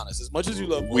 Let's be honest. As much as you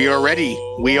love, we are ready.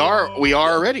 We are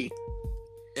ready.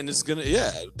 And it's gonna,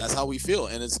 that's how we feel.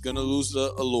 And it's gonna lose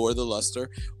the allure, the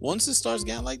luster. Once it starts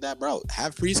getting like that, bro,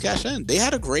 have Priest cash in. They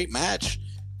had a great match.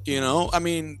 I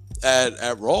mean,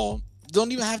 at Raw,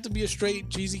 don't even have to be a straight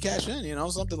cheesy cash in.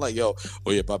 Something like, oh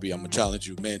yeah, Bobby, I'm gonna challenge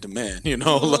you man to man.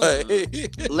 Like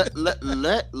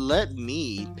let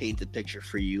me paint the picture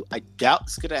for you. I doubt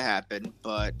it's gonna happen,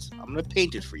 but I'm gonna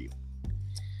paint it for you.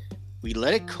 We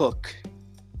let it cook.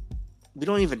 We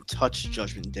don't even touch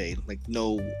Judgment Day. Like,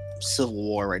 no Civil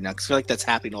War right now. Because I feel like that's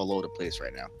happening all over the place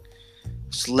right now.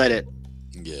 Just let it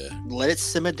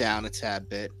simmer down a tad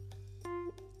bit.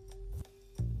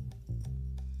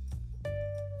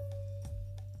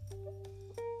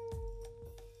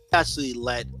 Actually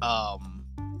let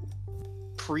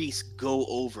Priest go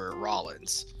over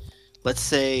Rollins. Let's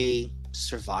say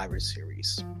Survivor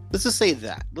Series. Let's just say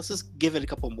that. Let's just give it a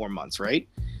couple more months, right?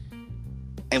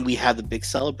 And we have the big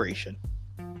celebration.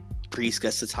 Priest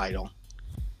gets the title.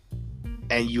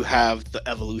 And you have the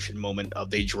evolution moment of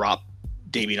they drop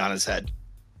Damian on his head.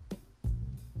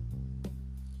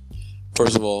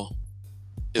 First of all,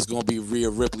 it's going to be Rhea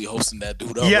Ripley hosting that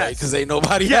dude up, yes. Right? Because ain't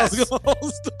nobody else going to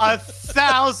host him.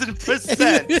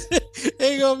 1,000%.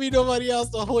 Ain't going to be nobody else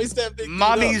to hoist that big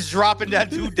Mommy's dropping that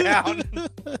dude down.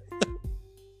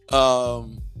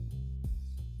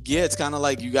 Yeah, it's kind of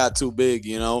like you got too big,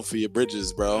 for your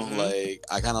bridges, bro. Mm-hmm. Like,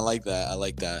 I kind of like that. I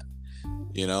like that.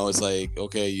 It's like,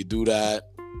 okay, you do that.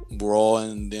 We're all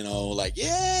in, like,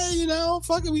 yeah,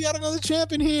 fuck it, we got another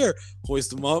champion here.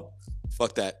 Hoist him up.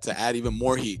 Fuck that. To add even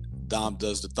more heat, Dom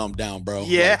does the thumb down, bro.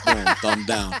 Yeah. Like, boom, thumb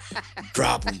down.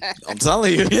 Drop him. I'm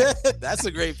telling you, yeah, that's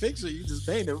a great picture. You just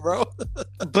painted, bro.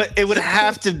 But it would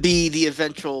have to be the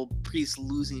eventual Priest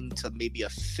losing to maybe a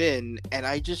Finn, and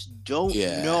I just don't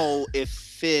know if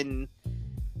Finn.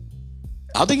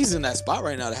 I don't think he's in that spot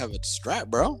right now to have a strap,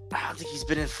 bro. I don't think he's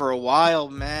been in for a while,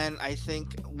 man. I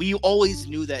think we always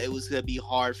knew that it was going to be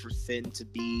hard for Finn to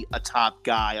be a top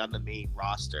guy on the main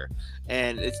roster.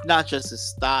 And it's not just his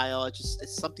style.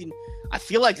 It's something. I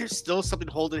feel like there's still something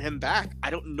holding him back. I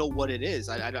don't know what it is.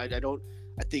 I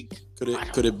think. Could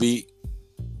it be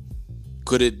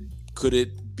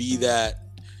that?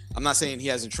 I'm not saying he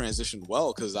hasn't transitioned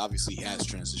well, because obviously he has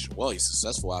transitioned well. He's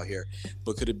successful out here.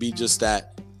 But could it be just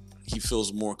that he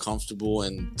feels more comfortable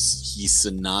and he's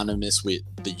synonymous with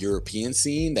the European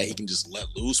scene, that he can just let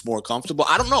loose more comfortable.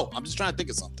 I don't know. I'm just trying to think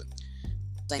of something.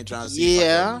 I'm trying to see if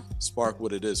I can spark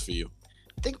what it is for you.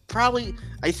 I think probably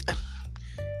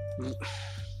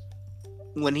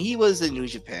when he was in New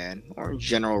Japan or in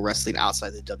general wrestling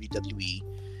outside the WWE,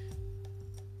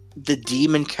 the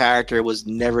demon character was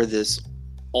never this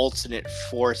alternate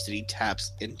force that he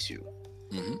taps into.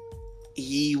 Mm-hmm.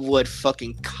 He would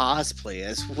fucking cosplay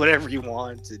as whatever he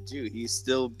wanted to do. He'd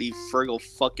still be Fergal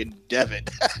fucking Devitt.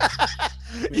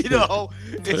 You know,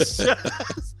 it's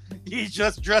just he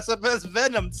just dressed up as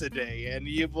Venom today, and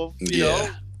he will, you know,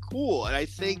 cool. And I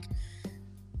think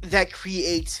that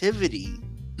creativity,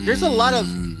 there's a lot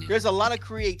of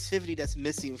creativity that's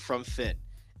missing from Finn.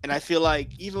 And I feel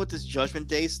like even with this Judgment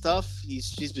Day stuff,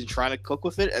 she's been trying to cook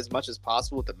with it as much as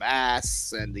possible with the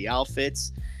masks and the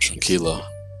outfits. Tranquilo.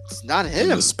 It's not him.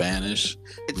 The Spanish.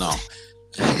 No.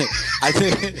 I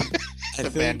think the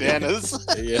bandanas.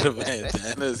 Yeah, the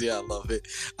bandanas. Yeah, I love it.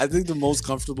 I think the most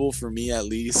comfortable for me, at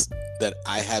least, that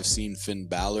I have seen Finn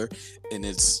Balor, and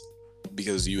it's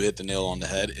because you hit the nail on the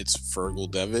head, it's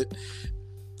Fergal Devitt.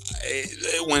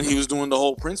 When he was doing the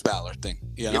whole Prince Balor thing,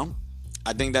 you know?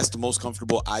 I think that's the most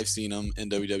comfortable I've seen him in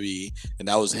WWE, and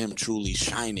that was him truly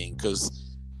shining, because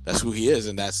that's who he is,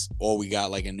 and that's all we got,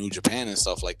 like in New Japan and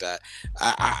stuff like that.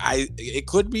 It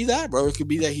could be that, bro. It could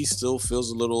be that he still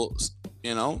feels a little,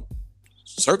 you know,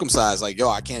 circumcised. Like, yo,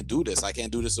 I can't do this. I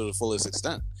can't do this to the fullest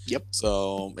extent. Yep.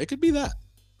 So it could be that.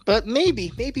 But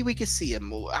maybe we could see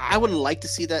him. I would like to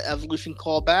see that Evolution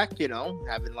callback. You know,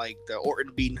 having like the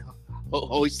Orton being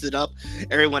hoisted up,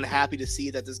 everyone happy to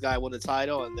see that this guy won the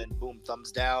title, and then boom,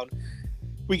 thumbs down.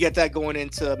 We get that going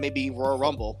into maybe Royal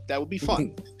Rumble. That would be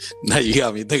fun. Now you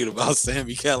got me thinking about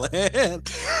Sami Callihan.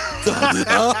 Thumbs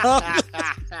up.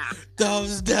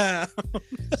 Thumbs down.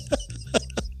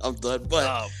 I'm done.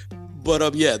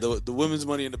 But yeah, the women's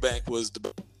Money in the Bank was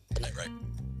the night, right?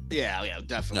 Yeah,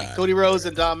 definitely. Right. Cody Rhodes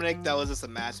and Dominic, that was just a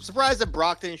match. I'm surprised that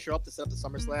Brock didn't show up to set up the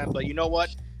SummerSlam, but you know what?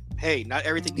 Hey, not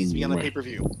everything needs to be on the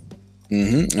pay-per-view.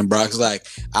 Mm-hmm. And Brock's like,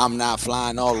 I'm not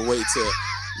flying all the way to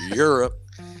Europe.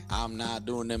 I'm not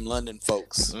doing them London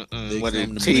folks. What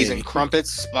teas and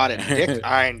crumpets, spotted dick.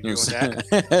 I ain't doing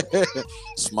that.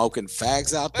 Smoking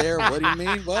fags out there. What do you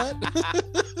mean? What?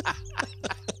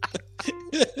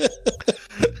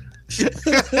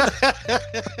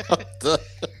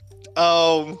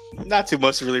 Not too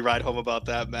much to really ride home about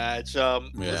that match.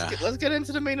 Let's get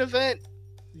into the main event.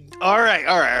 All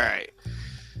right.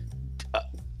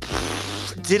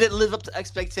 Did it live up to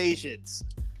expectations?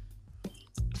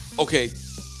 Okay.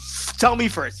 Tell me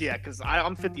first, yeah, because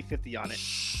I'm 50-50 on it.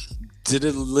 Did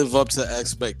it live up to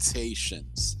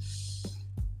expectations?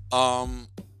 I'm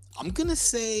gonna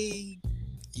say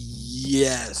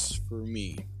yes for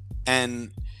me.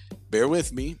 And bear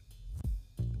with me.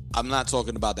 I'm not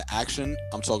talking about the action.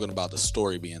 I'm talking about the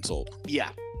story being told. Yeah.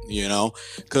 You know?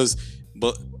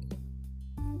 But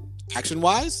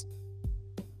action-wise,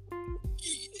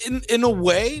 in a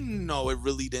way, no, it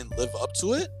really didn't live up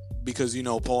to it. Because, you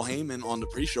know, Paul Heyman on the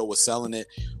pre-show was selling it.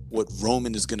 What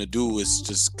Roman is going to do is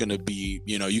just going to be,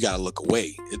 you know, you got to look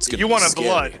away. It's going to be wanted scary.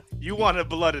 Blood. You wanted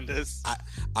blood in this.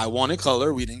 I wanted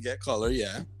color. We didn't get color,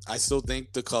 yeah. I still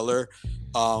think the color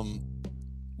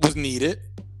was needed.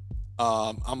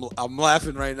 I'm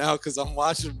laughing right now because I'm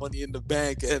watching Money in the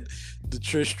Bank and the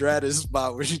Trish Stratus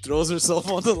spot where she throws herself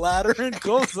on the ladder and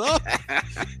goes up.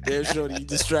 Damn, Shorty, you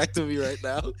distracted me right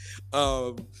now.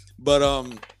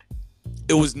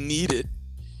 It was needed,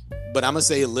 but I'm gonna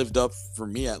say it lived up for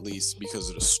me, at least because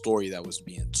of the story that was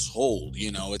being told.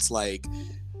 You know, it's like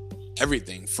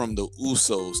everything from the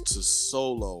Usos to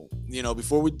Solo. You know,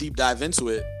 before we deep dive into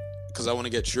it, because I want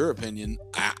to get your opinion,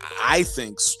 I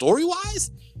think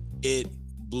story-wise, it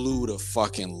blew the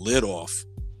fucking lid off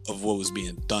of what was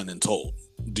being done and told.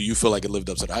 Do you feel like it lived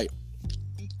up to the hype?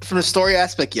 From the story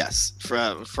aspect, yes.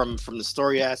 From the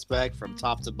story aspect, from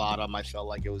top to bottom, I felt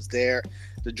like it was there.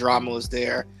 The drama was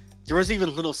there. There was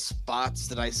even little spots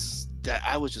that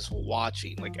I was just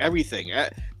watching, like everything.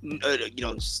 You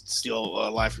know,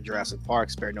 still Live from Jurassic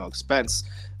Park, spare no expense.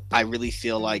 I really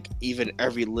feel like even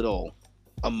every little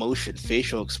emotion,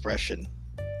 facial expression,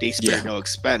 they spare no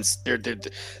expense.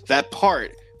 That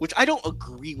part, which I don't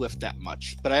agree with that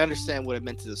much, but I understand what it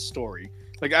meant to the story.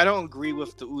 Like, I don't agree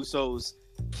with the Usos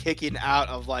kicking out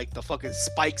of like the fucking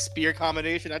spike spear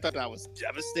combination. I thought that was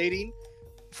devastating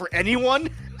for anyone.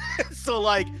 So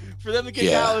like for them to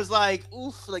get out was like,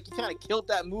 oof, like you kind of killed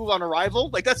that move on arrival.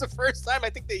 Like that's the first time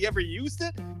I think they ever used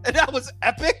it, and that was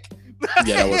epic.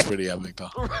 Yeah, that was pretty epic though.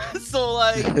 So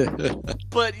like,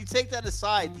 but you take that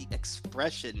aside, the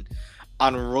expression,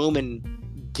 on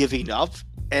Roman giving up,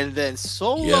 and then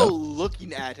Solo Yeah.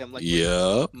 looking at him like,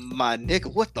 Yeah, my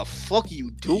nigga, what the fuck are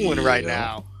you doing right Yeah.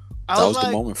 now? that was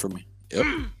the moment for me. Yep.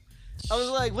 I was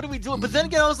like, what are we doing? But then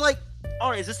again, I was like,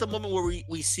 all right, is this the moment where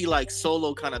we see like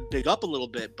Solo kind of big up a little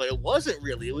bit? But it wasn't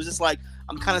really. It was just like,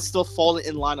 I'm kind of still falling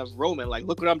in line of Roman. Like,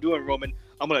 look what I'm doing, Roman.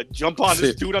 I'm going to jump on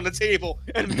this dude on the table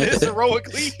and miss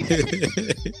heroically.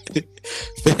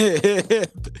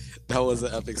 That was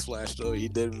an epic splash though. He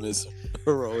did miss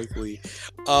heroically.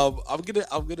 I'm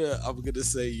gonna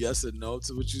say yes and no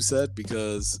to what you said,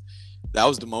 because that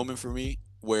was the moment for me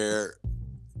where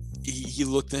he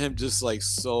looked at him just like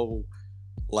so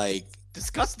like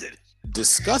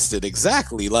Disgusted.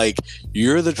 exactly, like,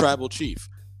 you're the tribal chief,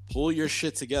 pull your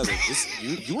shit together.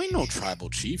 You ain't no tribal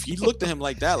chief. He looked at him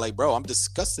like that, like, bro, I'm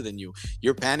disgusted in you.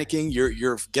 You're panicking,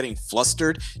 you're getting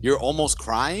flustered, you're almost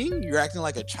crying, you're acting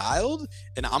like a child,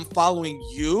 and I'm following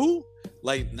you.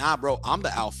 Like, nah, bro, I'm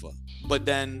the alpha. But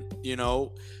then,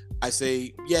 I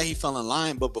say, yeah, he fell in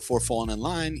line, but before falling in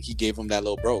line, he gave him that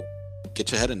little, bro, get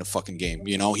your head in the fucking game.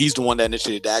 He's the one that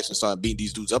initiated the action, started beating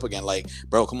these dudes up again. Like,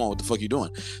 bro, come on, what the fuck you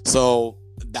doing? So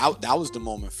that was the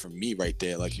moment for me right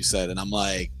there, like you said. And I'm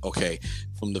like, okay,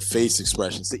 from the face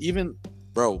expressions to even,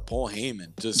 bro, Paul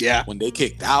Heyman, just when they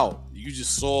kicked out, you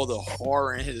just saw the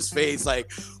horror in his face.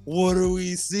 Like, what are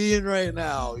we seeing right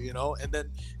now? And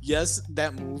then, yes,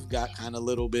 that move got kind of a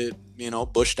little bit,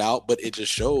 pushed out, but it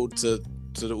just showed to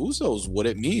the Usos what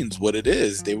it means, what it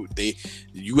is.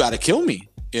 You got to kill me,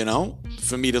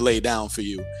 for me to lay down for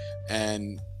you.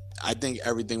 And I think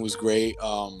everything was great.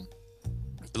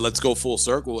 Let's go full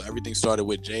circle. Everything started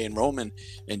with Jay and Roman,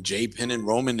 and Jay pinning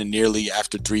Roman in nearly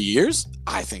after 3 years.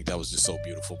 I think that was just so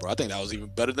beautiful, bro. I think that was even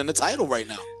better than the title right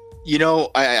now.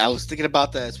 I was thinking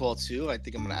about that as well too. I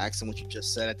think I'm gonna ask him what you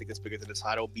just said. I think it's bigger than the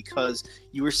title, because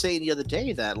you were saying the other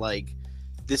day that like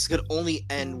this could only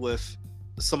end with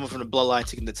someone from the bloodline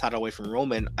taking the title away from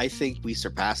Roman. I think we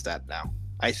surpassed that now.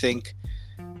 I think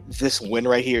this win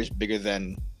right here is bigger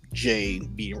than Jay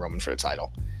beating Roman for the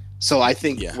title. So I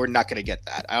think we're not going to get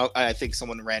that. I think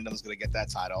someone random is going to get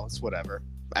that title. It's whatever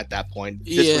at that point.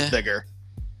 This was bigger.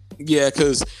 Yeah,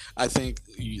 because I think,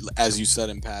 as you said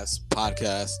in past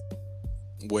podcasts,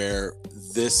 where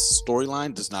this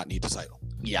storyline does not need the title.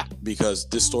 Yeah. Because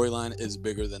this storyline is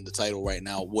bigger than the title right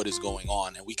now, what is going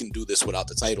on, and we can do this without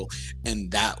the title.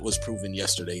 And that was proven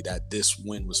yesterday, that this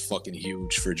win was fucking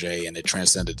huge for Jay, and it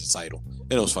transcended the title.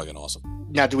 And it was fucking awesome.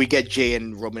 Now, do we get Jay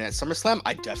and Roman at SummerSlam?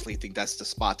 I definitely think that's the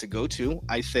spot to go to.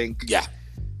 I think... Yeah.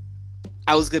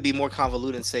 I was going to be more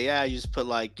convoluted and say, you just put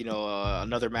like,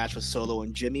 another match with Solo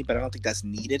and Jimmy, but I don't think that's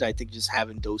needed. I think just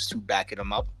having those two backing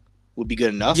them up would be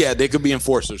good enough. Yeah, they could be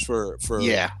enforcers for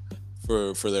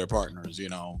their partners,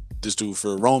 this dude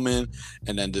for Roman,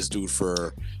 and then this dude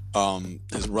for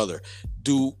his brother.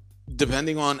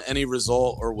 Depending on any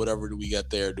result or whatever, do we get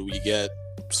there? Do we get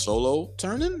Solo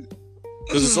turning?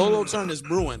 Because the Solo turn is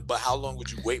brewing, but how long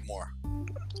would you wait more?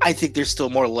 I think there's still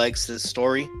more legs to the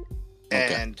story,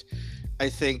 Okay. and I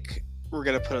think we're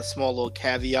gonna put a small little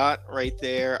caveat right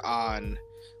there on,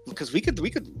 because we could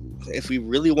if we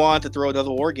really want to throw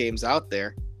another War Games out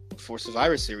there for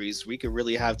Survivor Series, we could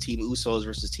really have Team Usos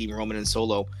versus Team Roman and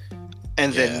Solo,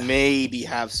 and then maybe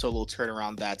have Solo turn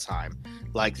around that time.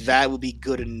 Like, that would be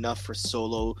good enough for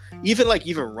Solo. Even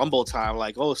Rumble time,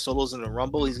 like, Solo's in the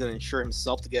Rumble, he's gonna ensure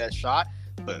himself to get a shot.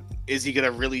 But is he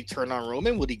gonna really turn on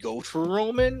Roman? Would he go for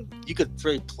Roman? You could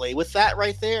really play with that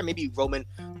right there. Maybe Roman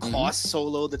costs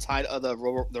Solo the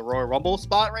Royal Rumble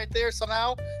spot right there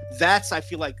somehow. I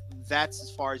feel like that's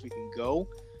as far as we can go.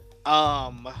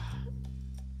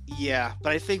 Yeah,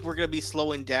 but I think we're gonna be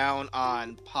slowing down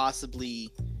on possibly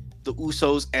the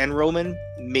Usos and Roman,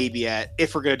 maybe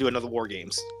if we're gonna do another War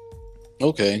Games.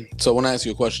 Okay, so I want to ask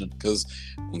you a question, because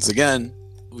once again,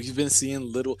 we've been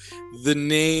seeing the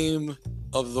name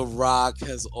of The Rock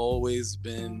has always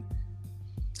been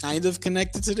kind of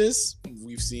connected to this.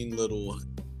 We've seen little,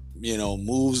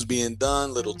 moves being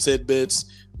done, little tidbits.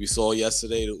 We saw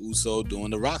yesterday the Uso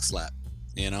doing the Rock slap.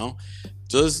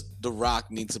 Does The Rock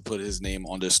need to put his name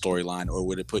on this storyline, or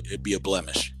would it be a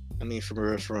blemish? I mean,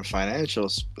 from a financial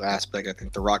aspect, I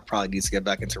think The Rock probably needs to get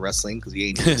back into wrestling, because he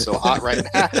ain't doing so hot right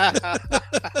now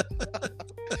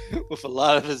with a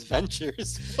lot of his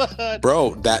ventures.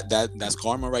 Bro, that's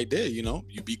karma right there. You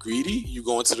be greedy, you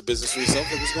go into the business for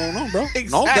yourself. What's going on, bro? Exactly.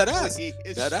 No,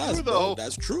 It's that ass, true, bro. though.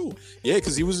 That's true. Yeah,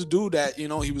 because he was a dude that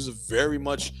he was a very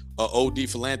much a OD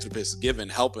philanthropist, giving,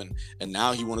 helping, and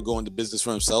now he want to go into business for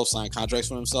himself, sign contracts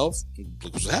for himself.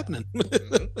 Look what's happening.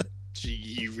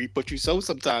 You reap what you sow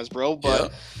sometimes, bro.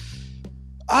 But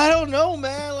I don't know,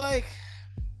 man. Like,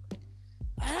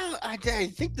 I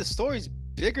think the story's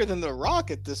bigger than The Rock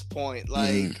at this point.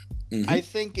 Like, I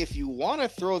think if you want to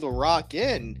throw The Rock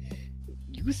in,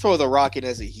 you throw The Rock in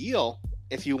as a heel.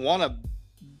 If you want to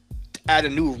add a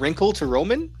new wrinkle to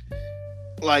Roman,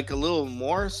 like a little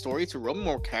more story to Roman,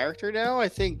 more character now, I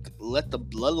think let the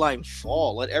bloodline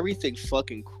fall. Let everything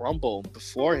fucking crumble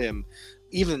before him,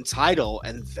 even title,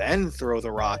 and then throw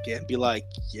The Rock in. Be like,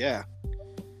 yeah,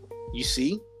 you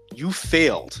see? You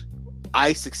failed.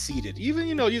 I succeeded. Even,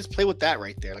 you just play with that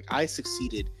right there. Like, I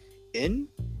succeeded in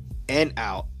and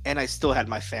out, and I still had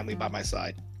my family by my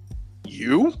side.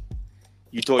 You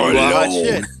thought you were hot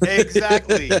shit.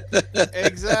 Exactly.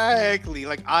 Exactly.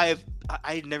 Like, I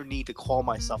never need to call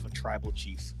myself a tribal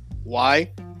chief.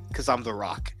 Why? Because I'm The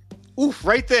Rock. Oof,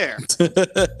 right there.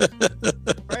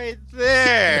 Right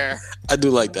there. I do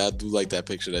like that. I do like that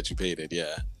picture that you painted,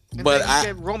 yeah. And but then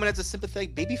you get Roman as a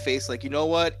sympathetic babyface. Like, you know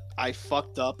what? I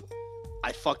fucked up.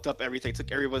 I fucked up everything.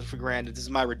 Took everyone for granted. This is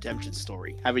my redemption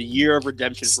story. Have a year of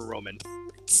redemption for Roman.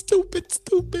 Stupid.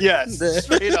 Yes,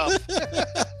 straight up.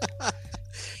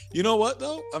 You know what,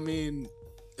 though? I mean,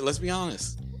 let's be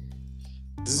honest.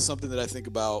 This is something that I think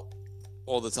about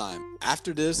all the time.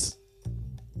 After this,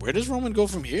 where does Roman go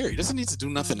from here? He doesn't need to do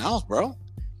nothing else, bro.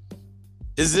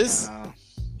 Is this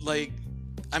like?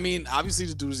 I mean, obviously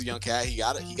the dude's a young cat. He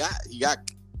got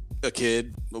a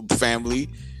kid, a family.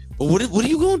 But what are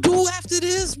you gonna do after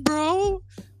this, bro?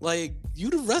 Like, you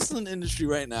the wrestling industry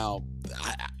right now.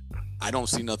 I don't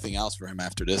see nothing else for him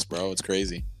after this, bro. It's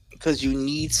crazy. Because you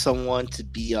need someone to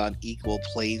be on equal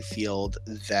playing field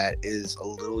that is a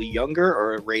little younger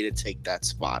or ready to take that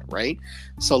spot, right?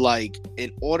 So, like,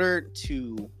 in order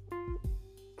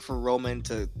for Roman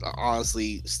to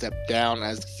honestly step down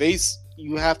as the face,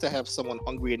 you have to have someone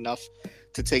hungry enough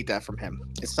to take that from him.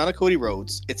 It's not a Cody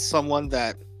Rhodes. It's someone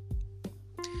that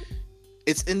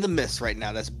it's in the mist right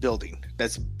now that's building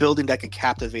that can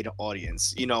captivate an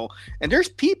audience, and there's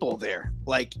people there.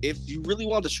 Like, if you really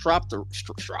want to strap the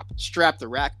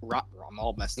rack, I'm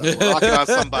all messed up, rocking on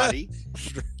somebody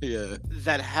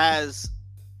that has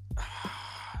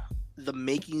the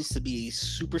makings to be a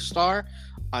superstar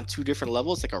on two different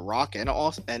levels, like a Rock and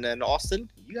an Austin,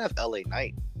 you have LA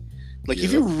Knight. Like,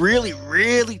 if you really,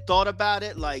 really thought about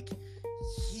it, like,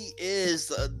 he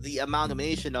is the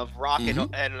amalgamation of Rock and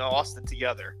Austin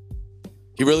together.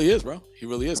 He really is, bro. He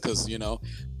really is, because,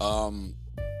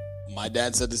 my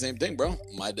dad said the same thing, bro.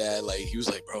 My dad, like, he was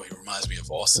like, bro, he reminds me of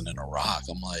Austin and a Rock.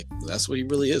 I'm like, that's what he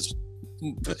really is.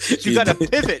 You gotta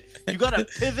pivot. You gotta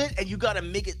pivot, and you gotta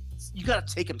make it. You gotta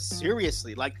take him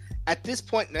seriously. Like, at this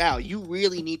point now, you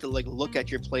really need to look at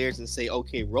your players and say,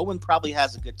 okay, Roman probably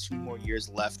has a good 2 more years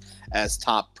left as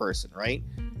top person, right?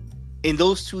 In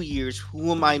those 2 years,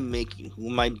 who am I making? Who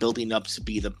am I building up to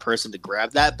be the person to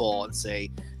grab that ball and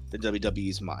say, the WWE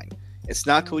is mine? It's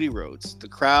not Cody Rhodes. The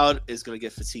crowd is going to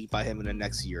get fatigued by him in the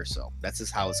next year or so. That's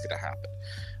just how it's going to happen.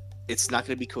 It's not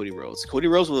going to be Cody Rhodes. Cody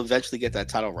Rhodes will eventually get that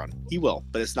title run. He will,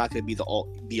 but it's not going to be the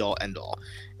be-all, end-all.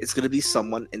 It's going to be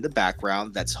someone in the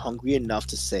background that's hungry enough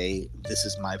to say, this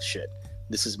is my shit.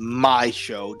 This is my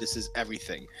show. This is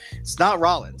everything. It's not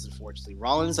Rollins, unfortunately.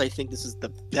 Rollins, I think this is the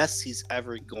best he's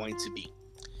ever going to be.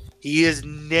 He is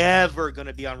never going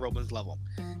to be on Roman's level.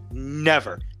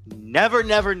 Never. Never.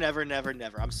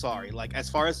 I'm sorry. Like, as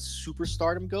far as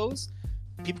superstardom goes,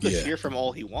 people can cheer from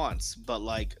all he wants, but,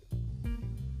 like,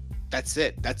 that's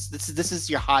it. This is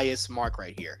your highest mark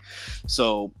right here.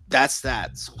 So that's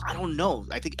that. So I don't know.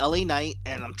 I think LA Knight,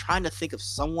 and I'm trying to think of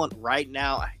someone right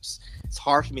now. It's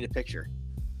hard for me to picture.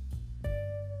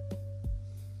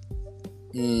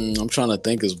 I'm trying to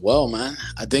think as well, man.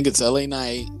 I think it's LA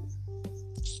Knight.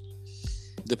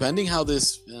 Depending how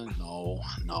this, no.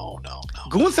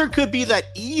 Gunther could be that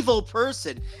evil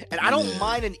person, and I don't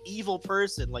mind an evil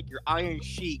person like your Iron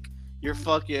Sheik, your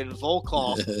fucking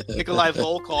Volkov, Nikolai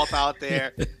Volkov out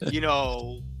there,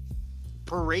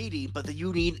 parading. But then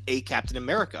you need a Captain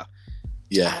America.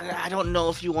 Yeah, I don't know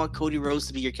if you want Cody Rhodes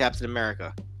to be your Captain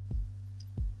America.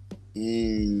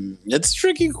 It's a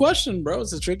tricky question, bro.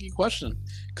 It's a tricky question,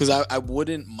 because I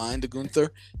wouldn't mind a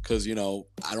Gunther, because I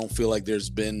don't feel like there's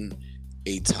been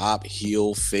a top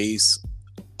heel face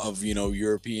of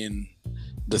European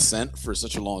descent for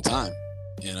such a long time,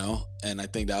 and I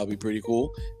think that would be pretty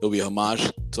cool. It'll be a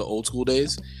homage to old school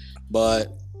days,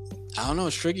 but I don't know.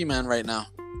 It's tricky, man. Right now,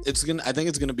 I think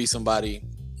it's gonna be somebody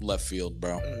left field,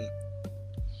 bro.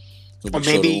 Or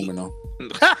maybe.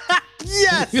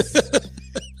 Yes.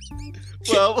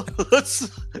 Well,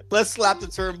 let's slap the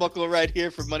turnbuckle right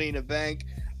here for Money in the Bank.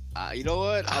 You know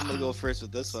what? I'm gonna go first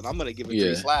with this one. I'm gonna give it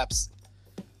 3 slaps.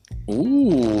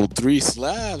 Ooh, 3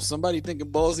 slabs. Somebody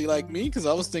thinking ballsy like me because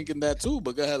I was thinking that too.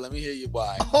 But go ahead, let me hear you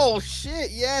why. Oh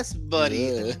shit, yes, buddy.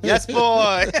 Yeah. Yes,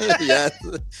 boy.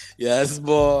 yes,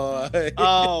 boy.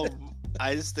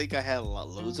 I just think I had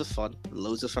loads of fun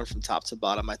from top to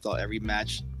bottom. I thought every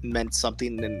match meant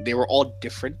something, and they were all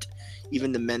different.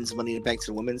 Even the men's Money in the Bank to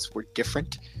the women's were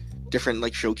different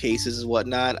like showcases and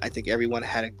whatnot. I think everyone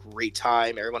had a great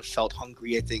time. Everyone felt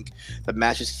hungry. I think the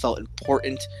matches felt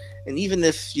important. And even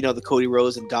if, the Cody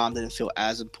Rhodes and Dom didn't feel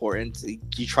as important,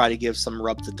 you try to give some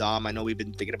rub to Dom. I know we've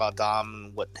been thinking about Dom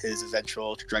and what his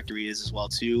eventual trajectory is as well,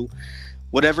 too.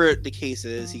 Whatever the case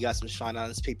is, he got some shine on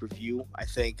his pay-per-view. I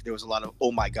think there was a lot of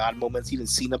oh my god moments, even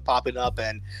Cena popping up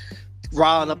and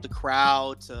riling up the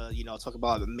crowd to, talk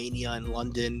about Mania in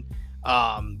London.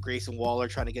 Grayson Waller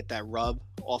trying to get that rub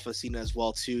off of Cena as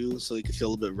well too, so he could feel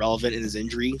a little bit relevant in his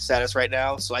injury status right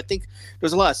now. So I think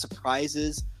there's a lot of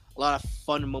surprises, a lot of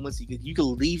fun moments. You could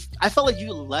leave. I felt like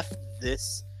you left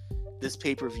this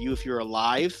pay-per-view, if you're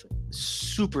alive,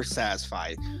 super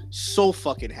satisfied, so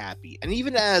fucking happy. And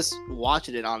even as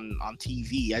watching it on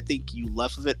TV, I think you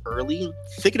left with it early,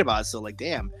 thinking about it. So like,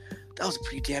 damn, that was a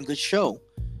pretty damn good show.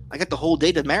 I got the whole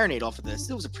day to marinate off of this.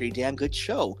 It was a pretty damn good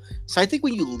show. So I think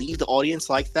when you leave the audience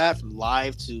like that, from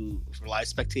live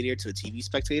spectator to a TV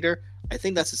spectator, I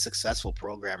think that's a successful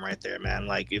program right there, man.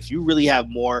 Like, if you really have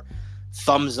more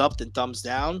thumbs up than thumbs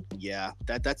down, yeah,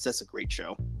 that's a great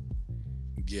show.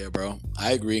 Yeah, bro,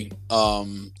 I agree. I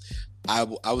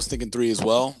was thinking 3 as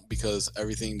well because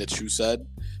everything that you said.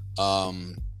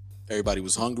 Everybody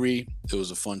was hungry. It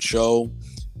was a fun show.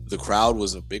 The crowd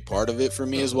was a big part of it for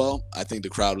me as well. I think the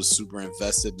crowd was super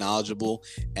invested, knowledgeable,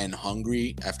 and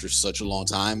hungry after such a long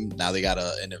time. Now they got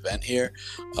an event here.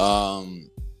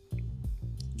 The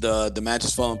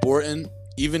matches felt important.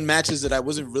 Even matches that I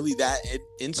wasn't really that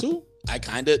into, I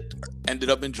kind of ended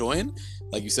up enjoying.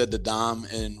 Like you said, the Dom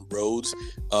and Rhodes,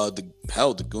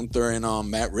 the Gunther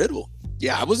and Matt Riddle.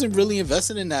 Yeah, I wasn't really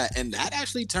invested in that, and that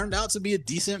actually turned out to be a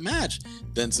decent match.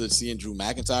 Then to seeing Drew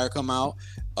McIntyre come out,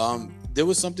 there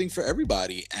was something for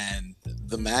everybody, and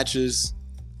the matches.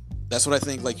 That's what I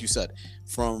think. Like you said,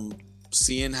 from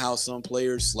seeing how some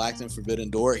players slacked in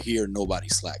Forbidden Door, here nobody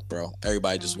slacked, bro.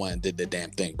 Everybody just went and did their damn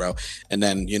thing, bro. And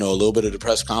then a little bit of the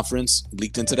press conference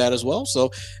leaked into that as well,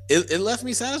 so it left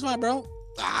me satisfied, bro.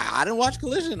 I didn't watch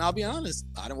Collision. I'll be honest.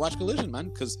 I didn't watch Collision, man,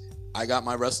 because I got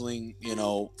my wrestling,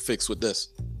 fixed with this.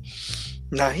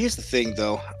 Now, here's the thing,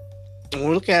 though. When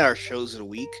we're looking at our shows of the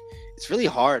week, it's really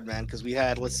hard, man, because we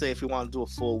had, let's say, if we want to do a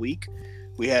full week,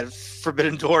 we had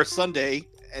Forbidden Door Sunday,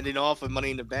 ending off with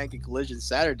Money in the Bank and Collision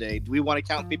Saturday. Do we want to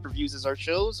count pay-per-views as our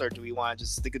shows, or do we want to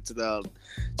just stick it to the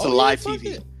live TV?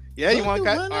 It. Yeah, you want to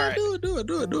count? All right. Do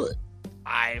it.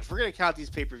 If we're going to count these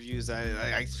pay-per-views,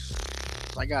 I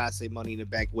gotta say Money in the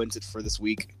Bank wins it for this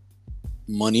week.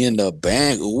 Money in the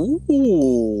Bank,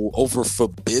 ooh, over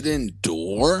Forbidden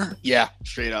Door. Yeah,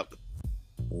 straight up.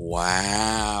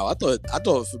 Wow, I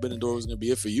thought Forbidden Door was gonna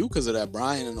be it for you because of that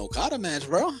Bryan and Okada match,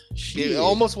 bro. It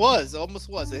almost was.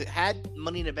 It had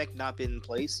Money in the Bank not been in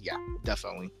place, yeah,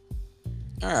 definitely.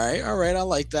 All right, I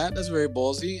like that. That's very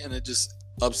ballsy, and it just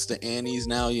ups the antes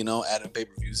now. Adding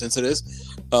pay-per-views into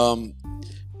this.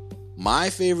 My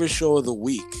favorite show of the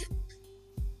week.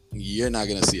 You're not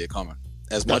gonna see it coming.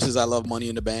 As much as I love Money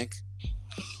in the Bank,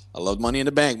 I love Money in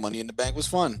the Bank. Money in the Bank was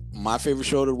fun. My favorite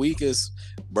show of the week is,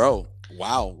 bro,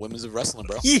 wow, Women's of Wrestling,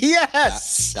 bro.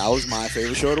 Yes! That was my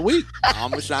favorite show of the week.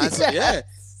 I'm going to shine some,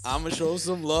 I'm going to show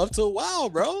some love to WoW,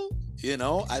 bro.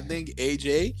 I think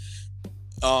AJ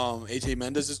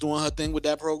Mendez is doing her thing with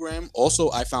that program.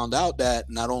 Also, I found out that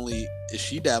not only is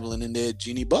she dabbling in there,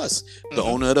 Jeannie Buss, the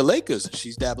owner of the Lakers,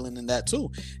 she's dabbling in that too.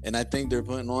 And I think they're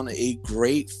putting on a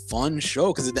great, fun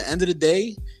show because at the end of the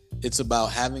day, it's about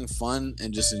having fun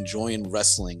and just enjoying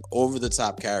wrestling. Over the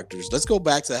top characters. Let's go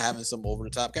back to having some over the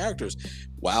top characters.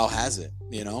 WoW has it.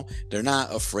 They're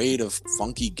not afraid of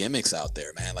funky gimmicks out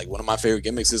there, man. Like one of my favorite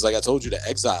gimmicks is, like I told you, the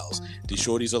Exiles. These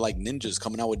shorties are like ninjas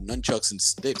coming out with nunchucks and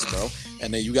sticks, bro.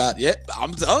 And then you got,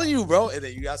 I'm telling you, bro. And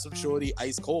then you got some shorty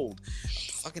Ice Cold.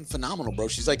 Fucking phenomenal, bro.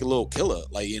 She's like a little killer.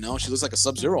 Like, she looks like a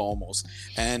Sub-Zero almost.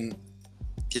 And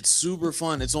it's super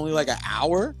fun. It's only like an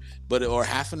hour, or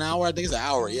half an hour. I think it's an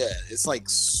hour. Yeah, it's like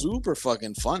super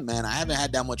fucking fun, man. I haven't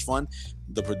had that much fun.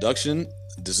 The production,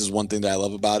 this is one thing that I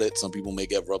love about it. Some people may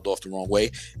get rubbed off the wrong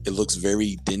way. It looks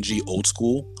very dingy, old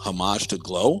school, homage to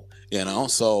Glow,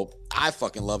 So I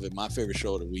fucking love it. My favorite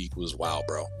show of the week was WoW,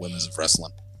 bro. Women's of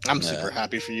Wrestling. I'm Nah. super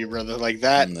happy for you, brother. Like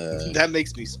that, Nah. that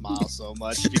makes me smile so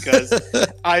much because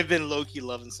I've been low key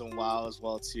loving some WoW as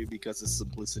well too because of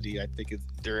simplicity. I think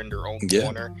they're in their own Yeah.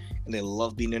 corner and they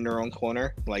love being in their own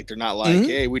corner. Like they're not like, Mhm.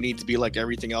 hey, we need to be like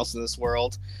everything else in this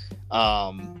world.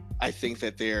 I think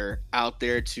that they're out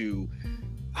there to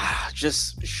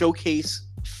just showcase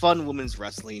fun women's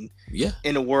wrestling Yeah.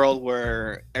 in a world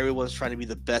where everyone's trying to be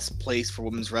the best place for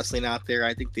women's wrestling out there.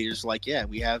 I think they're just like, yeah,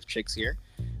 we have chicks here.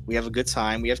 We have a good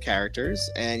time. We have characters.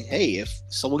 And hey, if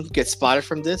someone can get spotted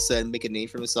from this and make a name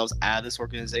for themselves out of this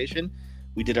organization,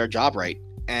 we did our job right.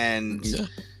 And Yeah.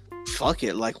 fuck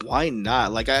it. Like, why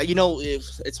not? Like,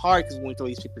 if it's hard because when we throw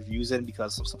these pay-per-views in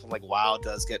because something like WoW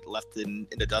does get left in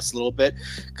the dust a little bit.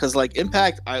 Because, like,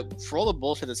 Impact, for all the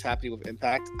bullshit that's happening with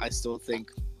Impact, I still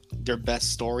think their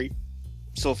best story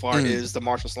so far is the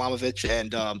Marshall Slamovich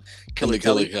and Killer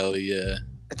Kelly. Yeah.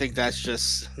 I think that's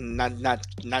just not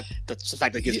the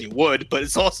fact that gives me wood, but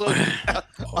it's also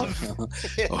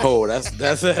Oh, that's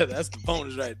the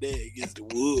bonus right there against the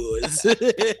woods.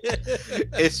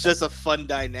 it's just a fun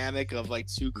dynamic of like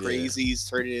two crazies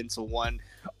turning into one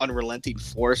unrelenting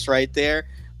force right there.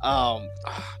 God,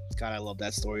 I love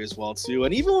that story as well too.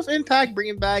 And even with Impact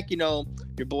bringing back, your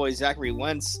boy Zachary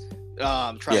Wentz,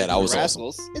 trying to that do was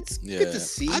Rascals, it's good to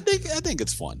see. I think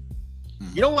it's fun.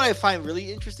 You know what I find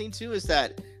really interesting too is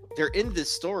that they're in this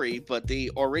story, but they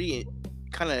already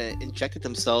kind of injected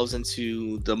themselves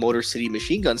into the Motor City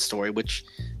Machine Gun story, which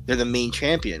they're the main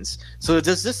champions. So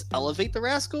does this elevate the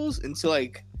Rascals into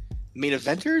like main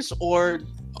eventers, or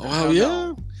Oh hell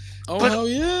yeah! Hell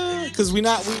yeah! Because we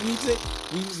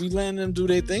letting them do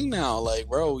their thing now. Like,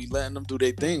 bro, we letting them do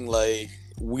their thing. Like,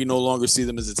 we no longer see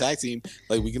them as a tag team.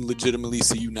 Like, we can legitimately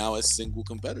see you now as single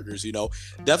competitors.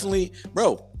 Definitely,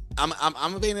 bro. I'm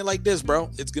painting it like this,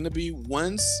 bro. It's gonna be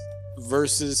Wentz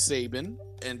versus Sabin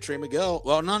and Trey Miguel.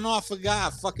 Well, no, I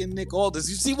forgot. Fucking Nick Aldis.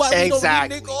 You see why we don't need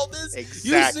Nick Aldis?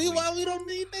 Exactly. You see why we don't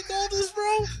need Nick Aldis,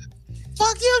 bro?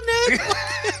 Fuck you, Nick.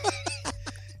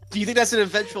 Do you think that's an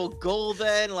eventual goal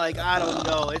then? Like, I don't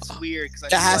know. It's weird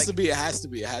because It has to be.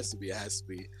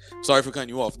 Sorry for cutting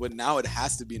you off, but now it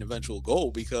has to be an eventual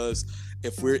goal because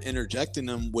if we're interjecting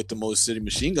them with the Motor City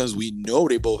Machine Guns, we know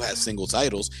they both have single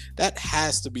titles. That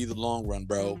has to be the long run,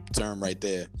 bro. Term right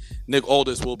there. Nick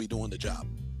Aldis will be doing the job.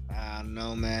 I don't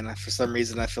know, man. For some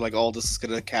reason, I feel like Aldis is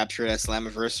gonna capture that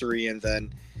Slammiversary, and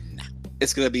then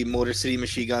it's gonna be Motor City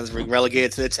Machine Guns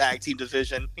relegated to the tag team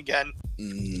division again.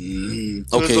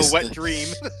 Okay, It was a wet dream.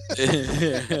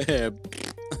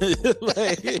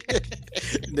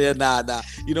 Nah.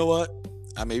 You know what?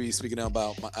 I may be speaking out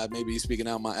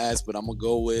my ass, but I'm gonna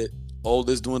go with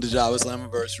Aldis doing the job at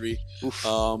Slammiversary.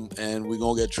 And we're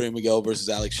gonna get Trey Miguel versus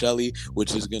Alex Shelley,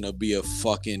 which is gonna be a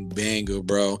fucking banger,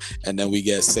 bro. And then we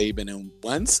get Sabin and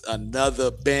Wentz, another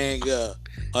banger,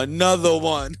 another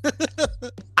one.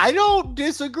 I don't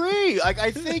disagree. Like,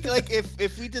 I think like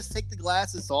if we just take the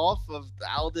glasses off of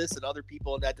Aldis and other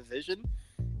people in that division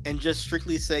and just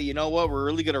strictly say, you know what, we're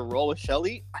really gonna roll with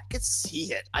Shelley, I could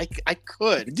see it. I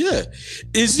could. Yeah.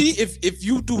 Is he if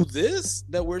you do this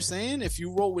that we're saying, if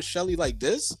you roll with Shelley like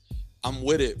this, I'm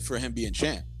with it for him being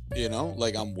champ.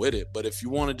 Like I'm with it. But if you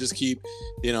want to just keep,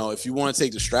 if you want to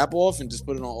take the strap off and just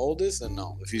put it on Aldis, then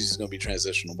no. If he's just gonna be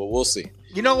transitional, but we'll see.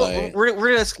 You know what? We're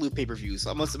gonna exclude pay-per-views.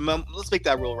 Let's make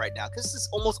that rule right now because it's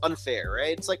almost unfair,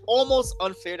 right? It's like almost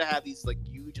unfair to have these like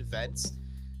huge events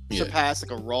surpass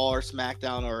like a Raw or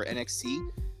SmackDown or NXT.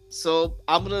 So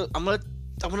I'm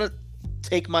gonna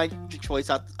take my choice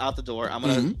out the door.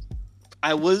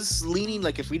 I was leaning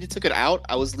like if we took it out,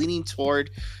 I was leaning toward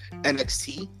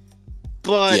NXT,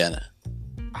 but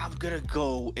I'm gonna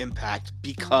go Impact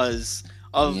because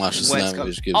of Masha Wentz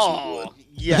Slamovich gives you wood.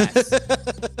 Yes.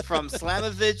 From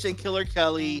Slamovich and Killer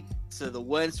Kelly to the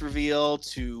Wentz reveal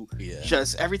to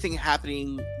just everything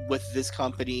happening with this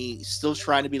company, still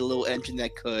trying to be the little engine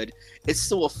that could. It's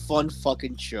still a fun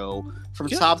fucking show from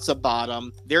top to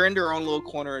bottom. They're in their own little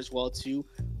corner as well too,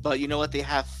 but you know what? They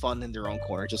have fun in their own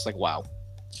corner, just like WoW.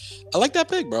 I like that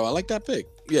pick, bro. I like that pick.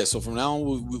 Yeah, so from now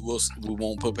on, we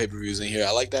won't put pay-per-views in here.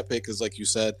 I like that pick because, like you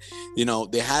said,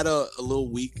 they had a little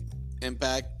weak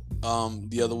Impact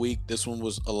the other week. This one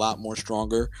was a lot more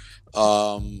stronger.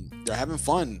 They're having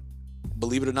fun.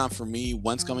 Believe it or not, for me,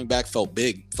 Wentz coming back felt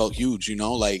big, felt huge.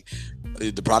 Like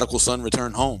the prodigal son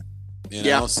returned home.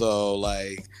 So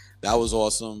like that was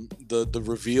awesome. The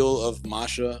reveal of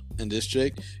Masha and this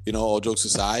chick. All jokes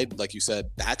aside, like you said,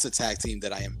 that's a tag team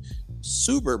that I am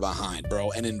super behind, bro,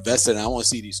 and invested in. I want to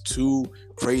see these two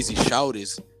crazy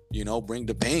shouters, bring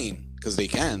the pain because they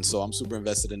can. So I'm super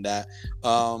invested in that.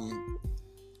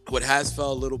 What has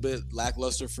felt a little bit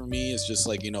lackluster for me is just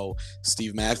like,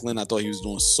 Steve Macklin. I thought he was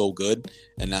doing so good,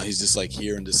 and now he's just like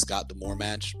here in this Scott D'Amore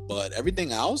match. But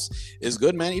everything else is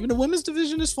good, man. Even the women's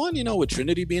division is fun, with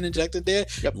Trinity being injected there,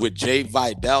 with Jay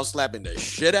Vidal slapping the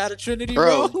shit out of Trinity,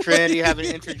 bro. Trinity having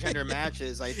intergender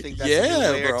matches. I think that's a new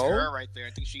layer to her right there.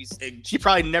 I think she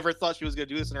probably never thought she was gonna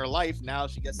do this in her life. Now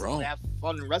she gets to have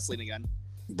fun wrestling again.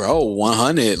 Bro,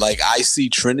 100. Like, I see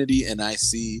Trinity and I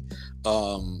see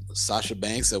Sasha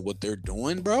Banks at what they're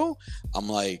doing, bro. I'm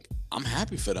like, I'm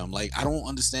happy for them. Like, I don't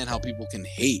understand how people can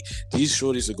hate. These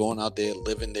shorties are going out there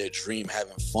living their dream,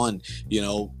 having fun,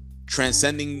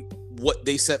 transcending what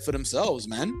they set for themselves,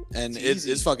 man. And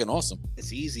it's fucking awesome.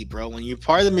 It's easy, bro. When you're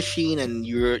part of the machine and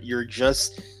you're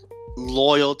just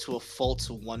loyal to a fault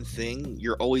to one thing,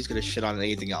 you're always gonna shit on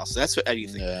anything else. That's for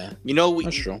anything. Yeah,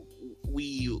 that's true.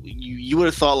 You would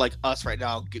have thought like us right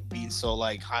now being so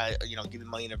like high, giving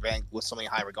Money in the Bank with so many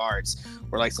high regards,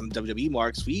 or like some WWE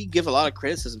marks. We give a lot of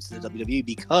criticism to the WWE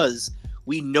because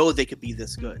we know they could be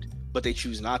this good, but they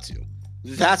choose not to.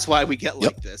 That's why we get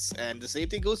like this. And the same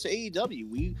thing goes to AEW.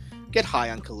 We get high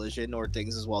on Collision or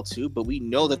things as well too, but we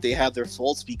know that they have their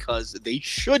faults because they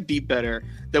should be better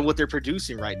than what they're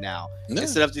producing right now. Yeah.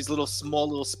 Instead of these small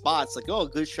little spots like, oh,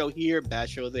 good show here, bad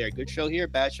show there, good show here,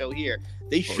 bad show here.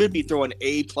 They should be throwing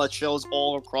A+ shows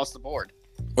all across the board.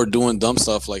 Or doing dumb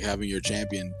stuff like having your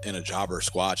champion in a jobber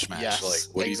squash match. Yes,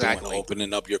 like, what are you doing?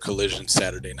 Opening up your Collision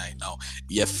Saturday night? No,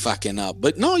 you're fucking up.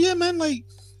 But no, yeah, man, like,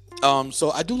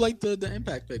 so I do like the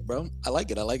Impact pick, bro. I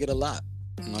like it a lot.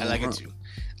 I like it too.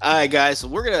 All right, guys. So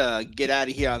we're gonna get out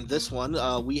of here on this one.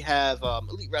 We have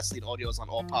Elite Wrestling Audios on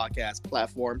all podcast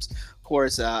platforms, of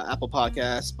course, Apple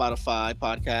Podcasts, Spotify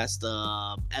Podcast,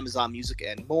 Amazon Music,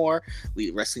 and more.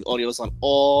 Elite Wrestling Audios on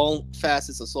all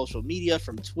facets of social media,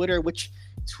 from Twitter, which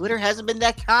Twitter hasn't been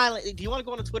that kind lately. Do you want to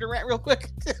go on a Twitter rant real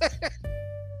quick?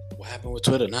 What happened with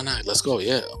Twitter? No, let's go.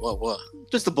 Yeah, what?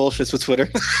 Just the bullshits with Twitter.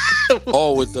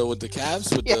 Oh, with the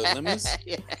Cavs, with the limits,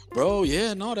 bro.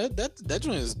 Yeah, no, that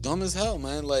joint is dumb as hell,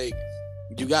 man. Like,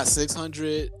 you got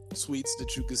 600 tweets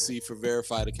that you can see for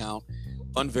verified account,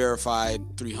 unverified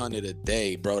 300 a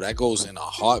day, bro. That goes in a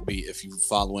heartbeat if you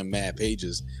following mad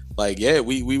pages. Like, yeah,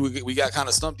 we got kind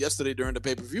of stumped yesterday during the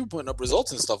pay-per-view, putting up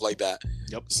results and stuff like that.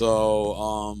 Yep.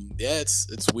 So, yeah,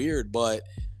 it's weird, but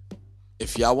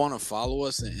if y'all want to follow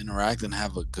us and interact and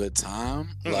have a good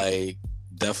time, like,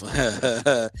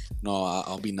 definitely, no,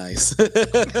 I'll be nice.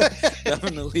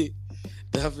 Definitely,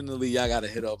 y'all gotta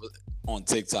hit up on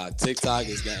TikTok. TikTok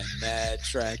is getting mad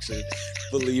traction,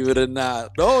 believe it or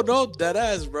not. No, dead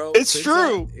ass, bro. It's TikTok,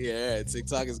 true. Yeah,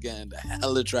 TikTok is getting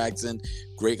hella traction.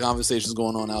 Great conversations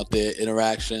going on out there.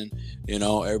 Interaction.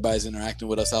 Everybody's interacting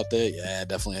with us out there. Yeah,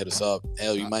 definitely hit us up.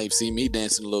 Hell, you might see me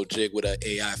dancing a little jig with an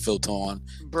AI filter on.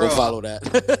 Bro, go follow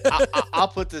that. I'll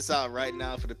put this out right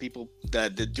now for the people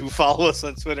that do follow us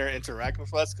on Twitter and interact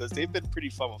with us, because they've been pretty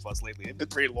fun with us lately. They've been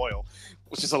pretty loyal,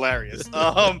 which is hilarious.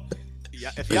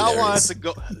 Yeah, if y'all want us to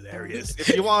go, hilarious.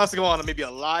 If you want us to go on maybe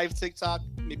a live TikTok,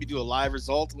 maybe do a live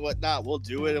result and whatnot, we'll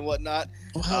do it and whatnot.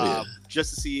 Yeah.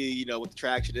 Just to see, what the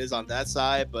traction is on that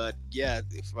side. But yeah,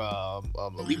 if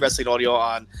Elite Wrestling Audio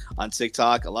on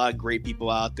TikTok, a lot of great people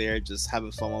out there just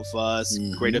having fun with us,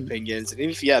 great opinions. And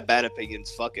even if you have bad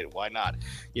opinions, fuck it, why not?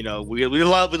 We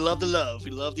love the love,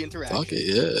 we love the interaction. Fuck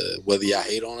it, yeah. Whether y'all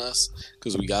hate on us,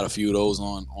 because we got a few of those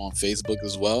on Facebook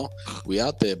as well. We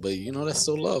out there, but that's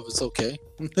still love. It's okay.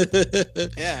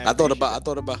 Yeah, I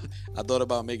thought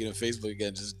about making a Facebook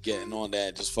again, just getting on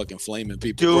that, just fucking flaming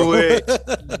people. Do it.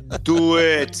 Do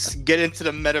it. Get into the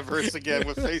metaverse again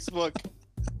with Facebook.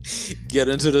 Get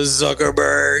into the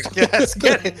Zuckerberg. Yes,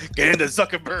 get into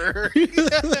Zuckerberg.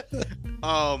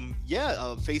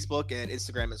 Facebook and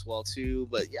Instagram as well too.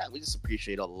 But yeah, we just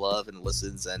appreciate all the love and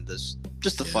listens and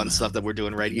just the fun stuff that we're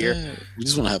doing right here. Yeah, we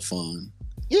just want to have fun.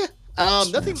 Yeah.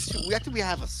 Nothing. We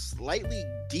have a slightly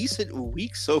decent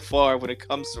week so far when it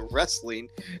comes to wrestling.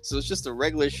 So it's just a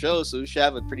regular show. So we should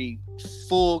have a pretty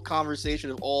full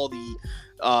conversation of all the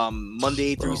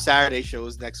Monday through Saturday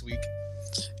shows next week.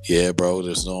 Yeah, bro.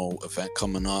 There's no event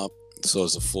coming up, so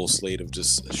it's a full slate of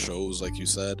just shows, like you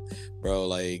said, bro.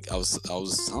 Like I was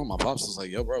telling my pops, I was like,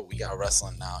 yo, bro, we got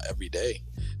wrestling now every day.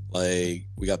 Like,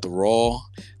 we got the Raw,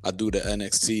 I do the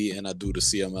NXT, and I do the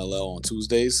CMLL on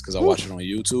Tuesdays because I watch it on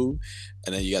YouTube.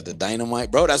 And then you got the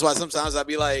Dynamite, bro. That's why sometimes I'd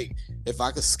be like, if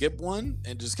I could skip one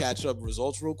and just catch up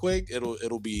results real quick,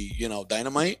 it'll be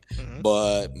Dynamite.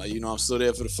 But I'm still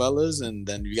there for the fellas. And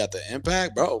then you got the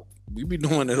Impact, bro. we be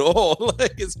doing it all.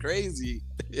 Like, it's crazy.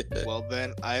 Well,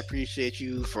 Ben, I appreciate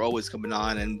you for always coming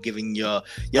on and giving your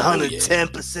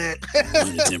 110%.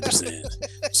 110%.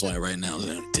 That's why right now it's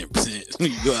 110%.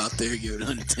 You go out there, give it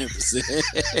 110%.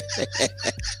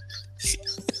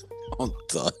 On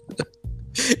top.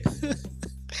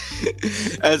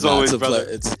 As always, brother.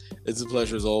 It's a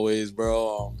pleasure as always,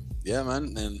 bro. Yeah,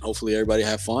 man, and hopefully everybody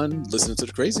have fun listening to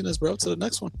the craziness, bro. To the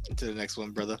next one. To the next one,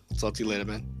 brother. Talk to you later,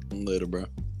 man. Later, bro.